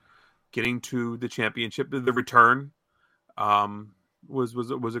Page getting to the championship, the return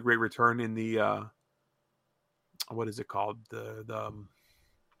was a great return in the what is it called? The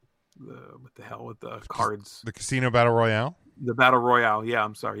what the hell with the cards? The Casino Battle Royale? The Battle Royale. Yeah,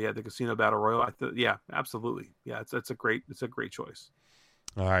 I'm sorry. Yeah, the Casino Battle Royale. Yeah, absolutely. Yeah, it's a great choice.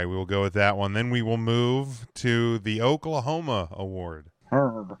 All right, we will go with that one. Then we will move to the Oklahoma Award.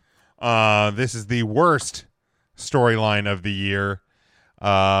 This is the worst storyline of the year.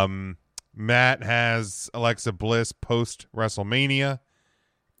 Matt has Alexa Bliss post WrestleMania.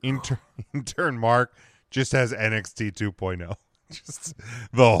 Intern Mark just has NXT 2.0. Just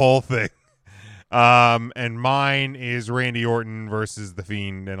the whole thing. And mine is Randy Orton versus The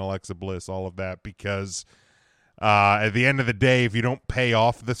Fiend and Alexa Bliss, all of that, because at the end of the day, if you don't pay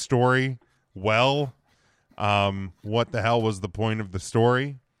off the story well, what the hell was the point of the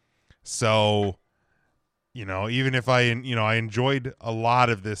story? So, even if I enjoyed a lot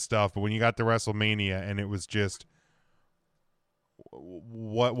of this stuff, but when you got to WrestleMania and it was just,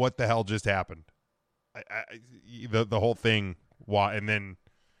 what the hell just happened? The whole thing, why, and then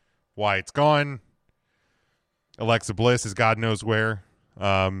why it's gone. Alexa Bliss is God knows where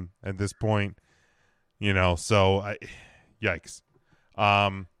at this point, so yikes.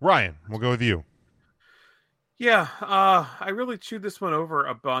 Ryan, we'll go with you. Yeah, I really chewed this one over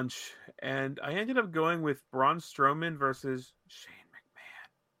a bunch, and I ended up going with Braun Strowman versus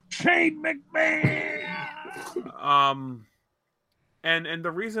Shane McMahon. And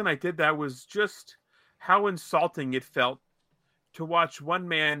the reason I did that was just how insulting it felt to watch one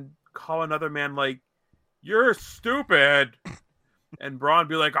man call another man like, "You're stupid," and Braun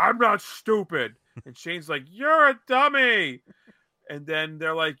be like, "I'm not stupid," and Shane's like, "You're a dummy," and then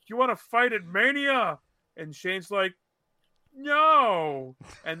they're like, "You want to fight at Mania?" And Shane's like, "No,"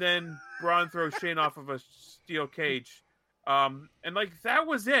 and then Braun throws Shane off of a steel cage, and like that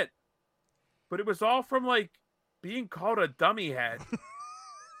was it. But it was all from like being called a dummy head.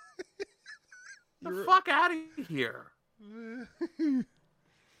 The fuck out of here.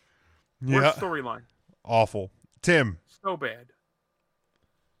 Worst storyline. Awful. Tim. So bad.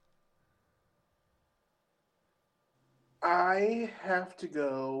 I have to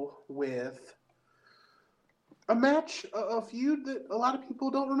go with a match, a feud that a lot of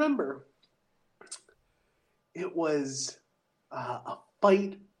people don't remember. It was a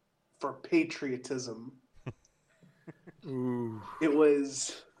fight for patriotism. Ooh. It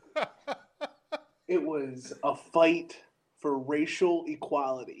was a fight for racial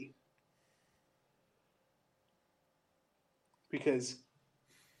equality. Because,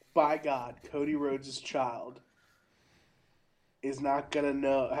 by God, Cody Rhodes' child is not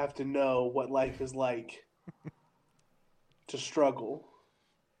gonna have to know what life is like to struggle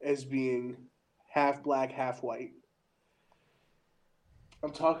as being half black, half white.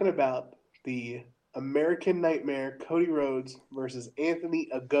 I'm talking about the American Nightmare, Cody Rhodes versus Anthony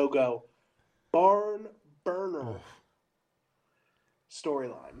Ogogo barn burner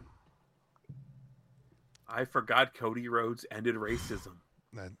storyline. I forgot Cody Rhodes ended racism.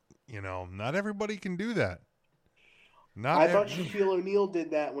 That not everybody can do that. I thought Shaquille O'Neal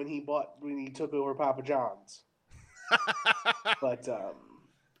did that when he took over Papa John's. But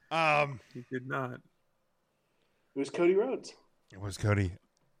he did not. It was Cody Rhodes. It was Cody.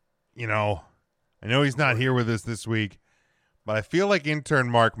 I know he's not here with us this week, but I feel like intern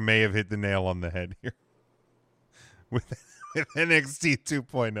Mark may have hit the nail on the head here with NXT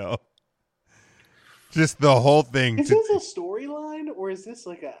 2.0. Just the whole thing. Is this a storyline or is this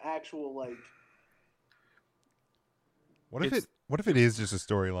like an actual like? What if it is just a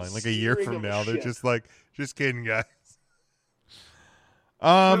storyline? Like a year from now, they're just like, just kidding, guys.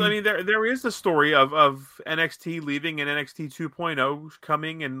 I mean, there is the story of NXT leaving and NXT 2.0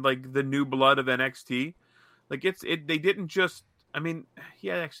 coming and like the new blood of NXT. Like they didn't just. I mean,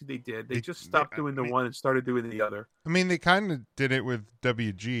 yeah, actually they did. They just stopped doing the one and started doing the other. I mean, they kind of did it with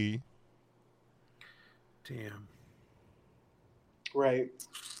WG. Damn. Right.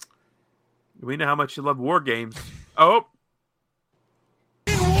 We know how much you love War Games. Oh.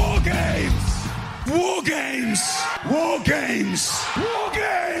 War Games! War Games! War Games! War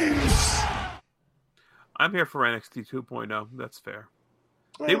Games! I'm here for NXT 2.0. That's fair.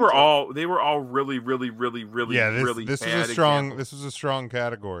 They were all really, really, really, really, really this bad was a strong examples. This was a strong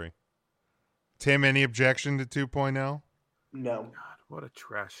category. Tim, any objection to 2.0? No. What a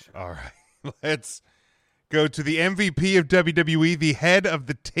trash. All right. Let's go to the MVP of WWE, the Head of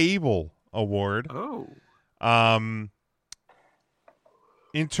the Table Award. Oh.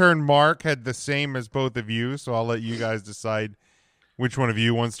 Intern Mark had the same as both of you, so I'll let you guys decide which one of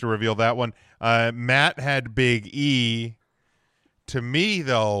you wants to reveal that one. Matt had Big E. To me,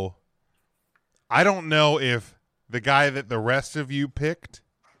 though, I don't know if the guy that the rest of you picked,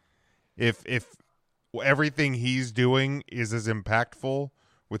 if everything he's doing is as impactful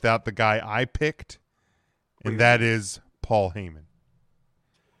without the guy I picked, and that is Paul Heyman.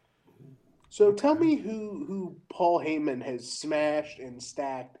 So tell me who Paul Heyman has smashed and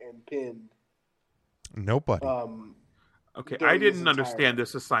stacked and pinned. Nobody. Okay, during I didn't this understand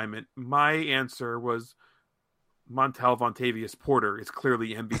this assignment. My answer was Montel Vontavious Porter is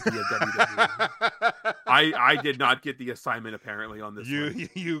clearly MVP of WWE. I did not get the assignment apparently on this one.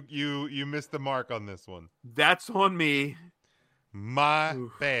 You missed the mark on this one. That's on me. My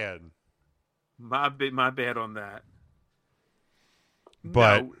bad. My bad on that.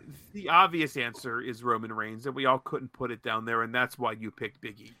 But no, the obvious answer is Roman Reigns, and we all couldn't put it down there, and that's why you picked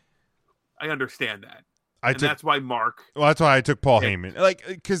Big E. I understand that. That's why Mark. Well, that's why I took Paul Heyman. Like,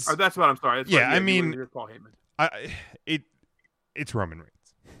 because that's what I'm sorry. That's yeah, why, I mean, you're Paul Heyman. It's Roman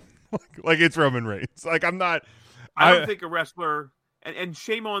Reigns. like it's Roman Reigns. Like I'm not. I don't think a wrestler, and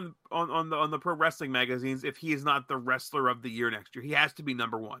shame on the pro wrestling magazines if he is not the wrestler of the year next year. He has to be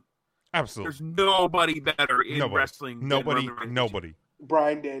number one. Absolutely. There's nobody better in wrestling. Nobody.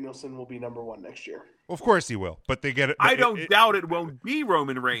 Bryan Danielson will be number one next year. Of course he will, but they get it. I don't doubt it won't be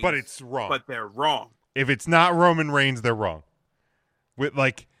Roman Reigns, but it's wrong. But they're wrong. If it's not Roman Reigns, they're wrong.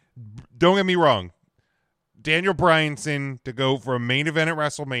 Don't get me wrong. Daniel Bryanson to go from main event at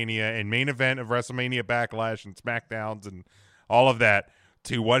WrestleMania and main event of WrestleMania Backlash and SmackDowns and all of that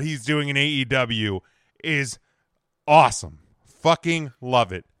to what he's doing in AEW is awesome. Fucking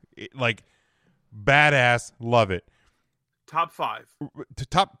love it. Badass, love it. Top 5.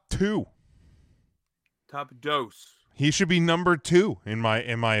 Top 2. Top dose. He should be number 2 in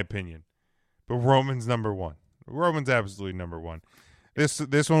my opinion. But Roman's number 1. Roman's absolutely number 1.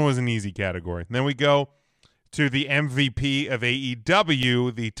 This one was an easy category. And then we go to the MVP of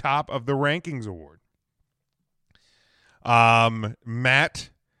AEW, the top of the rankings award. Matt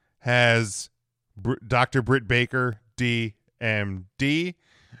has Dr. Britt Baker, DMD.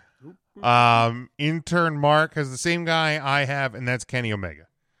 Intern Mark has the same guy I have, and that's Kenny Omega.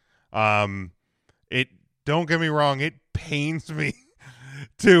 Don't get me wrong, it pains me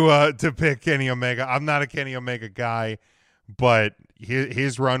to pick Kenny Omega. I'm not a Kenny Omega guy, but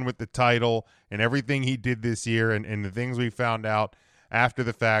his run with the title and everything he did this year and the things we found out after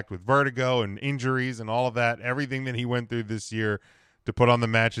the fact with Vertigo and injuries and all of that, everything that he went through this year to put on the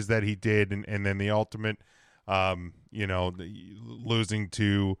matches that he did, and then the ultimate, losing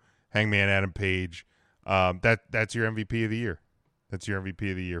to Hangman Adam Page, that's your MVP of the year. That's your MVP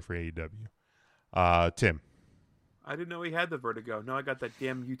of the year for AEW. Tim. I didn't know he had the Vertigo. No, I got that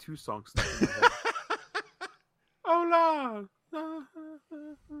damn U2 song stuck in my head. Oh, no.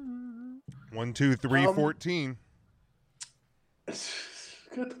 1, 2, 3, 14. Good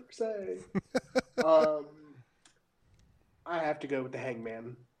to say. I have to go with the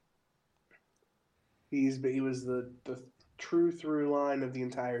Hangman. He was the true through line of the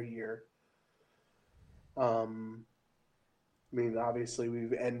entire year. Obviously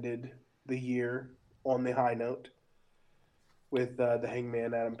we've ended the year on the high note with the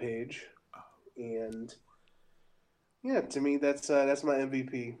Hangman Adam Page, and yeah, to me that's my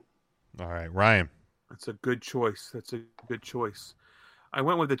MVP. All right, Ryan. That's a good choice. I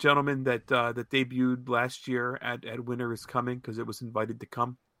went with the gentleman that debuted last year at Winter is Coming because it was invited to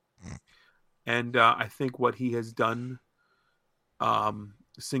come. And I think what he has done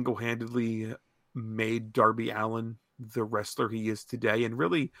single-handedly made Darby Allin the wrestler he is today, and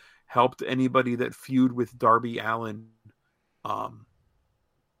really helped anybody that feud with Darby Allin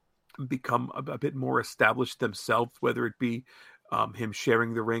become a bit more established themselves, whether it be him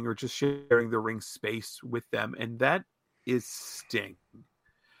sharing the ring or just sharing the ring space with them. And that is Sting.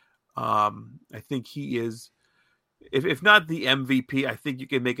 I think he is, if not the MVP, I think you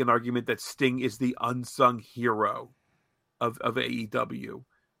can make an argument that Sting is the unsung hero of AEW.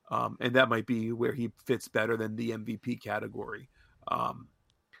 And that might be where he fits better than the MVP category.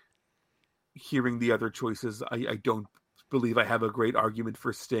 Hearing the other choices, I don't believe I have a great argument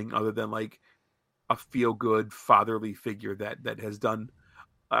for Sting other than like a feel-good fatherly figure that has done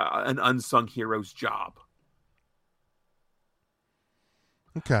an unsung hero's job.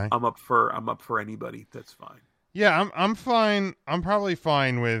 Okay, I'm up for anybody. That's fine. Yeah, I'm fine. I'm probably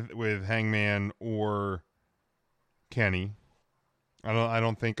fine with Hangman or Kenny. I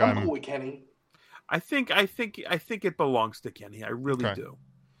don't think I'm I'm cool with Kenny. I think it belongs to Kenny. I really Okay. do.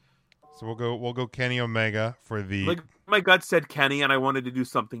 So we'll go Kenny Omega for the. Like my gut said Kenny, and I wanted to do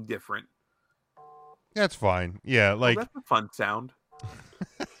something different. That's fine. Yeah, like that's a fun sound.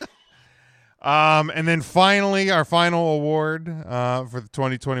 And then finally, our final award for the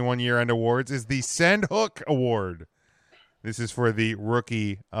 2021 year-end awards is the Send Hook Award. This is for the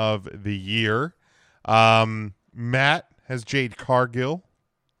Rookie of the Year. Matt has Jade Cargill.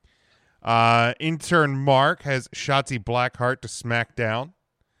 Intern Mark has Shotzi Blackheart to SmackDown.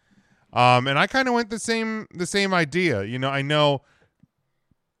 And I kind of went the same idea. You know, I know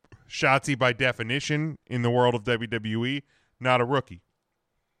Shotzi by definition in the world of WWE, not a rookie.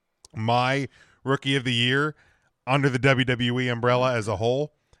 My Rookie of the Year under the WWE umbrella as a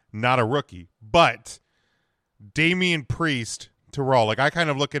whole, not a rookie. But Damian Priest to Raw, like I kind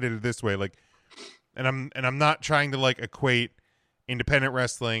of look at it this way, like, and I'm not trying to like equate independent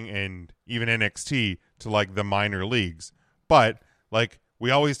wrestling and even NXT to like the minor leagues, but like we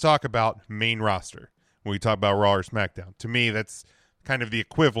always talk about main roster when we talk about Raw or SmackDown. To me, that's kind of the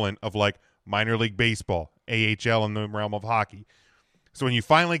equivalent of like minor league baseball, AHL in the realm of hockey. So when you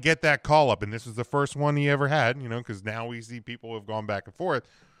finally get that call up, and this was the first one he ever had, you know, because now we see people who have gone back and forth.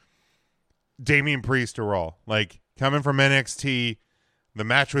 Damian Priest to Raw, like coming from NXT, the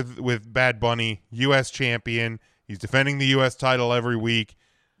match with Bad Bunny, U.S. champion. He's defending the U.S. title every week.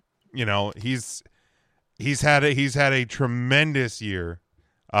 You know, he's had a tremendous year.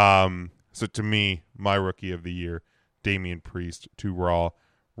 So to me, my Rookie of the Year, Damian Priest to Raw.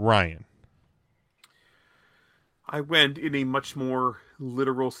 Ryan. I went in a much more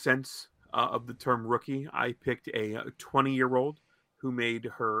literal sense of the term rookie. I picked a 20-year-old who made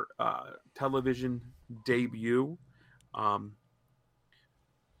her television debut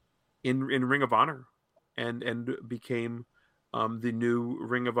in Ring of Honor and became the new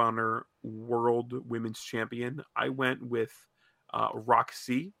Ring of Honor World Women's Champion. I went with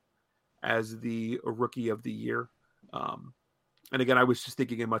Roxy as the Rookie of the Year. And again, I was just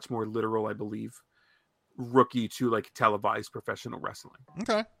thinking a much more literal, I believe, rookie to like televised professional wrestling.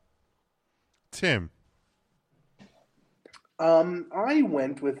 Okay. Tim. I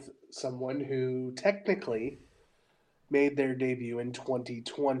went with someone who technically made their debut in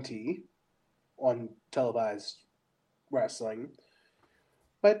 2020 on televised wrestling,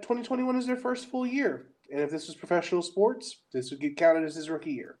 but 2021 is their first full year. And if this was professional sports, this would get counted as his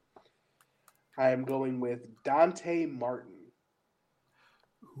rookie year. I am going with Dante Martin.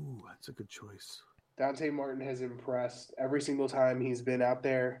 Ooh, that's a good choice. Dante Martin has impressed every single time he's been out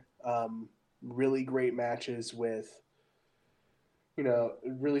there. Really great matches with, you know,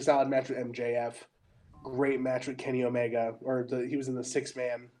 really solid match with MJF. Great match with Kenny Omega, he was in the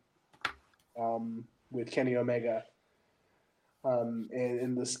 6-man with Kenny Omega.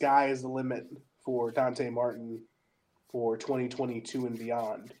 And the sky is the limit for Dante Martin for 2022 and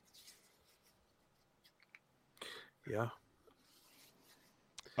beyond. Yeah.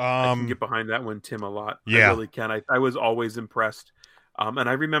 I can get behind that one, Tim, a lot. Yeah. I really can. I was always impressed. And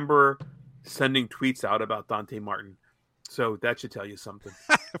I remember sending tweets out about Dante Martin. So that should tell you something.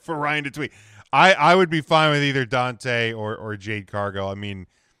 For Ryan to tweet. I would be fine with either Dante or Jade Cargill. I mean,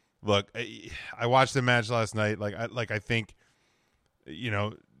 look, I watched the match last night. I think, you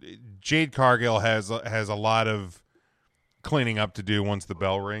know, Jade Cargill has a lot of cleaning up to do once the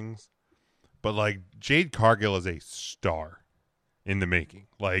bell rings. But like Jade Cargill is a star in the making.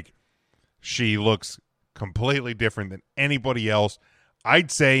 Like, she looks completely different than anybody else,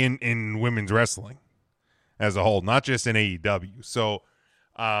 I'd say, in women's wrestling as a whole, not just in AEW. So,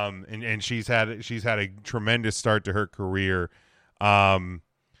 and she's had a tremendous start to her career.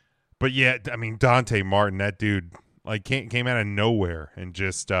 But yeah, I mean, Dante Martin, that dude, like came out of nowhere and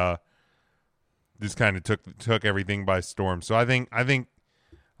just kind of took everything by storm. So I think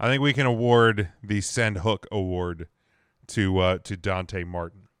we can award the Send Hook Award to Dante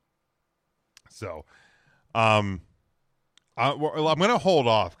Martin. So, I'm going to hold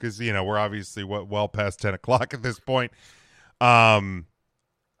off because, you know, we're obviously well past 10 o'clock at this point.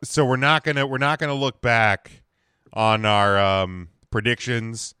 So we're not gonna look back on our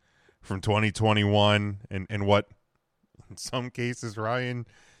predictions from 2021 and what in some cases, Ryan,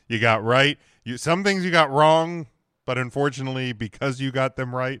 you got right. Some things you got wrong, but unfortunately, because you got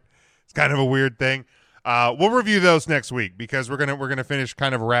them right, it's kind of a weird thing. We'll review those next week because we're gonna finish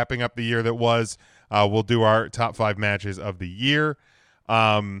kind of wrapping up the year that was. We'll do our top 5 matches of the year,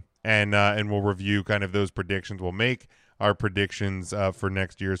 and we'll review kind of those predictions. We'll make our predictions for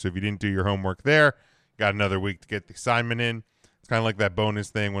next year. So if you didn't do your homework there, got another week to get the assignment in. It's kind of like that bonus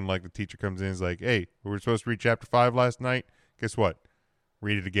thing when like the teacher comes in and is like, hey, we were supposed to read chapter 5 last night. Guess what?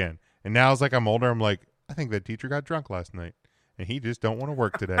 read it again. And now as like I'm older, I'm like, I think that teacher got drunk last night and he just don't want to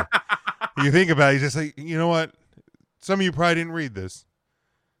work today. You think about it, he's just like, you know what? Some of you probably didn't read this.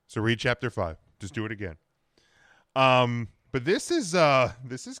 So read chapter 5. Just do it again. But this is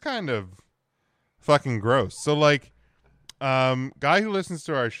kind of fucking gross. So like, guy who listens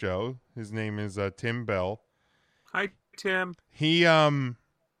to our show, his name is Tim Bell. Hi, Tim. He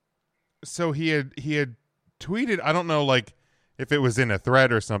so he had tweeted, I don't know like if it was in a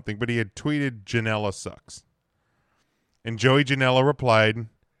thread or something, but he had tweeted Janela sucks. And Joey Janela replied,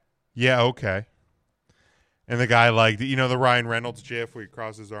 yeah, okay. And the guy liked, the Ryan Reynolds gif where he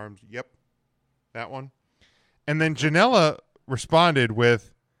crosses his arms. Yep, that one. And then Janela responded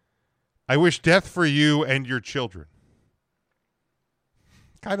with, I wish death for you and your children.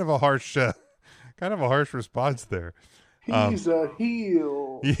 Kind of a harsh response there. He's a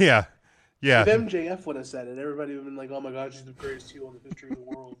heel. Yeah. Yeah. If MJF would have said it, everybody would have been like, oh my God, he's the greatest heel in the history of the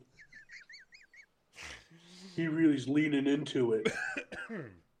world. He really's leaning into it.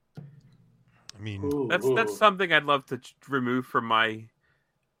 I mean, that's something I'd love to remove from my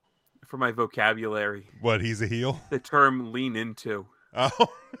vocabulary. What, he's a heel? The term "lean into." Oh,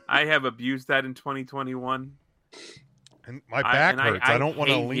 I have abused that in 2021. And my back hurts. I don't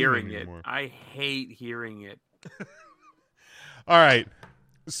want to lean anymore. I hate hearing it. All right,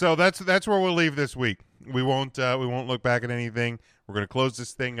 so that's where we'll leave this week. We won't look back at anything. We're gonna close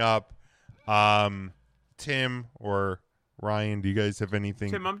this thing up. Tim or Ryan, do you guys have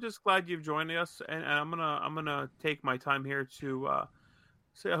anything? Tim, I'm just glad you've joined us, and I'm gonna take my time here to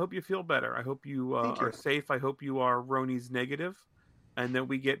say I hope you feel better. I hope you are safe. I hope you are Roni's negative, and that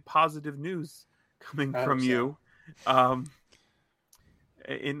we get positive news coming from you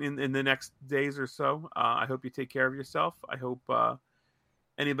in the next days or so. I hope you take care of yourself. I hope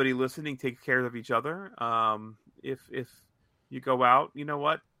anybody listening takes care of each other. If you go out, you know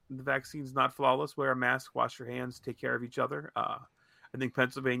what? The vaccine's not flawless. Wear a mask, wash your hands, take care of each other. I think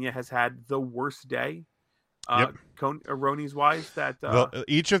Pennsylvania has had the worst day, Roni's wise. That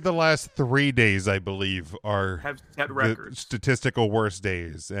each of the last 3 days, I believe, have set records, statistical worst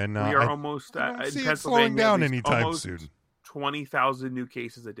days, and we are almost I don't see in it slowing down Pennsylvania, anytime soon. 20,000 new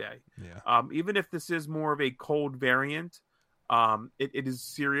cases a day. Yeah. Even if this is more of a cold variant, it is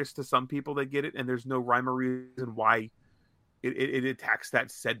serious to some people that get it, and there's no rhyme or reason why it attacks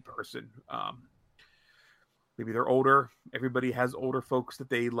that said person. Maybe they're older. Everybody has older folks that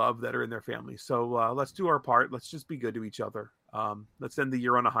they love that are in their family. So let's do our part. Let's just be good to each other. Let's end the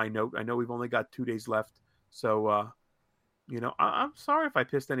year on a high note. I know we've only got 2 days left. So, I'm sorry if I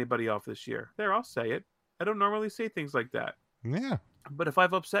pissed anybody off this year. There, I'll say it. I don't normally say things like that. Yeah. But if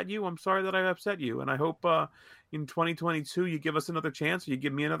I've upset you, I'm sorry that I upset you. And I hope in 2022 you give us another chance, or you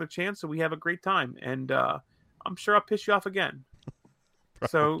give me another chance, and we have a great time. And I'm sure I'll piss you off again.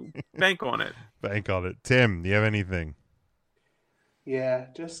 So bank on it. Bank on it. Tim, do you have anything? Yeah,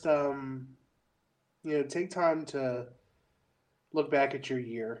 just take time to look back at your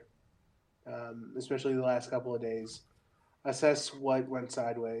year, especially the last couple of days. Assess what went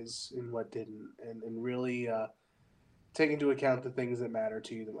sideways and what didn't, and really take into account the things that matter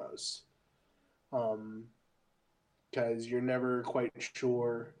to you the most. Because you're never quite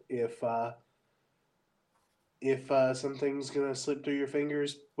sure if something's going to slip through your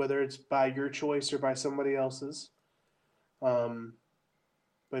fingers, whether it's by your choice or by somebody else's.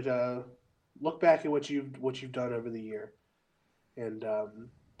 But look back at what you've done over the year, and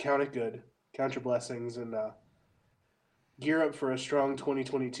count it good, count your blessings, and gear up for a strong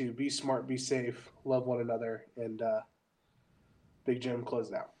 2022. Be smart, be safe, love one another, and Big Jim, close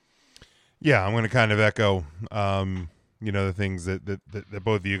it out. Yeah, I'm going to kind of echo, the things that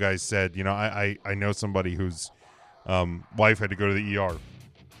both of you guys said. I know somebody whose wife had to go to the ER,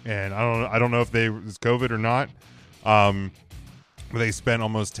 and I don't know if it was COVID or not. But they spent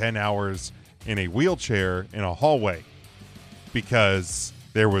almost 10 hours in a wheelchair in a hallway because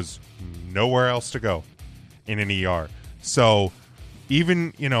there was nowhere else to go in an ER. So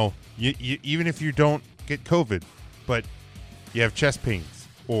even even if you don't get COVID, but you have chest pains,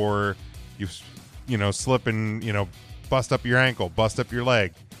 or you slip and bust up your ankle, bust up your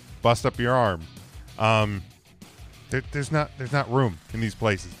leg, bust up your arm. There's not room in these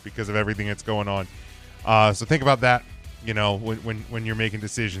places because of everything that's going on. So think about that, when you're making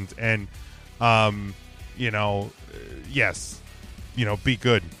decisions, and yes, be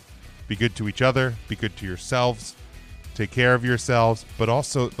good to each other, be good to yourselves, take care of yourselves, but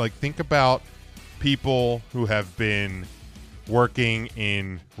also think about people who have been working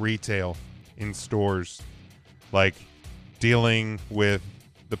in retail, in stores, dealing with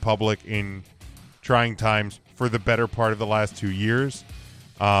the public in trying times for the better part of the last 2 years.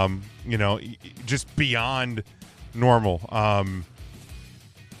 just beyond normal.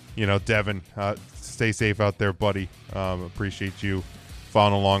 Devin, stay safe out there, buddy. Appreciate you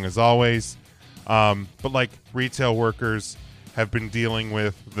following along as always. But like retail workers have been dealing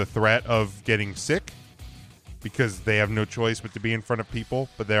with the threat of getting sick because they have no choice but to be in front of people,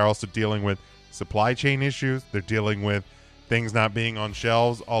 but they're also dealing with supply chain issues. They're dealing with things not being on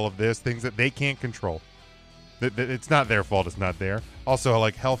shelves, all of this, things that they can't control. It's not their fault it's not there. Also,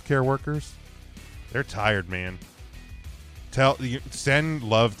 like healthcare workers, they're tired, man. Send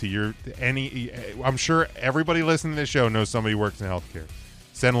love to I'm sure everybody listening to this show knows somebody who works in healthcare.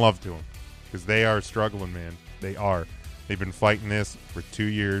 Send love to them because they are struggling, man. They are. They've been fighting this for 2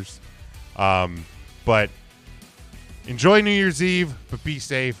 years. But enjoy New Year's Eve, but be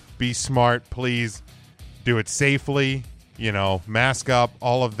safe, be smart, please. Do it safely, mask up,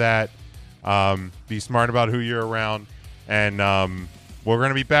 all of that. Be smart about who you're around. And we're going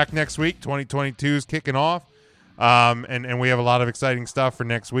to be back next week. 2022 is kicking off. And we have a lot of exciting stuff for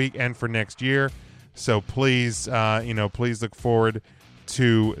next week and for next year. So please, please look forward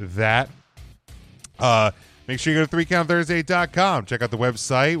to that. Make sure you go to 3countthursday.com. Check out the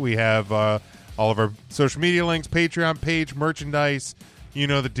website. We have all of our social media links, Patreon page, merchandise. You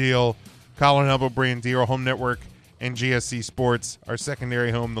know the deal. Colin Elbow Brand Deal Home Network and GSC Sports, our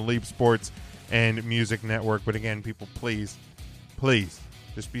secondary home, the Leap Sports and Music Network. But again, people, please,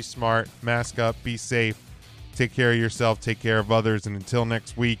 just be smart, mask up, be safe, take care of yourself, take care of others. And until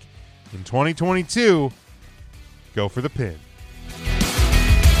next week in 2022, go for the pin.